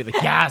shown up, I'd be like,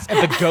 yes.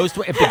 If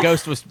the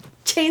ghost was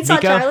Chainsaw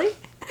Nico? Charlie?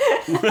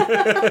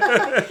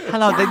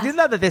 Hello, did you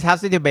know that this has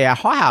to be a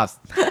whorehouse?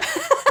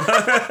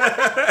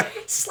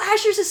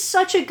 Slashers is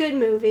such a good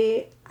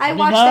movie. I do you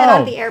watched that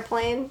on know? the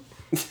airplane.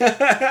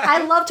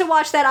 I love to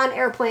watch that on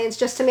airplanes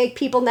just to make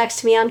people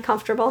next to me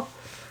uncomfortable.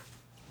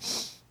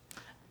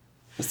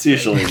 It's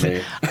usually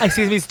me.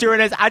 Excuse me,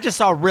 stewardess. I just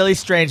saw really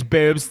strange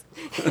boobs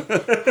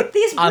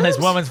These on this boobs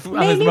woman's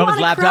made me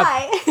wanna laptop.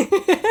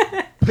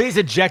 cry. Please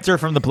eject her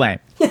from the plane.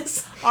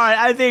 Yes. All right,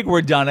 I think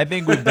we're done. I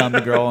think we've done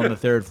the girl on the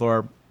third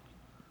floor.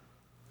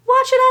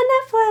 Watch it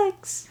on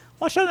Netflix.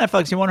 Watch it on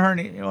Netflix. You won't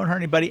hurt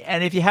anybody.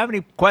 And if you have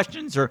any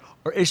questions or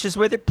issues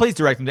with it, please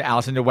direct them to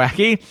Allison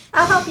Nowacki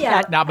I'll help you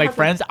out. at Not Make I'll help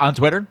Friends on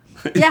Twitter.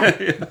 you.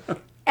 Yeah.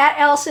 At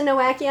Allison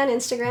Nowacki on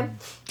Instagram.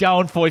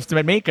 Don't voice them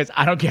at me because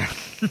I don't care.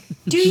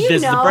 Do you This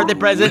is a know? birthday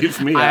present. Leave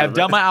me I out have of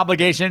done it. my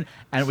obligation,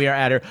 and we are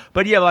at her.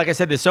 But yeah, like I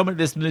said, there's so many.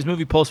 This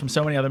movie pulls from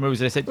so many other movies.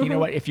 That I said, you know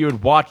what? If you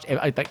had watched,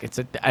 I think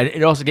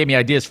it also gave me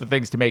ideas for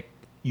things to make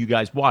you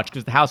guys watch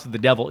because The House of the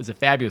Devil is a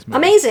fabulous movie.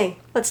 Amazing.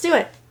 Let's do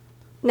it.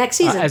 Next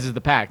season. As is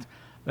The Pact.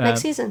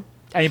 Next season.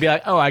 And you'd be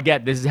like, oh, I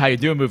get this is how you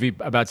do a movie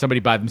about somebody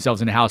by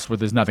themselves in a house where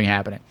there's nothing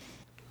happening.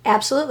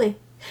 Absolutely.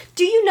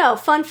 Do you know,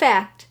 fun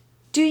fact,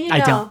 do you I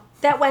know don't.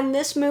 that when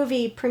this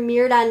movie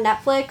premiered on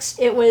Netflix,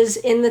 it was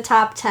in the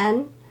top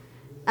 10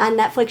 on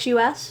Netflix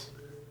US?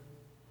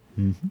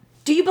 Mm-hmm.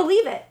 Do you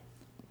believe it?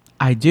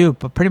 I do,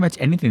 but pretty much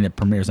anything that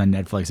premieres on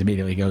Netflix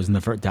immediately goes in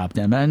the first top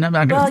 10. And I'm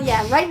not gonna, Well,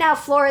 yeah, right now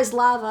Floor is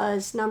Lava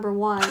is number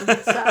 1.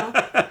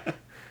 So,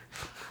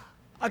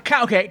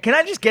 Okay, can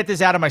I just get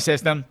this out of my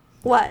system?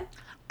 what?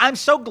 I'm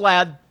so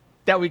glad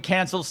that we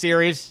canceled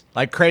series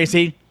like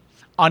crazy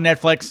on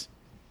Netflix.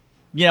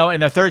 You know, in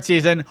the third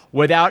season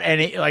without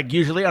any, like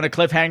usually on a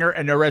cliffhanger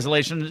and no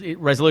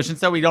resolution.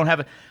 So we don't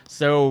have,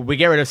 so we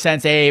get rid of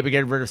Sense8, we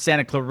get rid of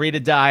Santa Clarita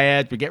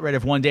Diet, we get rid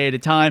of One Day at a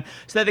Time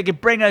so that they could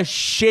bring us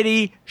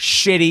shitty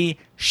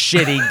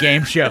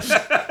game shows.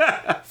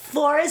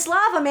 Floor is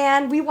Lava,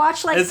 man. We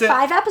watched like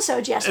 5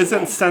 episodes yesterday.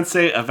 Isn't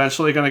Sense8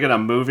 eventually going to get a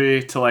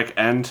movie to like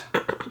end?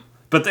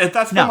 But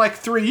that's No. been like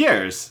 3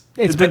 years.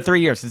 It's been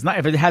 3 years. It's not.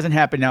 If it hasn't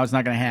happened now, it's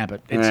not going to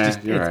happen. It's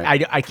just. you're It's,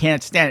 right. I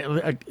can't stand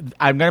it.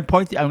 I'm going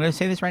to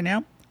say this right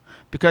now,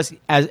 because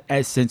as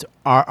since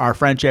our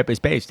friendship is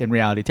based in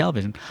reality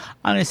television,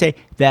 I'm going to say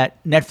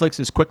that Netflix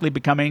is quickly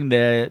becoming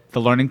the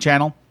learning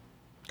channel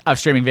of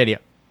streaming video.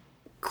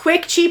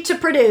 Quick, cheap to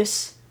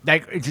produce.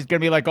 Like it's just going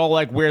to be like all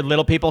like weird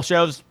little people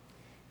shows.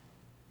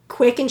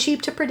 Quick and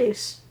cheap to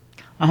produce.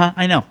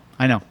 I know.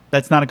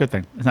 That's not a good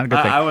thing. It's not a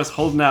good thing. I was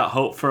holding out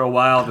hope for a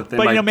while that they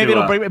But might you know, maybe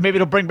do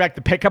it'll bring back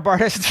the pickup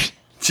artist.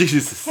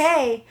 Jesus.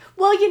 Hey,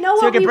 well, you know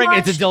So we what can we bring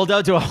watched? It's a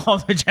dildo to a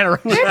whole new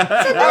generation. All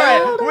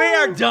right, we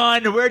are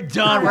done. We're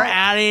done. We're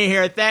out of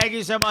here. Thank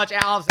you so much,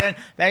 Allison.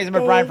 Thanks so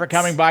much, Brian, for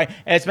coming by.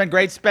 It's been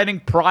great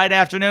spending Pride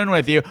Afternoon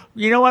with you.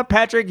 You know what,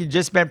 Patrick? You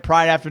just spent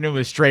Pride Afternoon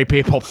with straight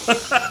people.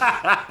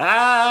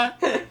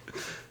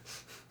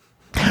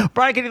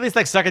 Brian, can you at least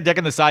like suck a dick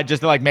in the side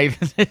just to like make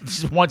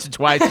just once or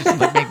twice just to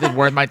like make this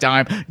worth my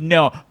time?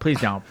 No, please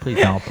don't. Please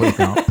don't. Please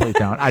don't. Please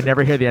don't. I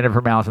never hear the end of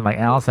her mouth. I'm like,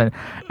 Allison.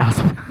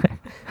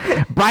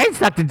 Brian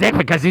sucked a dick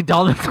because he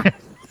told us.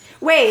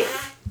 Wait,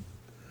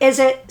 is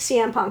it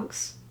CM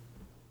Punk's?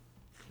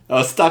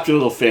 Oh, stop your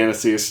little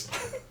fantasies.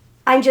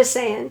 I'm just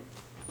saying.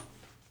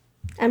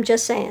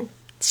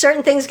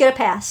 Certain things get a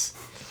pass.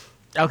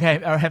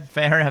 Okay, all right,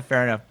 fair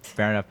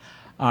enough.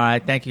 All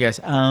right, thank you guys.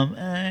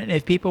 And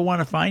if people want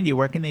to find you,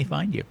 where can they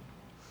find you?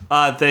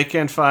 They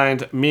can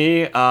find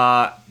me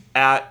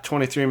at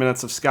 23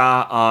 Minutes of Ska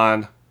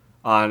on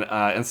on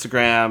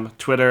Instagram,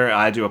 Twitter.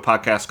 I do a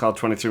podcast called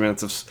 23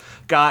 Minutes of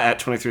Ska at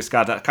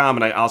 23ska.com,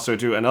 and I also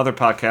do another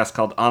podcast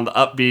called On the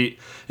Upbeat.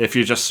 If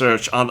you just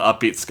search On the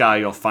Upbeat Ska,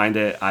 you'll find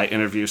it. I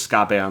interview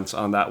ska bands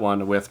on that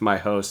one with my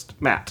host,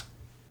 Matt.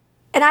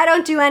 And I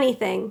don't do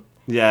anything.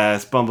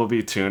 Yes,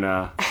 Bumblebee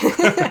Tuna.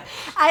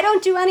 I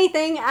don't do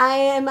anything. I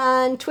am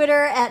on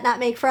Twitter at Not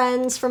Make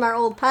Friends from our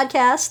old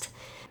podcast.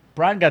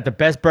 Brian got the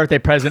best birthday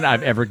present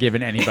I've ever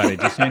given anybody,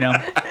 just so you know.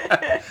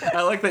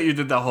 I like that you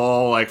did the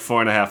whole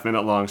 4.5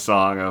 minute long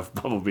song of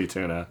Bumblebee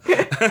Tuna.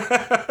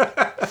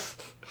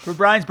 For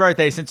Brian's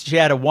birthday, since she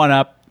had a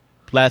 1-up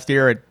last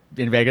year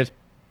in Vegas.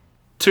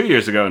 2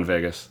 years ago in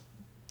Vegas.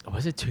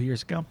 Was it 2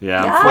 years ago?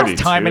 Yeah, I'm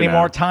 42 time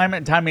anymore. now.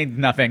 Time means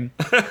nothing.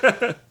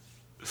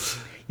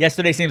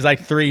 Yesterday seems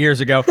like 3 years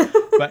ago.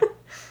 But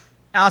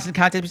Allison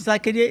contacted me. She's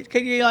like, could you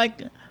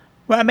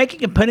well, I'm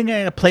putting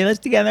a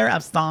playlist together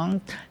of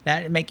songs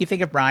that make you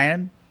think of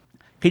Brian.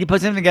 Could you put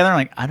something together? I'm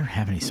like, I don't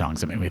have any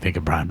songs that make me think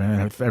of Brian.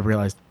 But I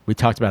realized we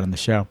talked about it on the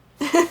show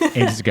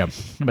ages ago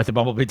about the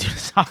Bumblebee Tuna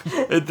song.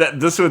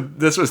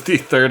 This was the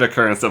third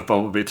occurrence of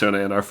Bumblebee Tuna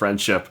in our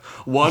friendship.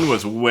 One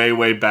was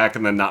way back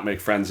in the Not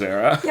Make Friends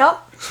era. Yep.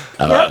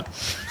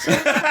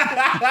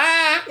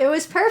 It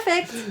was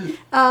perfect.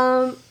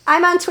 I'm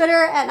on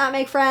Twitter at Not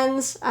Make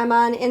Friends. I'm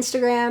on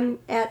Instagram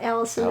at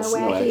Allison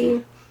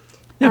Nowacki.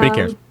 Nobody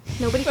cares.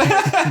 Nobody cares.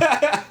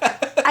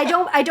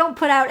 I don't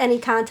put out any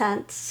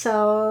content,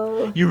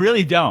 so you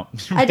really don't.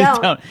 I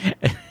don't.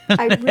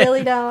 I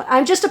really don't.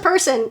 I'm just a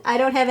person. I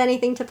don't have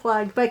anything to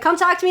plug. But come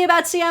talk to me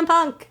about CM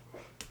Punk.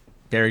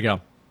 There you go.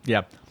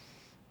 Yeah.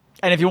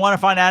 And if you want to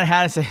find out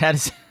how to sing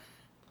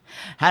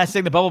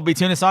the Bumblebee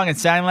Tuna song in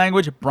sign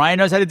language, Brian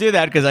knows how to do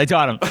that because I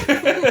taught him.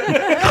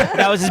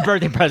 That was his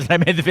birthday present. I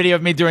made the video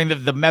of me doing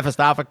the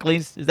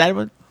Mephistopheles. Is that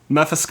what?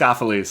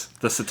 Mephistopheles,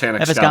 the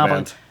satanic ska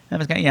band.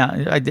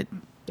 Yeah, I did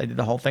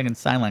the whole thing in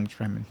sign language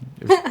for him,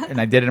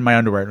 and I did it in my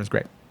underwear. It was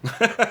great.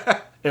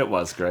 It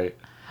was great.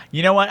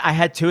 You know what? I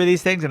had 2 of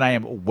these things, and I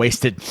am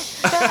wasted.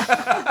 So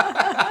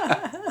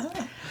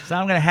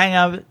I'm going to hang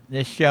up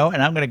this show,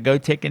 and I'm going to go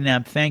take a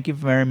nap. Thank you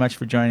very much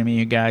for joining me,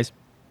 you guys.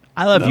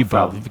 I love you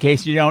both. In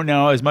case you don't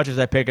know, as much as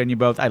I pick on you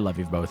both, I love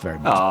you both very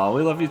much. Oh,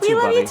 we love you too, We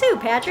love buddy. you too,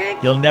 Patrick.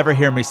 You'll never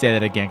hear me say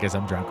that again because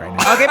I'm drunk right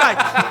now. Okay, bye.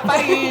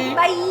 Bye.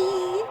 Bye.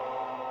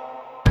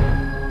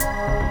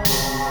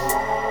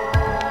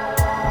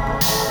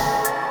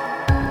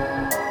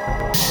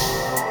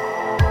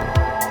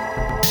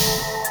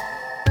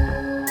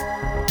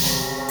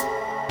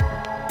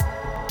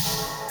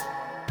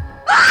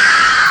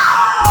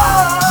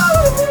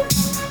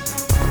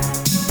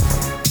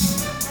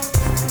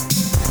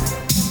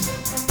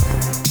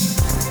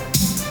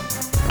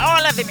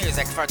 All of the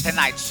music for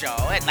tonight's show,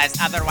 unless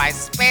otherwise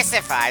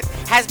specified,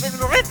 has been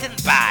written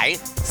by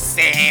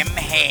Sam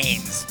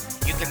Haynes.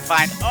 You can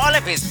find all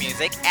of his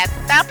music at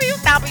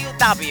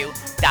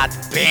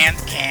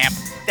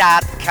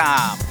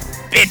www.bandcamp.com.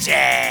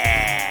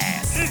 Bitches!